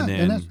 Yeah,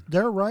 and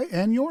they're right,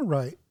 and you're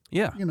right.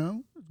 Yeah.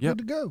 Good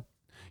to go.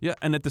 Yeah,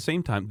 and at the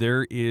same time,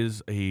 there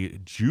is a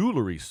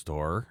jewelry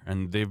store,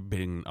 and they've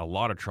been in a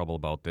lot of trouble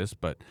about this,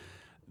 but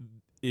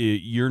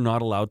you're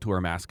not allowed to wear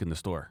a mask in the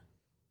store.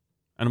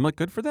 And I'm like,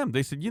 good for them.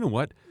 They said, you know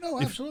what? No,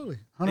 If- absolutely.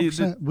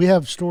 100%. We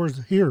have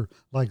stores here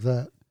like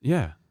that.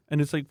 Yeah. And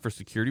it's like, for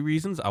security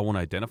reasons, I want to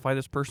identify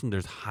this person.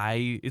 It's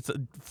a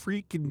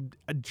freaking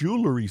a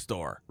jewelry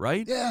store,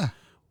 right? Yeah.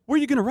 Where are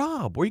you going to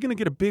rob? Where are you going to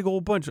get a big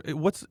old bunch?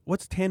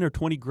 What's 10 or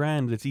 20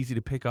 grand that's easy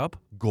to pick up?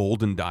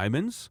 Gold and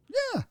diamonds?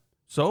 Yeah.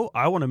 So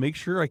I want to make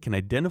sure I can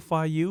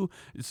identify you.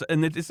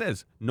 And it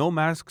says, no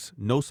masks,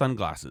 no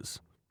sunglasses.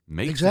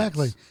 Makes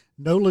Exactly. sense.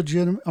 No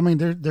legitimate. I mean,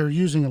 they're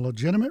using a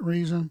legitimate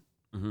reason,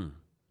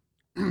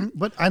 Mm-hmm.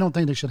 but I don't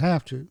think they should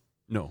have to.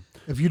 No.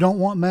 If you don't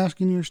want mask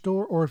in your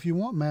store, or if you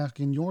want mask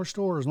in your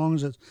store, as long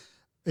as it's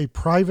a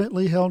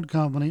privately held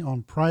company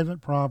on private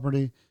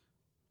property,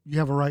 you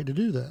have a right to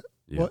do that.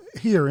 Yeah. Well,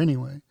 here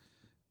anyway.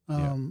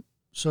 Yeah.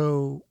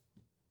 So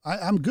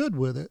I'm good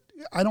with it.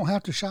 I don't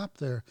have to shop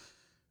there.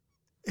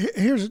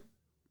 Here's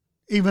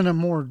even a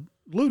more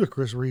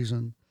ludicrous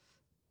reason.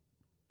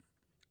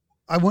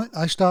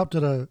 I stopped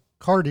at a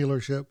car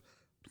dealership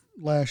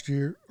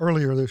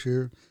earlier this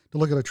year, to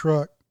look at a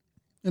truck,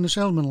 and the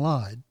salesman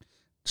lied.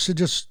 So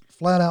just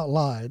flat out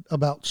lied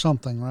about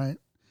something, right?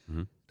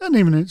 Mm-hmm.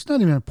 It's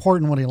not even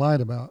important what he lied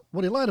about.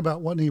 What he lied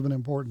about wasn't even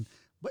important,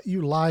 but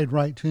you lied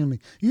right to me.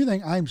 You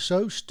think I'm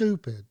so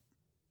stupid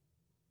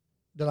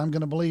that I'm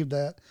going to believe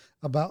that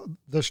about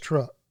this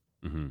truck?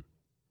 Mm-hmm.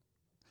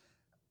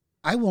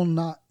 I will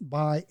not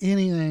buy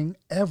anything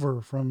ever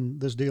from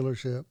this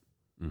dealership.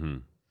 Mm-hmm.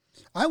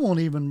 I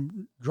won't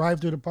even drive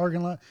through the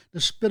parking lot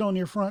to spit on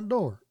your front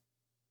door.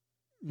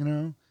 You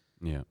know?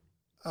 Yeah.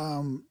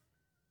 And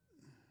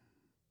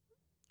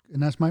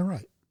that's my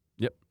right.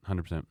 Yep,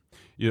 100%.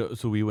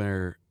 So we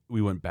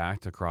went back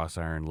to Cross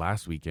Iron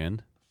last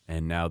weekend,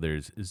 and now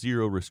there's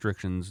zero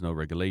restrictions, no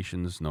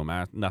regulations, no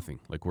mask, nothing.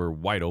 Like, we're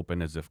wide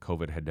open as if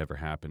COVID had never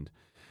happened.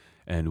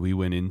 And we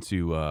went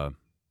into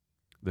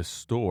the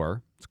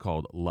store. It's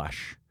called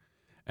Lush,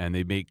 and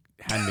they make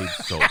handmade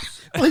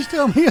soaps. Please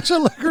tell me it's a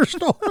liquor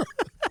store.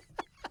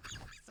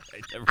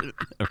 I never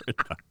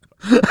thought.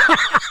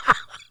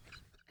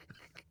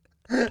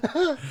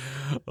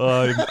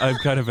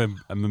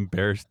 I'm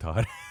embarrassed,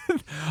 Todd. I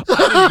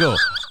didn't go.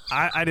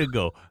 I didn't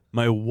go.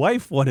 My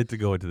wife wanted to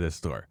go into this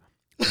store.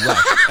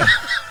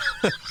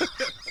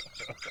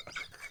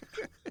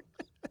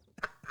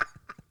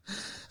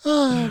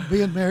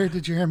 Being married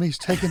to Jeremy's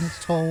taking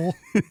its toll.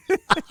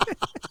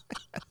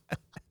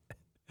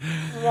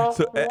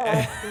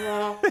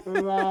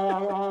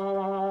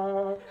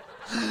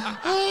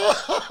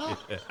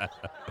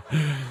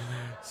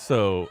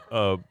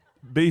 So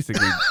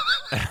basically,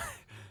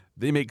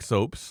 they make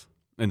soaps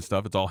and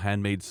stuff. It's all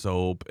handmade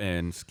soap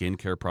and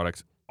skincare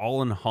products,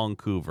 all in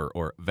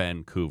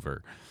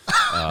Vancouver,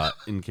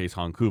 in case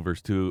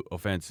Vancouver's too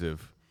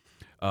offensive.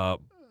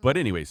 But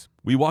anyways,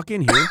 we walk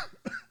in here,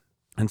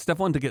 and Steph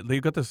wanted to get. They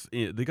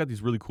got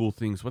these really cool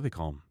things. What do they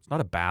call them? It's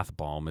not a bath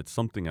bomb. It's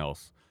something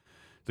else.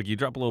 It's like you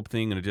drop a little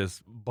thing and it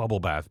just bubble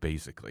bath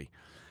basically,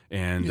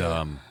 and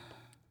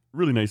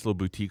really nice little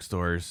boutique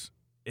stores.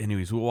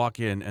 Anyways, we walk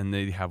in and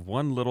they have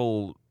one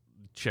little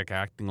chick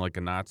acting like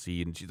a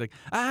Nazi, and she's like,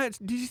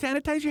 did you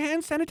sanitize your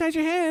hands? Sanitize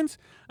your hands.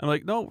 I'm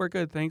like, no, we're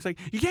good, thanks. Like,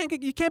 you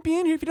can't be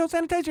in here if you don't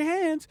sanitize your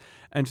hands.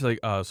 And she's like,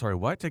 sorry,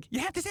 what? It's like, you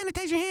have to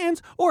sanitize your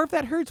hands, or if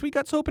that hurts, we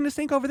got soap in the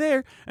sink over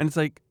there. And it's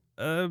like,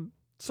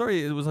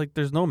 sorry, it was like,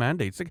 there's no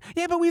mandates. Like,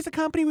 yeah, but we as a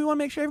company, we want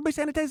to make sure everybody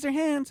sanitizes their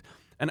hands.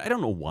 And I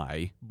don't know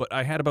why, but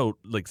I had about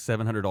like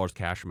 $700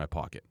 cash in my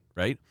pocket,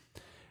 right?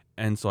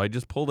 And so I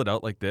just pulled it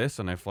out like this,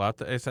 and I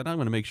said, I'm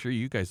going to make sure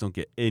you guys don't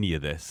get any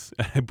of this.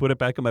 I put it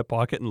back in my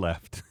pocket and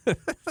left. And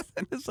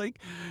it's like,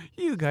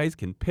 you guys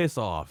can piss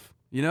off,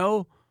 you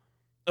know?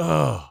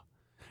 Ugh.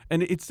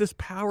 And it's this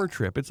power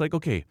trip. It's like,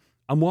 okay,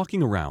 I'm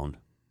walking around.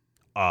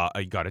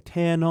 I got a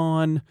tan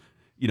on.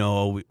 You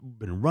know, we've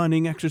been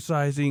running,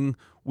 exercising.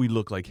 We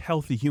look like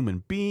healthy human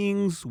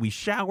beings. We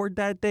showered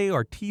that day.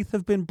 Our teeth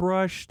have been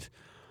brushed.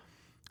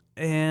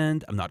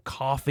 And I'm not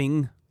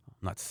coughing.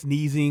 I'm not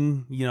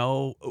sneezing. You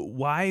know,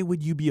 why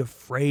would you be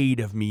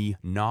afraid of me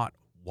not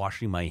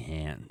washing my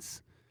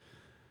hands?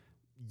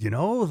 You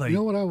know, like, You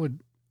know what I would,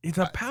 it's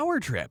a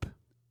power trip.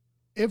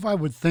 if I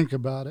would think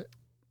about it,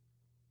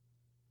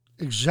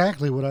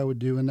 exactly what I would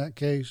do in that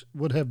case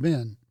would have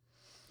been,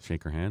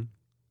 Shake her hand.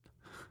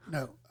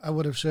 no, I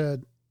would have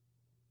said,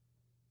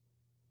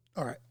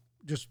 all right,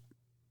 just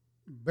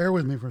bear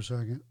with me for a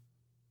second.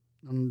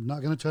 I'm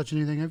not going to touch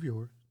anything of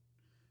yours.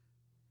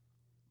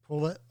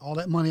 Pull all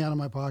that money out of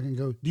my pocket and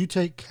go, do you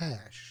take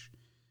cash?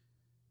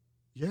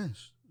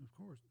 Yes, of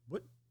course.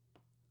 What?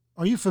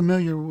 Are you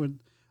familiar with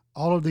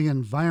all of the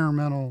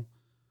environmental,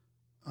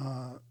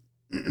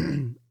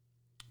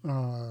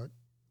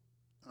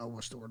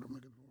 what's the word I'm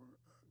looking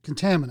for?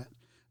 Contaminant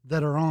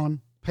that are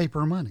on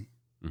paper money,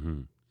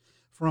 Mm-hmm.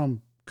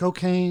 from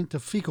cocaine to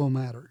fecal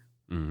matter.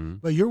 Mm-hmm.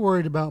 But you're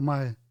worried about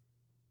my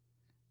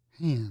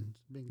hands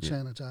being Yeah.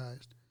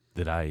 sanitized.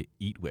 That I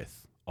eat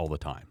with all the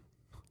time.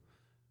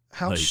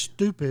 How Like-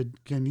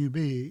 stupid can you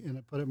be? And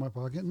I put it in my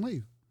pocket and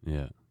leave.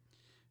 Yeah.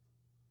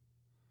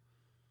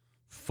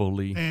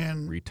 Fully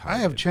And retarded. I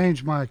have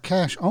changed my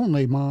cash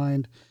only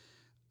mind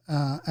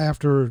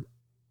after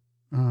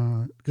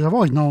because I've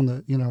always known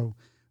that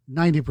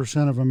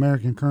 90% of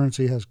American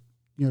currency has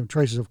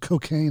traces of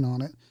cocaine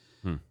on it.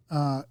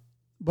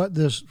 But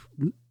this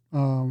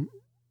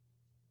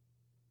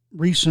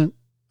recent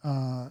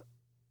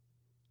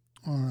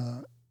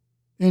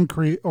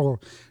increase or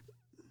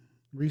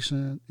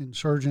recent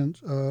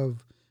insurgence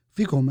of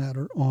fecal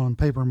matter on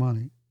paper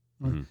money.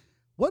 Mm-hmm.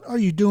 What are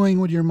you doing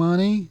with your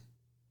money?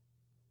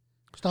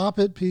 Stop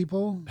it,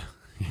 people.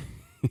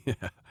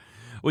 Yeah.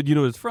 Well, you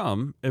know what it's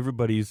from?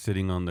 Everybody's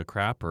sitting on the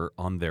crapper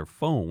on their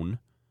phone,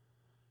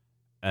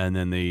 and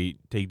then they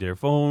take their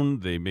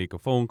phone, they make a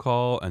phone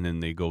call, and then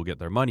they go get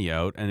their money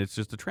out, and it's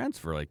just a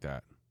transfer like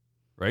that,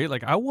 right?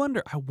 Like I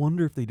wonder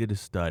if they did a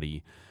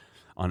study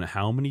on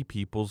how many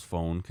people's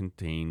phone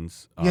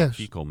contains Yes.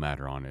 fecal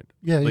matter on it.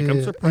 Yeah, Like, yeah, I'm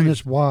yeah. surprised. And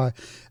it's why.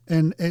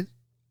 And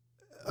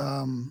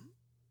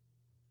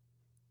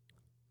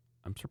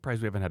I'm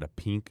surprised we haven't had a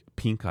pink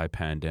eye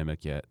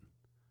pandemic yet.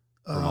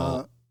 From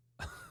all-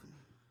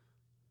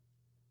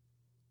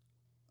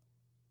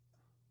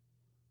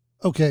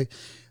 okay,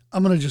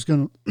 I'm just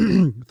gonna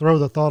throw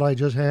the thought I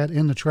just had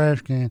in the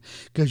trash can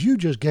because you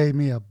just gave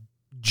me a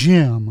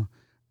gem.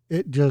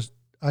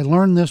 I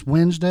learned this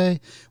Wednesday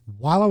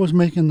while I was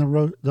making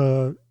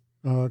the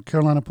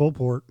Carolina pulled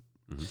pork.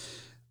 Mhm.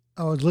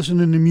 I was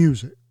listening to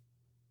music,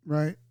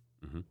 right?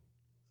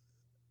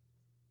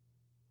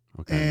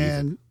 What kind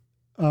of music?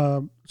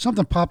 And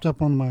something popped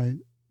up on my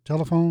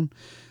telephone,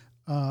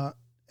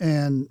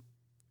 and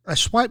I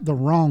swiped the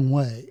wrong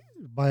way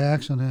by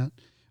accident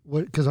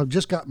because I've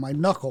just got my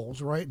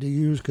knuckles right to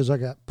use because I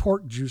got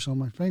pork juice on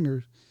my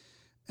fingers,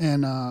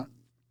 and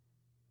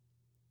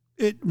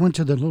it went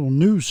to the little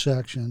news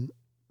section.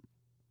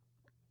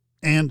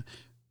 And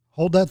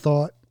hold that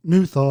thought,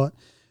 new thought.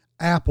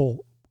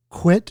 Apple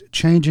quit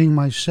changing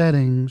my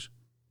settings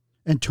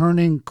and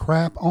turning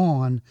crap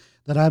on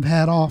that I've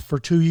had off for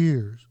 2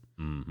 years.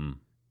 Mm-hmm.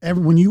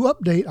 When you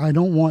update, I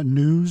don't want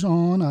news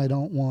on. I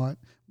don't want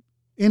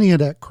any of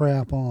that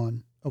crap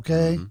on.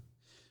 Okay? Mm-hmm.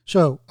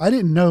 So I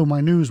didn't know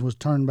my news was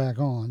turned back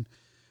on.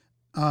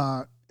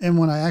 And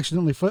when I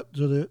accidentally flipped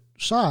to the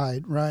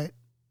side, right?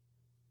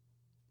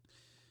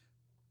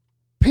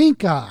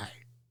 Pink eye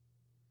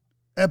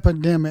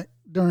epidemic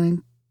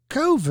during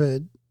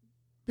COVID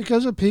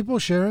because of people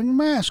sharing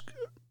masks.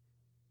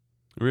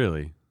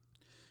 Really?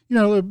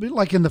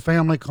 Like in the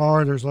family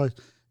car, there's like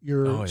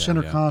your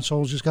center yeah.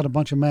 console's just got a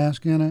bunch of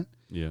masks in it,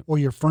 Yeah. or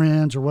your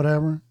friends or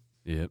whatever.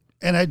 Yep.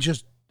 And I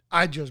just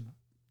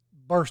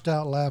burst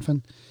out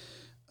laughing,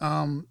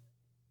 because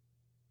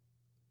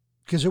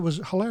it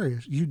was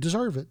hilarious. You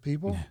deserve it,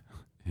 people.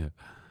 Yeah.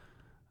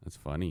 That's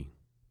funny.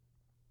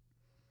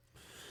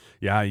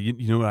 Yeah,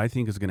 you know what I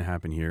think is going to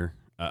happen here?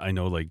 I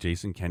know, like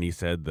Jason Kenney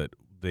said that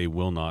they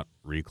will not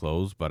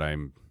reclose,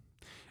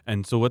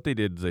 and so what they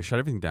did is they shut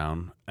everything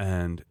down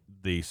and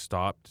they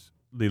stopped.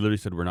 They literally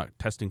said we're not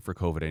testing for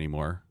COVID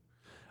anymore.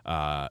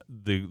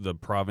 The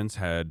province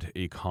had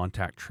a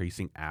contact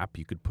tracing app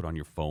you could put on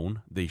your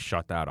phone. They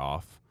shut that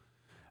off,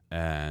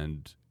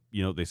 and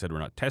they said we're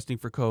not testing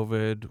for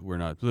COVID. We're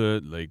not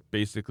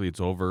basically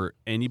it's over.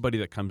 Anybody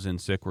that comes in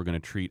sick, we're going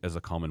to treat as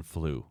a common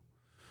flu.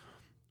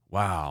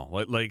 Wow,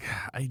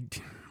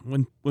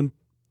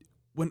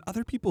 when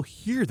other people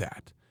hear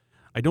that,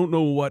 I don't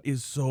know what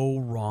is so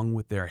wrong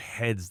with their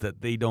heads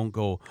that they don't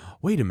go,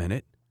 wait a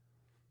minute,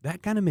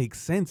 that kind of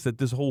makes sense that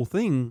this whole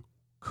thing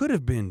could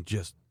have been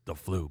just the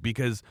flu.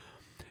 Because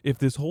if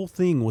this whole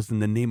thing was in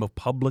the name of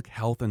public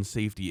health and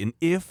safety, and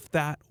if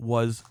that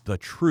was the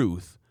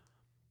truth,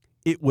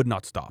 it would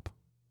not stop.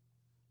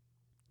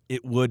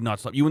 It would not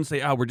stop. You wouldn't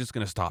say, we're just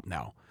going to stop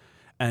now.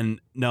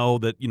 And know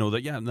that,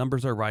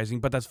 numbers are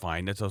rising, but that's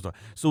fine. That's also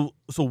so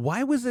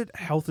why was it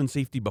health and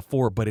safety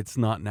before, but it's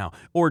not now?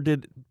 Or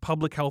did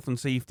public health and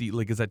safety,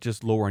 is that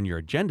just lower on your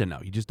agenda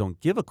now? You just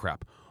don't give a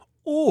crap.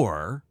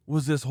 Or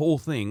was this whole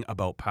thing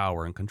about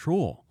power and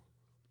control?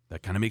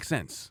 That kind of makes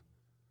sense.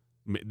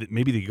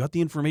 Maybe they got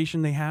the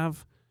information they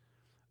have.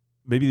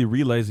 Maybe they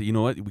realize that,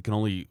 we can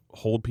only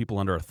hold people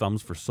under our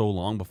thumbs for so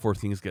long before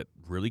things get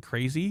really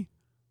crazy.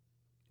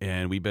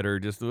 And we better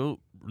just,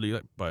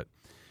 but...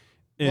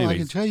 Anyways. Well, I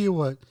can tell you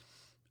what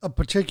a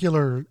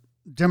particular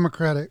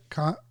Democratic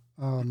a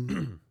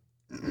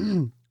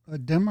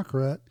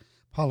Democrat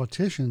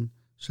politician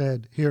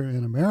said here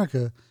in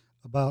America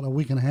about a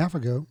week and a half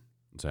ago.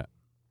 What's that?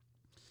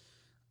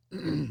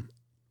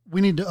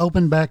 We need to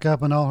open back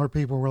up, and all her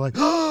people were like,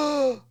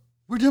 "Oh,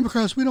 we're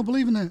Democrats. We don't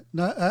believe in that."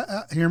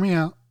 Now, hear me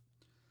out.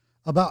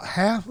 About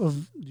half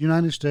of the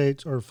United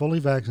States are fully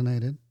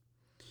vaccinated.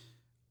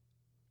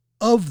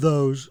 Of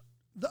those,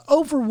 the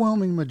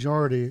overwhelming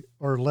majority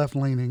are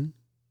left-leaning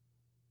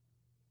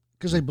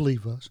because they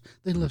believe us.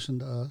 They listen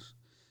to us.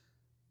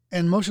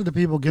 And most of the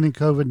people getting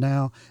COVID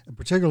now, and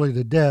particularly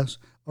the deaths,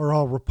 are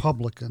all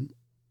Republican.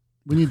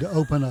 We need to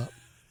open up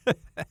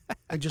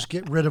and just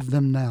get rid of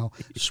them now.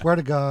 Swear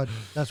to God,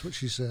 that's what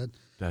she said.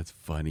 That's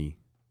funny.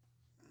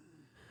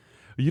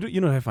 You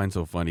know what I find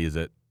so funny is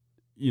that,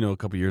 a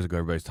couple of years ago,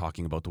 everybody's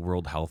talking about the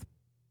world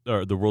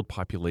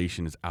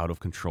population is out of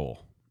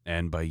control.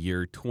 And by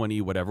year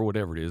 20, whatever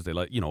it is, they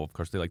of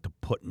course, they like to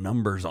put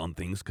numbers on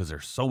things because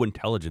they're so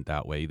intelligent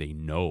that way. They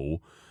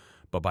know.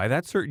 But by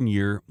that certain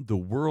year, the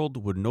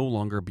world would no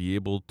longer be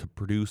able to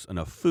produce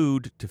enough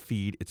food to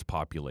feed its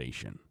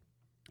population.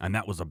 And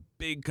that was a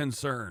big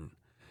concern.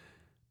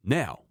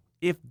 Now,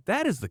 if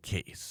that is the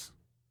case,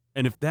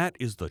 and if that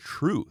is the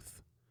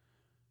truth,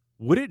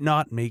 would it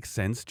not make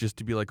sense just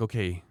to be like,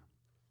 okay,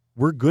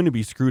 we're going to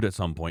be screwed at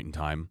some point in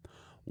time.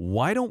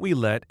 Why don't we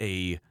let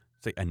a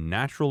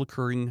natural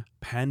occurring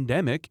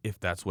pandemic, if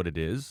that's what it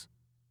is,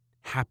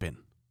 happen?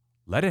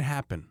 Let it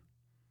happen.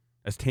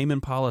 As Tame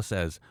Impala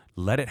says,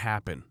 let it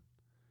happen.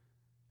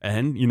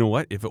 And you know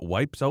what? If it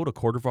wipes out a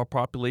quarter of our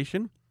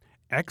population,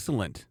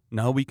 excellent.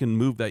 Now we can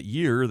move that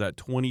year, that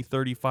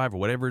 2035 or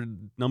whatever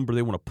number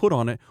they want to put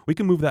on it, we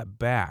can move that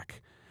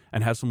back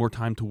and have some more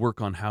time to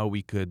work on how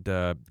we could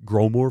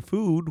grow more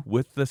food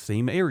with the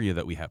same area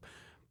that we have.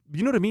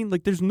 You know what I mean?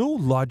 Like, there's no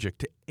logic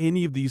to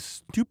any of these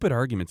stupid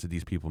arguments that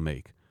these people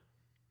make.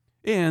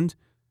 And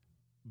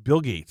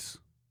Bill Gates,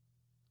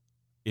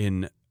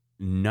 in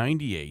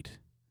 98,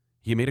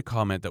 he made a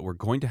comment that we're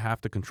going to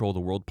have to control the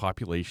world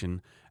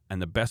population,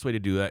 and the best way to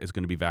do that is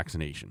going to be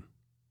vaccination.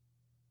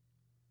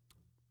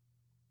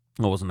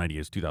 Well, it wasn't 98, it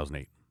was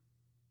 2008.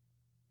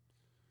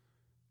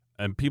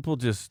 And people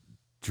just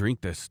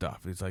drink this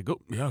stuff. It's like,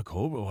 oh, yeah,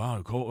 COVID,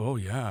 wow, COVID, oh,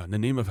 yeah, in the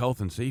name of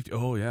health and safety,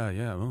 oh, yeah,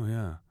 oh,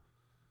 yeah.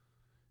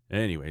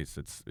 Anyways,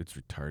 it's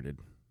retarded.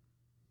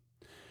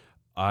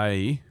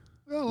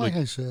 Well, like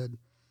I said,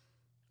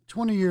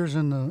 20 years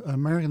in the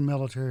American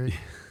military,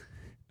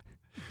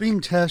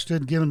 being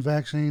tested, given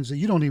vaccines that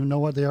you don't even know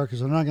what they are because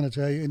they're not going to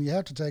tell you, and you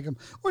have to take them,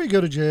 or you go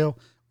to jail,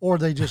 or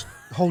they just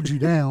hold you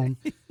down.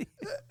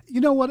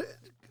 You know what?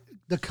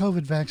 The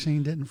COVID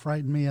vaccine didn't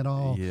frighten me at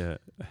all. Yeah.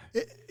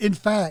 In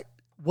fact,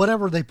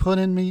 whatever they put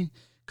in me,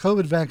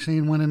 COVID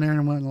vaccine went in there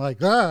and went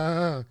like,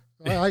 I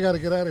got to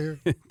get out of here.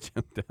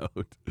 Jumped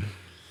out.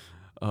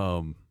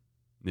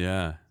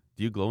 Yeah.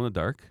 Do you glow in the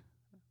dark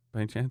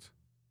by any chance?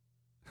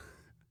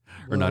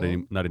 Or not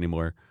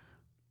anymore?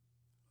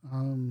 I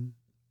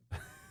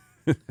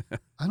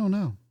don't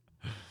know.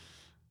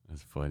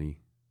 That's funny.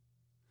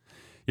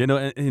 You know,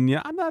 and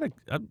yeah,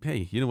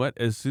 hey, you know what?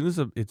 As soon as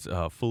it's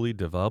fully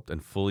developed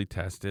and fully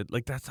tested,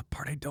 like, that's the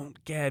part I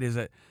don't get is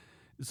that,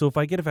 so if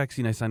I get a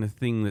vaccine, I sign a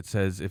thing that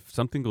says if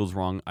something goes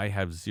wrong, I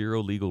have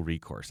zero legal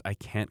recourse. I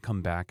can't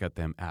come back at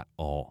them at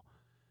all.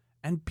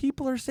 And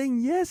people are saying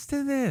yes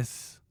to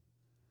this.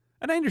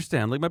 And I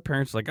understand, like, my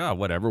parents are like, oh,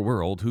 whatever,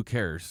 we're old, who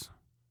cares?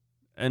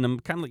 And I'm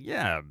kind of like,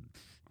 yeah.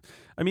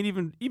 I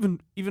mean,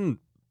 even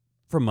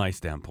from my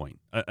standpoint,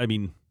 I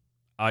mean,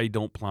 I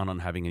don't plan on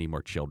having any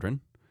more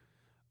children.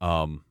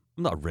 I'm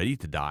not ready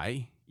to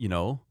die, you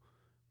know,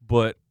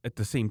 but at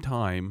the same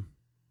time,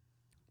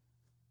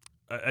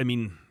 I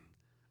mean,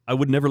 I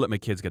would never let my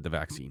kids get the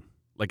vaccine.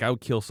 Like, I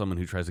would kill someone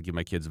who tries to give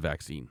my kids a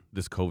vaccine,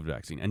 this COVID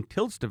vaccine,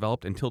 until it's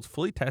developed, until it's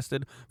fully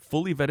tested,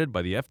 fully vetted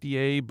by the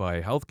FDA,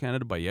 by Health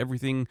Canada, by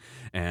everything.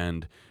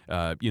 And,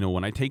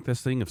 when I take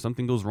this thing, if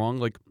something goes wrong,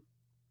 like,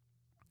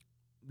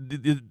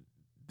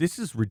 this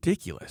is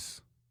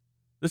ridiculous.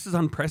 This is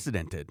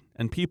unprecedented.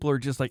 And people are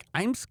just like,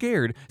 I'm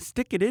scared.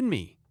 Stick it in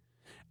me.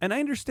 And I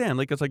understand,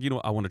 like, it's like,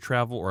 I want to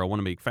travel or I want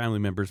to make family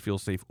members feel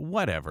safe,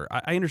 whatever.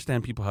 I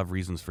understand people have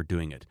reasons for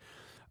doing it.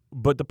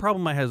 But the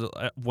problem I have,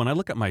 when I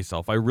look at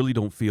myself, I really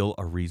don't feel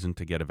a reason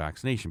to get a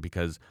vaccination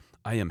because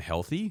I am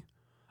healthy.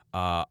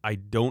 I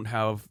don't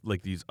have,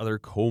 like, these other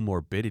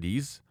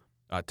comorbidities.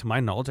 To my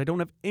knowledge, I don't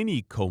have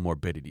any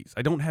comorbidities.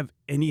 I don't have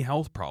any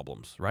health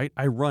problems, right?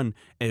 I run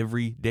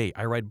every day.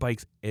 I ride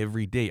bikes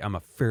every day. I'm a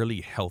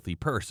fairly healthy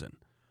person.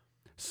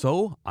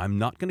 So I'm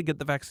not going to get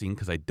the vaccine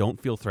because I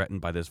don't feel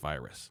threatened by this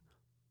virus.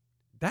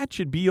 That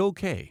should be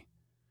okay.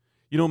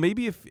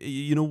 Maybe if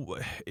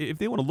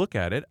they want to look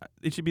at it,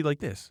 it should be like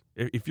this.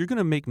 If you're going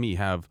to make me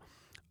have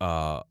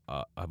a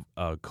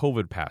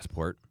COVID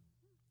passport,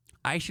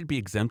 I should be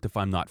exempt if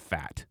I'm not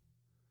fat.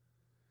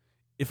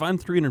 If I'm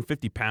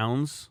 350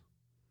 pounds,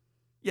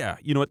 yeah,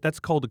 you know what? That's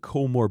called a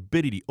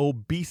comorbidity.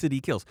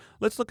 Obesity kills.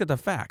 Let's look at the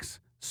facts.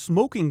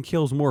 Smoking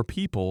kills more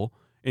people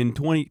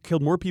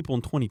killed more people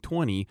in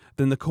 2020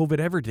 than the COVID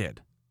ever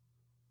did.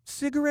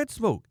 Cigarette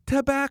smoke,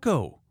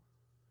 tobacco.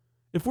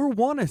 If we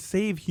want to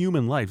save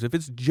human lives, if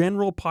it's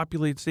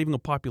saving a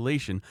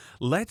population,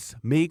 let's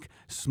make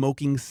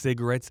smoking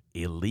cigarettes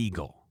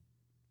illegal.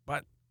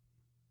 But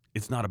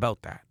it's not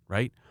about that,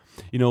 right?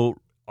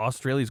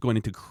 Australia's going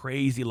into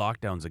crazy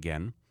lockdowns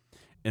again.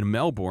 In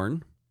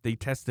Melbourne, they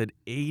tested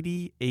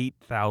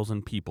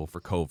 88,000 people for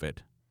COVID.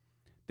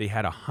 They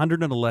had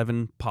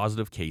 111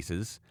 positive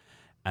cases,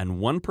 and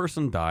one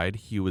person died.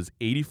 He was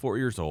 84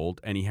 years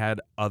old, and he had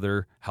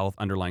other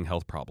underlying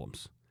health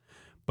problems.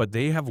 But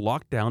they have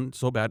locked down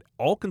so bad,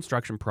 all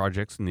construction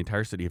projects in the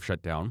entire city have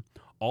shut down.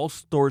 All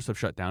stores have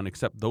shut down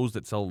except those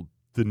that sell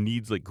the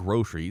needs like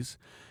groceries.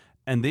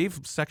 And they've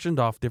sectioned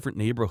off different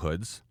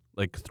neighborhoods,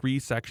 like 3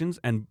 sections,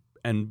 and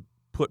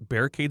put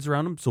barricades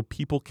around them so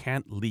people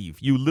can't leave.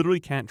 You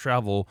literally can't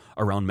travel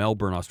around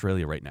Melbourne,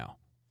 Australia right now.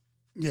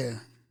 Yeah.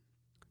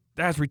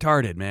 That's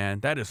retarded,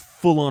 man. That is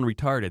full on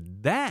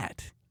retarded.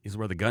 That is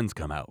where the guns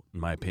come out, in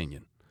my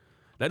opinion.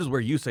 That is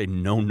where you say,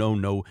 no, no,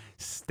 no.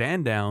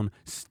 Stand down.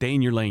 Stay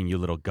in your lane, you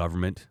little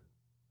government.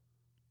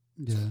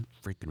 Yeah.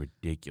 Freaking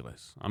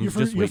ridiculous. I'm You're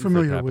just waiting for it to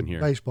familiar happen with here.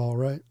 baseball,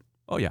 right?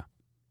 Oh, yeah.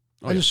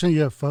 Oh, I just sent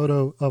you a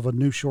photo of a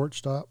new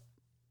shortstop.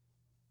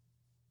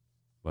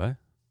 What?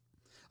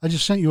 I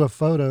just sent you a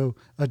photo.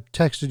 I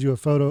texted you a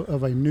photo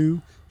of a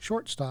new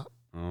shortstop.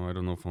 Oh, I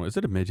don't know if is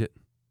it a midget?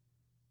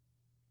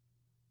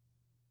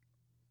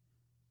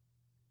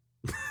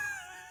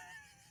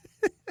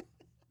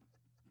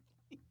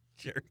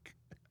 Jerk.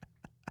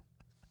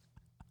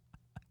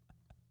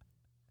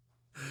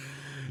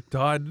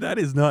 Todd, that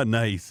is not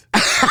nice.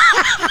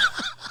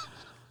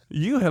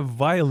 You have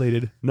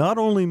violated not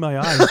only my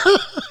eyes,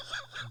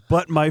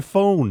 but my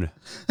phone.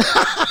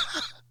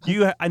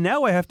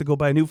 Now I have to go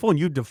buy a new phone.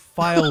 You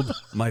defiled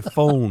my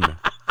phone.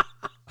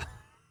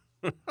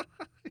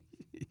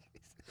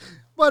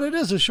 But it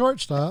is a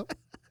shortstop.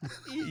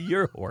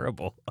 You're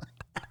horrible.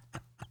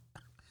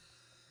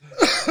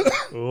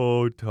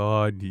 Oh,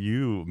 Todd,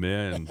 you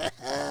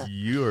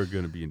are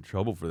going to be in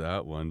trouble for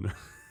that one.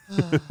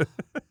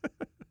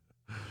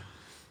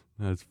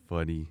 That's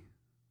funny.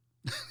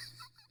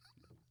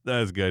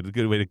 That's good. A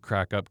good way to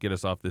crack up, get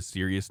us off this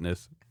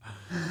seriousness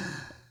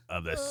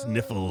of the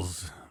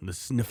sniffles, the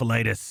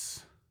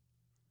sniffleitis.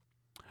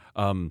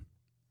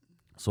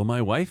 So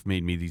my wife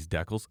made me these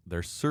decals.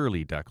 They're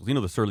Surly decals. You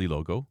know the Surly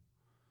logo?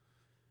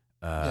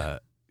 Yeah.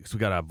 So we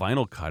got a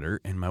vinyl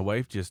cutter, and my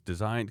wife just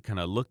designed, kind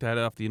of looked at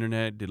it off the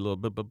internet, did a little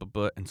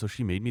bit, and so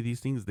she made me these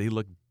things. They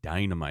look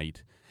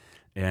dynamite.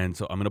 And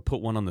so I'm going to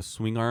put one on the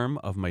swing arm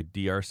of my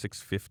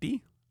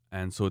DR650.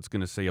 And so it's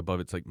going to say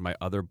above, it's like my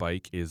other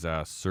bike is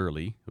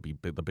Surly. It'll be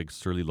the big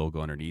Surly logo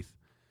underneath.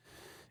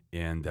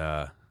 And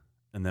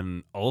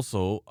then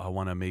also I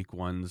want to make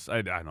ones,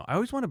 I don't know. I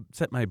always want to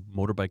set my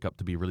motorbike up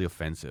to be really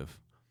offensive.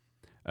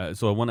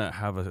 So I want to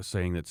have a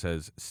saying that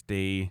says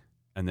stay,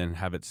 and then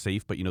have it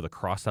safe, but the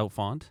cross out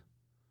font.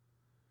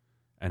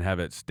 And have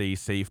it stay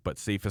safe, but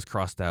safe is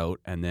crossed out,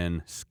 and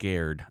then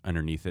scared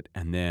underneath it,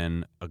 and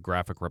then a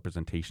graphic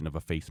representation of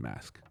a face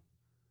mask.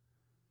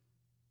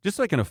 Just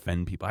so I can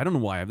offend people. I don't know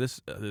why I have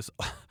this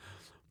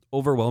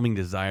overwhelming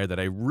desire that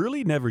I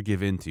really never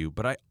give into,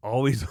 but I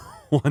always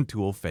want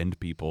to offend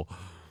people. I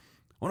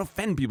want to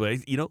offend people.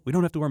 We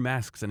don't have to wear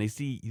masks, and I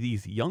see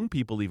these young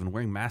people even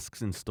wearing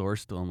masks in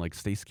stores still. I'm like,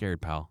 stay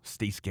scared, pal.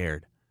 Stay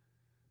scared.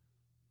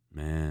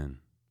 Man.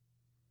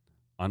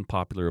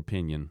 Unpopular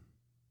opinion.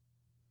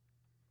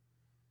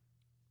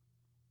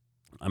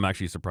 I'm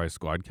actually surprised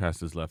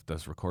Squadcast has left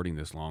us recording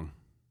this long.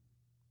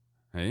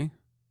 Hey?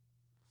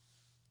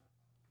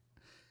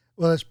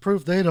 Well, that's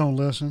proof they don't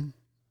listen.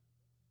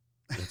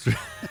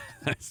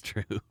 That's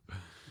true.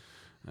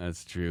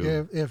 That's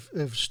true. Yeah,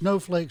 if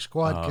Snowflake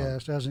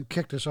Squadcast hasn't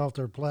kicked us off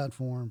their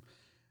platform,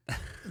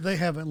 they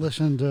haven't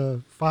listened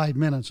to 5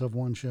 minutes of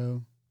one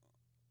show,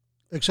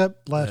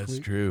 except last week. That's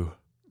true.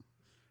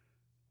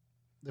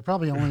 They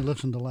probably only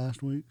listened to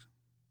last week's.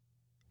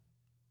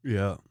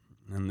 Yeah,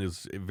 and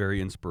it's very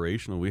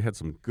inspirational. We had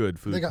some good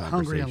food They got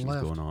hungry and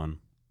conversations left. going on.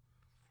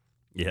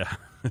 Yeah,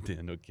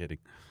 yeah, no kidding.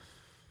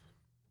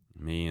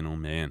 Man, oh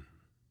man.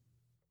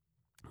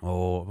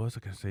 Oh, what was I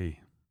gonna say?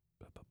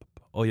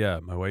 Oh yeah,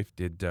 my wife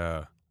did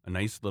a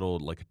nice little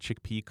like a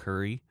chickpea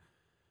curry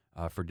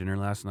for dinner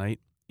last night,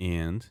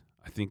 and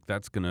I think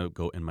that's gonna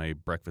go in my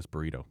breakfast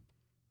burrito.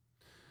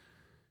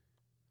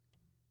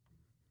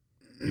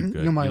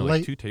 Good.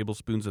 Like 2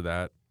 tablespoons of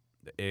that,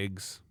 the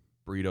eggs,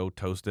 burrito,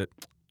 toast it.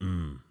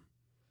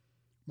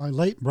 My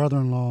late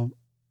brother-in-law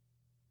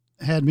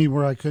had me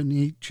where I couldn't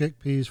eat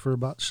chickpeas for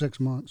about 6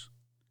 months.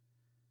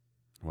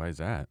 Why is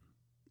that?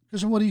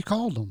 Because of what he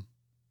called them.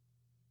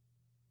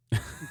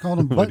 He called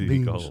them butt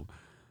beans.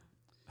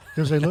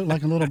 Because they look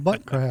like a little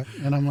butt crack.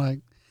 And I'm like,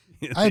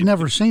 I had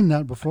never seen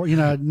that before.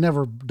 It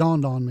never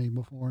dawned on me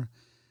before.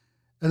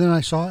 And then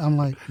I saw it. I'm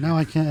like, now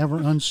I can't ever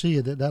unsee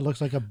it. That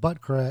looks like a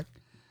butt crack.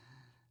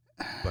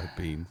 Butt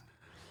beans.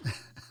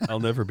 I'll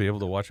never be able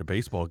to watch a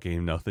baseball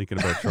game now thinking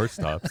about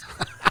shortstops.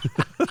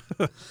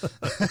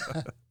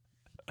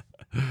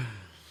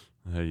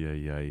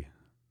 Ay.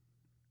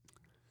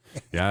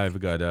 Yeah, I've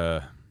got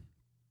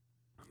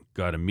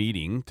a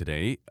meeting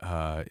today,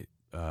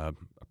 probably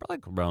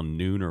like around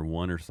noon or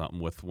 1 or something,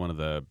 with one of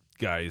the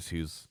guys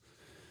who's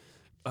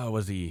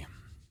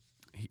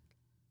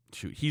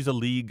he's a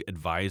league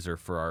advisor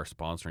for our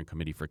sponsoring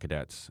committee for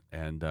cadets,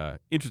 and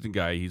interesting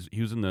guy.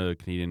 He was in the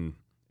Canadian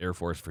Air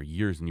Force for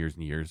years and years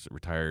and years,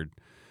 retired,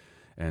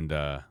 and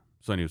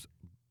so anyways,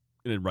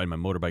 gonna ride my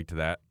motorbike to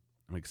that.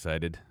 I'm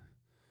excited.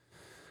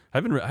 I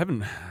don't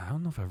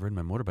know if I've ridden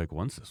my motorbike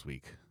once this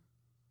week.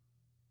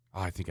 Oh,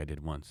 I think I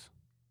did once.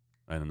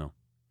 I don't know.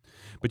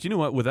 But you know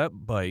what? With that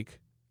bike,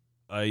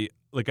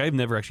 I've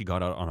never actually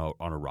got out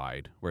on a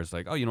ride where it's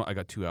like, oh, I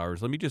got 2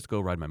 hours. Let me just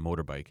go ride my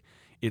motorbike.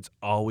 It's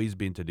always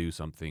been to do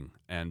something.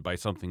 And by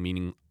something,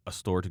 meaning a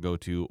store to go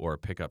to or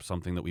pick up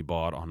something that we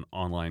bought on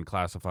online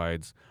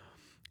classifieds.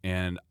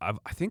 And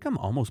I think I'm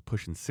almost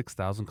pushing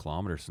 6,000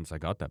 kilometers since I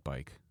got that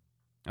bike.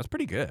 That's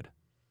pretty good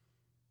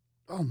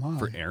Oh my.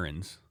 for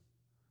errands.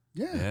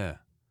 Yeah. Yeah.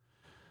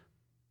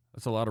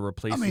 That's a lot of I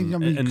replacing. mean,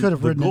 you and could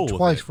have the ridden goal it with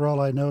twice it. for all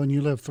I know, and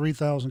you live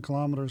 3,000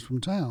 kilometers from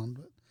town.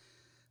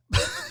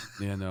 But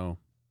Yeah, no.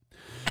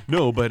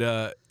 No, but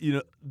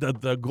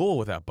the goal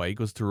with that bike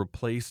was to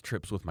replace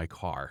trips with my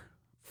car.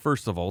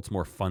 First of all, it's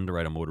more fun to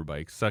ride a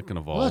motorbike. Second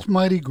of well, all, that's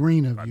mighty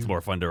green of it's you.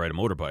 more fun to ride a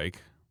motorbike.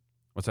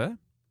 What's that?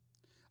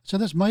 So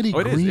that's mighty Oh,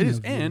 it is. green It is.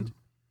 of And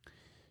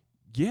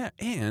you.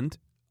 and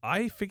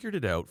I figured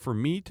it out for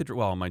me to.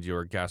 Well, mind you,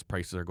 our gas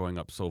prices are going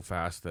up so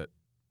fast that,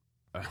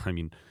 I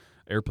mean,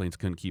 airplanes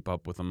couldn't keep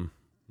up with them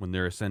when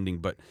they're ascending.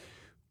 But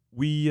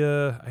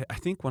I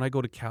think when I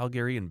go to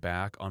Calgary and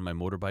back on my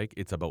motorbike,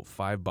 it's about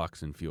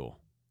 $5 in fuel,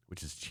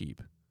 which is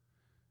cheap.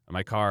 In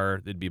my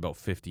car, it'd be about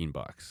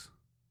 $15.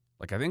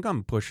 Like, I think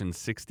I'm pushing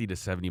 60 to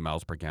 70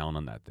 miles per gallon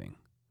on that thing.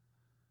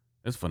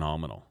 It's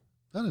phenomenal.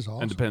 That is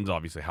awesome. And depends,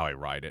 obviously, how I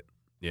ride it.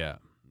 Yeah.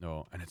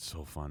 No, and it's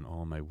so fun.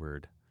 Oh, my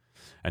word.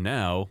 And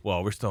now,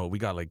 well, we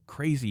got like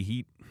crazy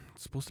heat.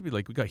 It's supposed to be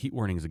like, we got heat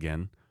warnings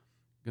again.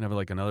 Gonna have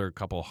like another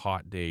couple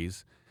hot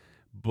days.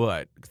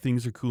 But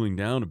things are cooling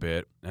down a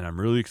bit, and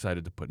I'm really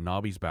excited to put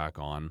knobbies back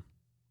on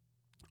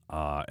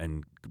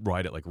and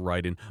ride it like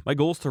right in. My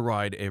goal is to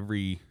ride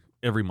every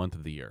month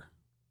of the year.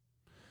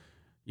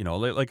 You know,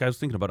 like I was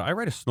thinking about it, I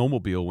ride a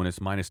snowmobile when it's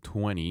minus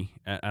 20,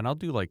 and I'll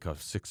do like a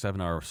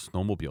 6-7 hour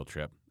snowmobile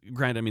trip.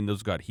 Granted, I mean,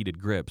 those got heated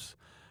grips,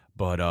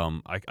 but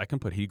I can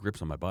put heated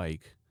grips on my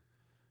bike.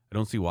 I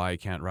don't see why I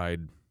can't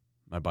ride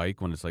my bike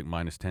when it's like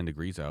minus 10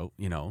 degrees out.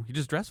 You know, you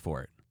just dress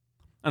for it.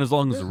 And as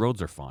long as the Yeah.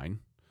 roads are fine,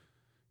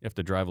 you have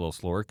to drive a little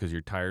slower because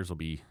your tires will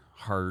be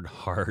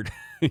hard.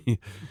 You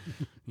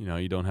know,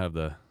 you don't have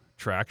the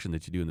traction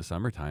that you do in the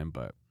summertime,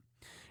 but.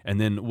 And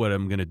then what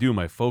I'm going to do,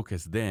 my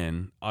focus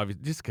then,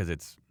 obviously, just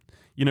because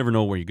you never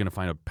know where you're going to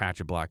find a patch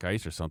of black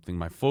ice or something,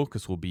 my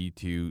focus will be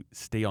to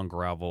stay on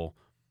gravel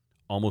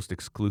almost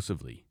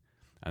exclusively.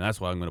 And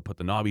that's why I'm going to put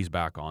the knobbies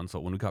back on. So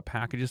when we got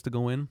packages to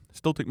go in,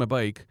 still take my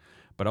bike,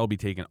 but I'll be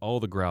taking all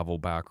the gravel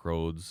back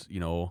roads, you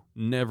know,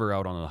 never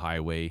out on the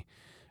highway.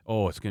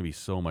 Oh, it's going to be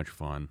so much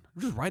fun.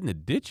 I'm just riding the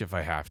ditch if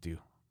I have to.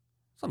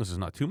 As long as there's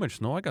not too much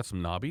snow, I got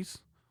some knobbies.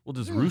 We'll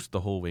just roost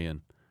the whole way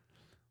in.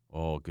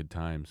 Oh, good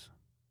times.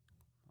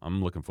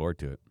 I'm looking forward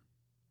to it.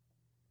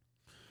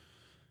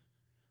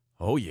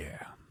 Oh,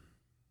 yeah.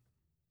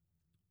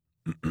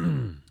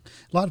 A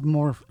lot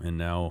more, And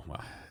now,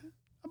 wow.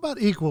 about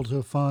equal to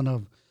the fun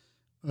of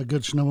a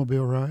good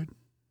snowmobile ride.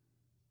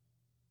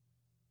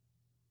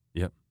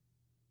 Yep.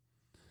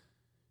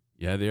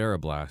 Yeah, they are a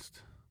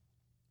blast.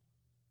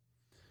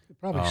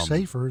 Probably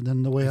safer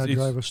than the way I it's-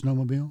 drive a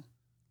snowmobile.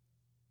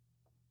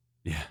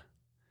 Yeah.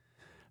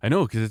 I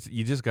know, because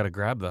you just got to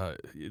grab the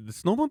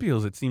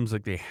snowmobiles. It seems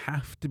like they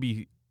have to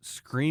be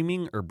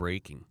screaming or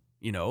braking,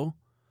 you know?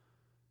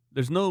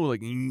 There's no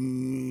like,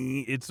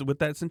 it's with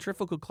that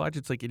centrifugal clutch.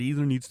 It's like it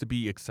either needs to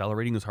be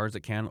accelerating as hard as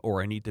it can,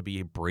 or I need to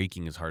be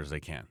braking as hard as I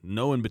can.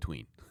 No in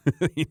between.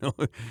 You know,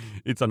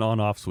 it's an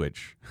on-off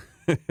switch.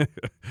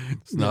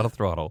 It's not a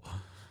throttle.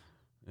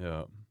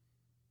 Yeah.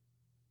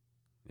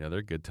 Yeah,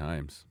 they're good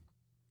times.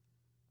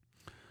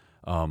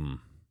 Well,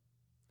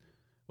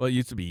 it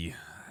used to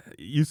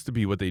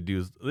be what they do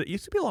is it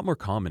used to be a lot more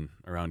common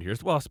around here.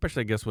 Well,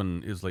 especially I guess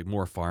when it was like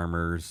more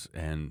farmers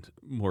and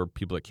more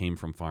people that came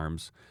from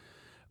farms.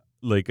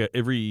 Like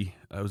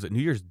was it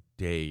New Year's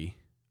Day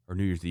or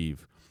New Year's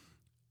Eve?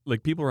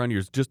 Like people around here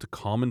is just a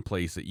common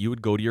place that you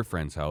would go to your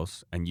friend's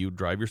house and you'd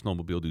drive your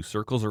snowmobile, do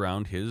circles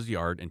around his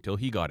yard until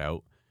he got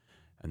out.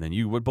 And then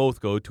you would both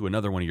go to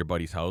another one of your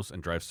buddy's house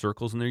and drive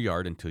circles in their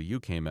yard until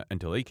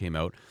they came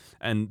out.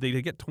 And they'd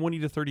get 20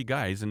 to 30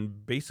 guys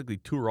and basically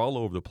tour all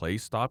over the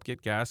place, stop,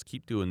 get gas,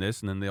 keep doing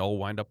this, and then they all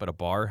wind up at a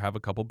bar, have a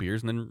couple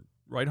beers, and then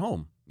ride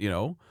home, you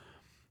know?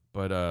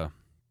 But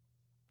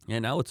yeah,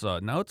 now it's a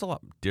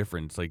lot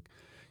different. It's like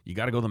you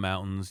got to go to the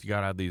mountains. You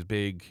got to have these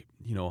big,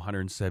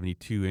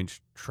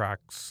 172-inch track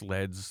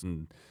sleds,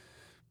 and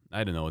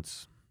I don't know.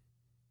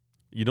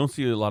 You don't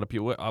see a lot of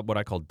people what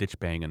I call ditch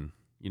banging.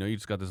 You know, you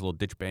just got this little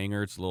ditch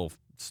banger. It's a little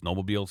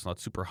snowmobile. It's not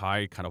super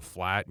high, kind of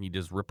flat, and you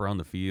just rip around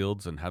the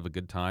fields and have a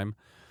good time.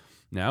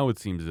 Now it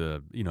seems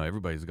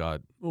everybody's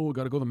got, I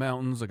got to go to the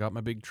mountains. I got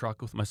my big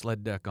truck with my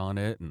sled deck on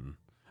it, and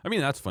I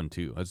mean that's fun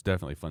too. That's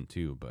definitely fun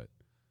too. But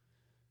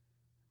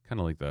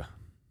kind of like the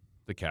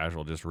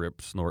casual just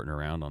snorting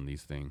around on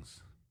these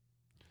things,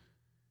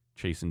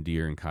 chasing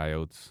deer and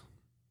coyotes,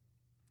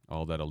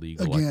 all that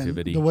illegal Again,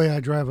 activity. the way I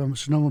drive a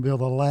snowmobile,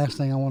 the last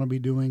thing I want to be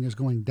doing is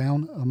going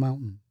down a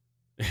mountain.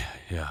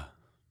 Yeah.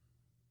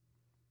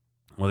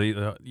 Well,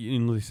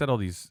 they said all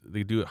these.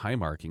 They do it high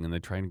marking, and they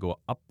try and go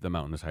up the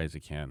mountain as high as they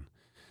can.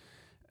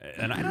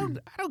 And I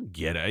don't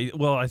get it.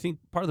 I think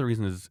part of the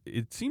reason is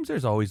it seems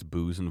there's always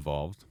booze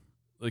involved.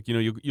 Like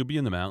you'll be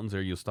in the mountains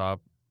there, you'll stop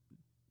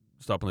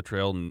on the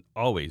trail, and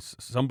always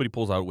somebody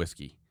pulls out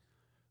whiskey.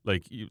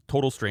 Like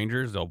total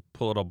strangers, they'll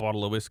pull out a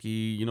bottle of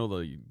whiskey.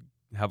 They'll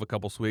have a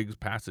couple swigs,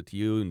 pass it to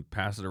you, and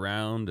pass it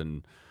around,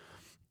 and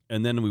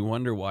then we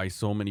wonder why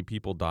so many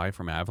people die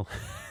from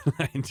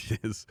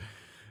avalanches.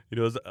 I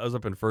was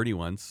up in Ferdy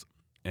once,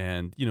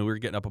 and we were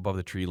getting up above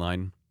the tree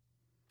line.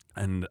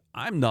 And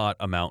I'm not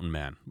a mountain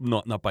man,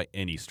 not by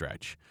any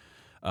stretch.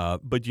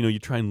 But you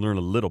try and learn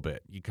a little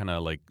bit. You kind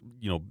of like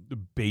the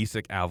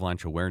basic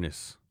avalanche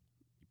awareness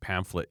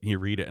pamphlet. You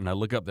read it, and I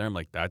look up there. I'm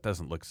like, that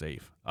doesn't look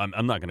safe. I'm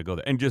not going to go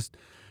there. And just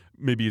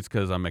maybe it's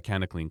because I'm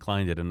mechanically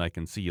inclined, and I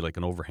can see like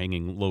an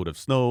overhanging load of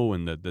snow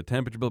and the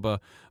temperature, blah blah.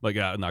 Like,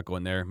 I'm not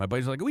going there. My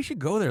buddy's like, we should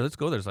go there. Let's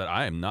go there. So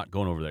I am not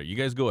going over there. You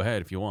guys go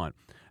ahead if you want.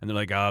 And they're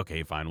like,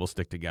 okay, fine, we'll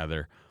stick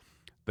together.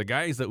 The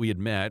guys that we had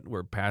met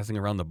were passing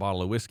around the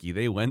bottle of whiskey.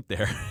 They went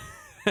there.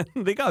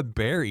 And they got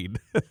buried.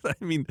 I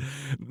mean,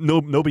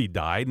 nobody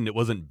died, and it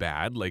wasn't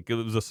bad. Like, it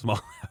was a small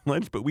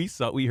avalanche, but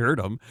we heard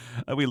them.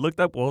 And we looked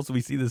up, so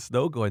we see the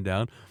snow going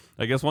down.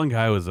 I guess one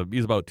guy was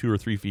about 2 or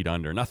 3 feet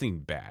under. Nothing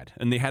bad.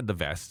 And they had the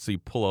vest, so you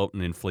pull out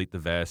and inflate the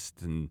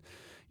vest, and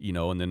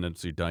and then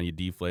once you're done, you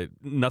deflate.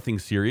 Nothing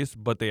serious,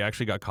 but they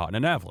actually got caught in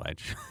an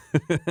avalanche.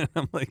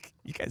 I'm like,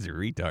 you guys are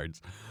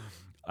retards.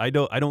 I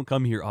don't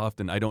come here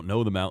often. I don't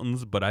know the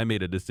mountains, but I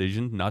made a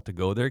decision not to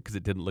go there because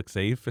it didn't look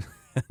safe.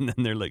 And then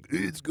they're like,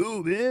 let's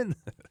go, man.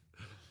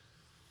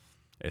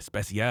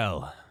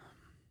 Especial.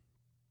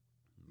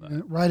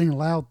 Writing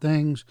loud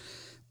things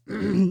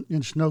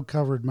in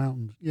snow-covered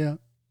mountains. Yeah.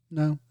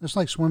 No. It's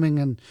like swimming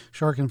in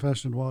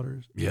shark-infested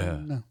waters. Yeah.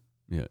 No.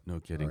 Yeah, no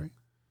kidding. Sorry.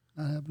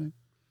 Not happening.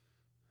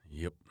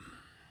 Yep.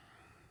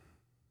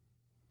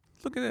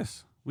 Look at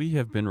this. We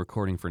have been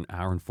recording for an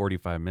hour and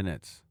 45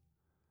 minutes.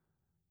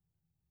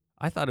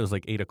 I thought it was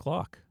like 8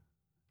 o'clock.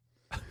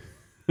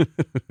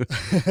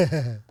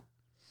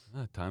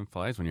 Time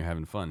flies when you're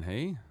having fun,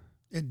 hey?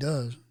 It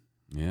does.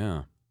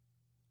 Yeah.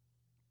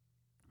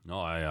 No,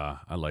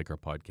 I like our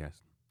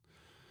podcast.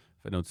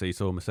 If I don't say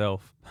so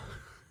myself.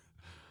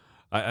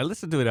 I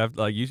listen to it after,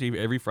 like, usually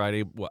every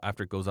Friday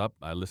after it goes up.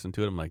 I listen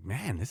to it. I'm like,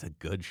 man, this is a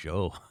good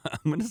show. I'm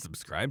going to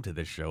subscribe to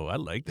this show. I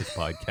like this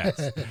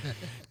podcast.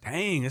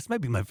 Dang, this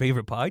might be my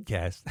favorite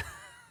podcast.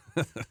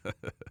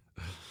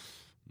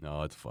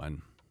 No, it's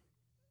fun.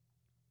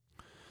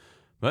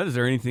 But is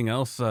there anything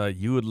else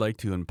you would like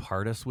to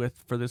impart us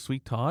with for this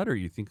week, Todd? Or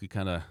you think we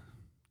kind of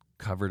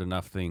covered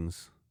enough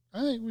things? I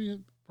think we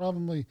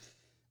probably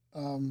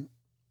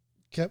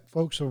kept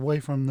folks away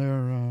from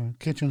their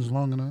kitchens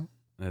long enough.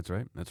 That's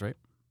right. That's right.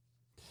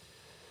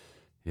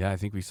 Yeah, I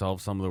think we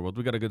solved some of the world.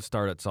 We got a good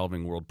start at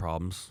solving world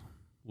problems.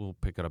 We'll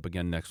pick it up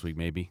again next week,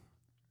 maybe.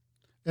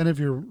 And if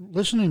you're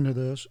listening to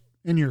this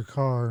in your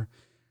car,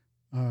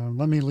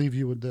 let me leave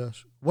you with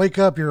this. Wake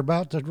up, you're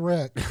about to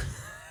wreck.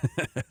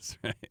 That's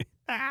right.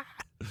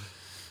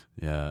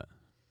 Yeah.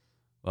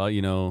 Well,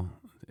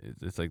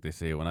 it's like they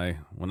say, when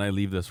I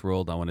leave this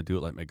world, I want to do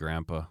it like my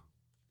grandpa,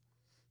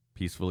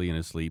 peacefully in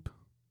his sleep.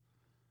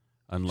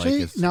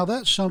 Now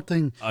that's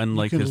something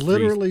you can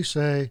literally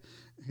say.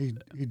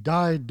 He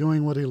died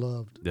doing what he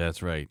loved.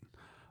 That's right.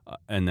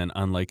 And then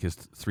unlike his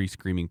 3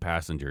 screaming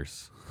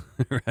passengers,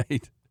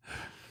 right?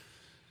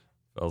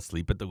 Fell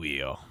asleep at the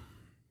wheel.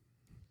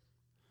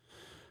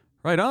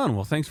 Right on.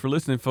 Well, thanks for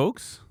listening,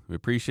 folks. We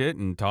appreciate it.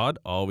 And Todd,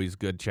 always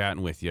good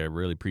chatting with you. I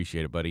really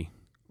appreciate it, buddy.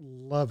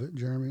 Love it,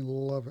 Jeremy.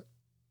 Love it.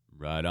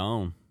 Right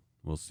on.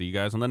 We'll see you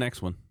guys on the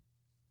next one.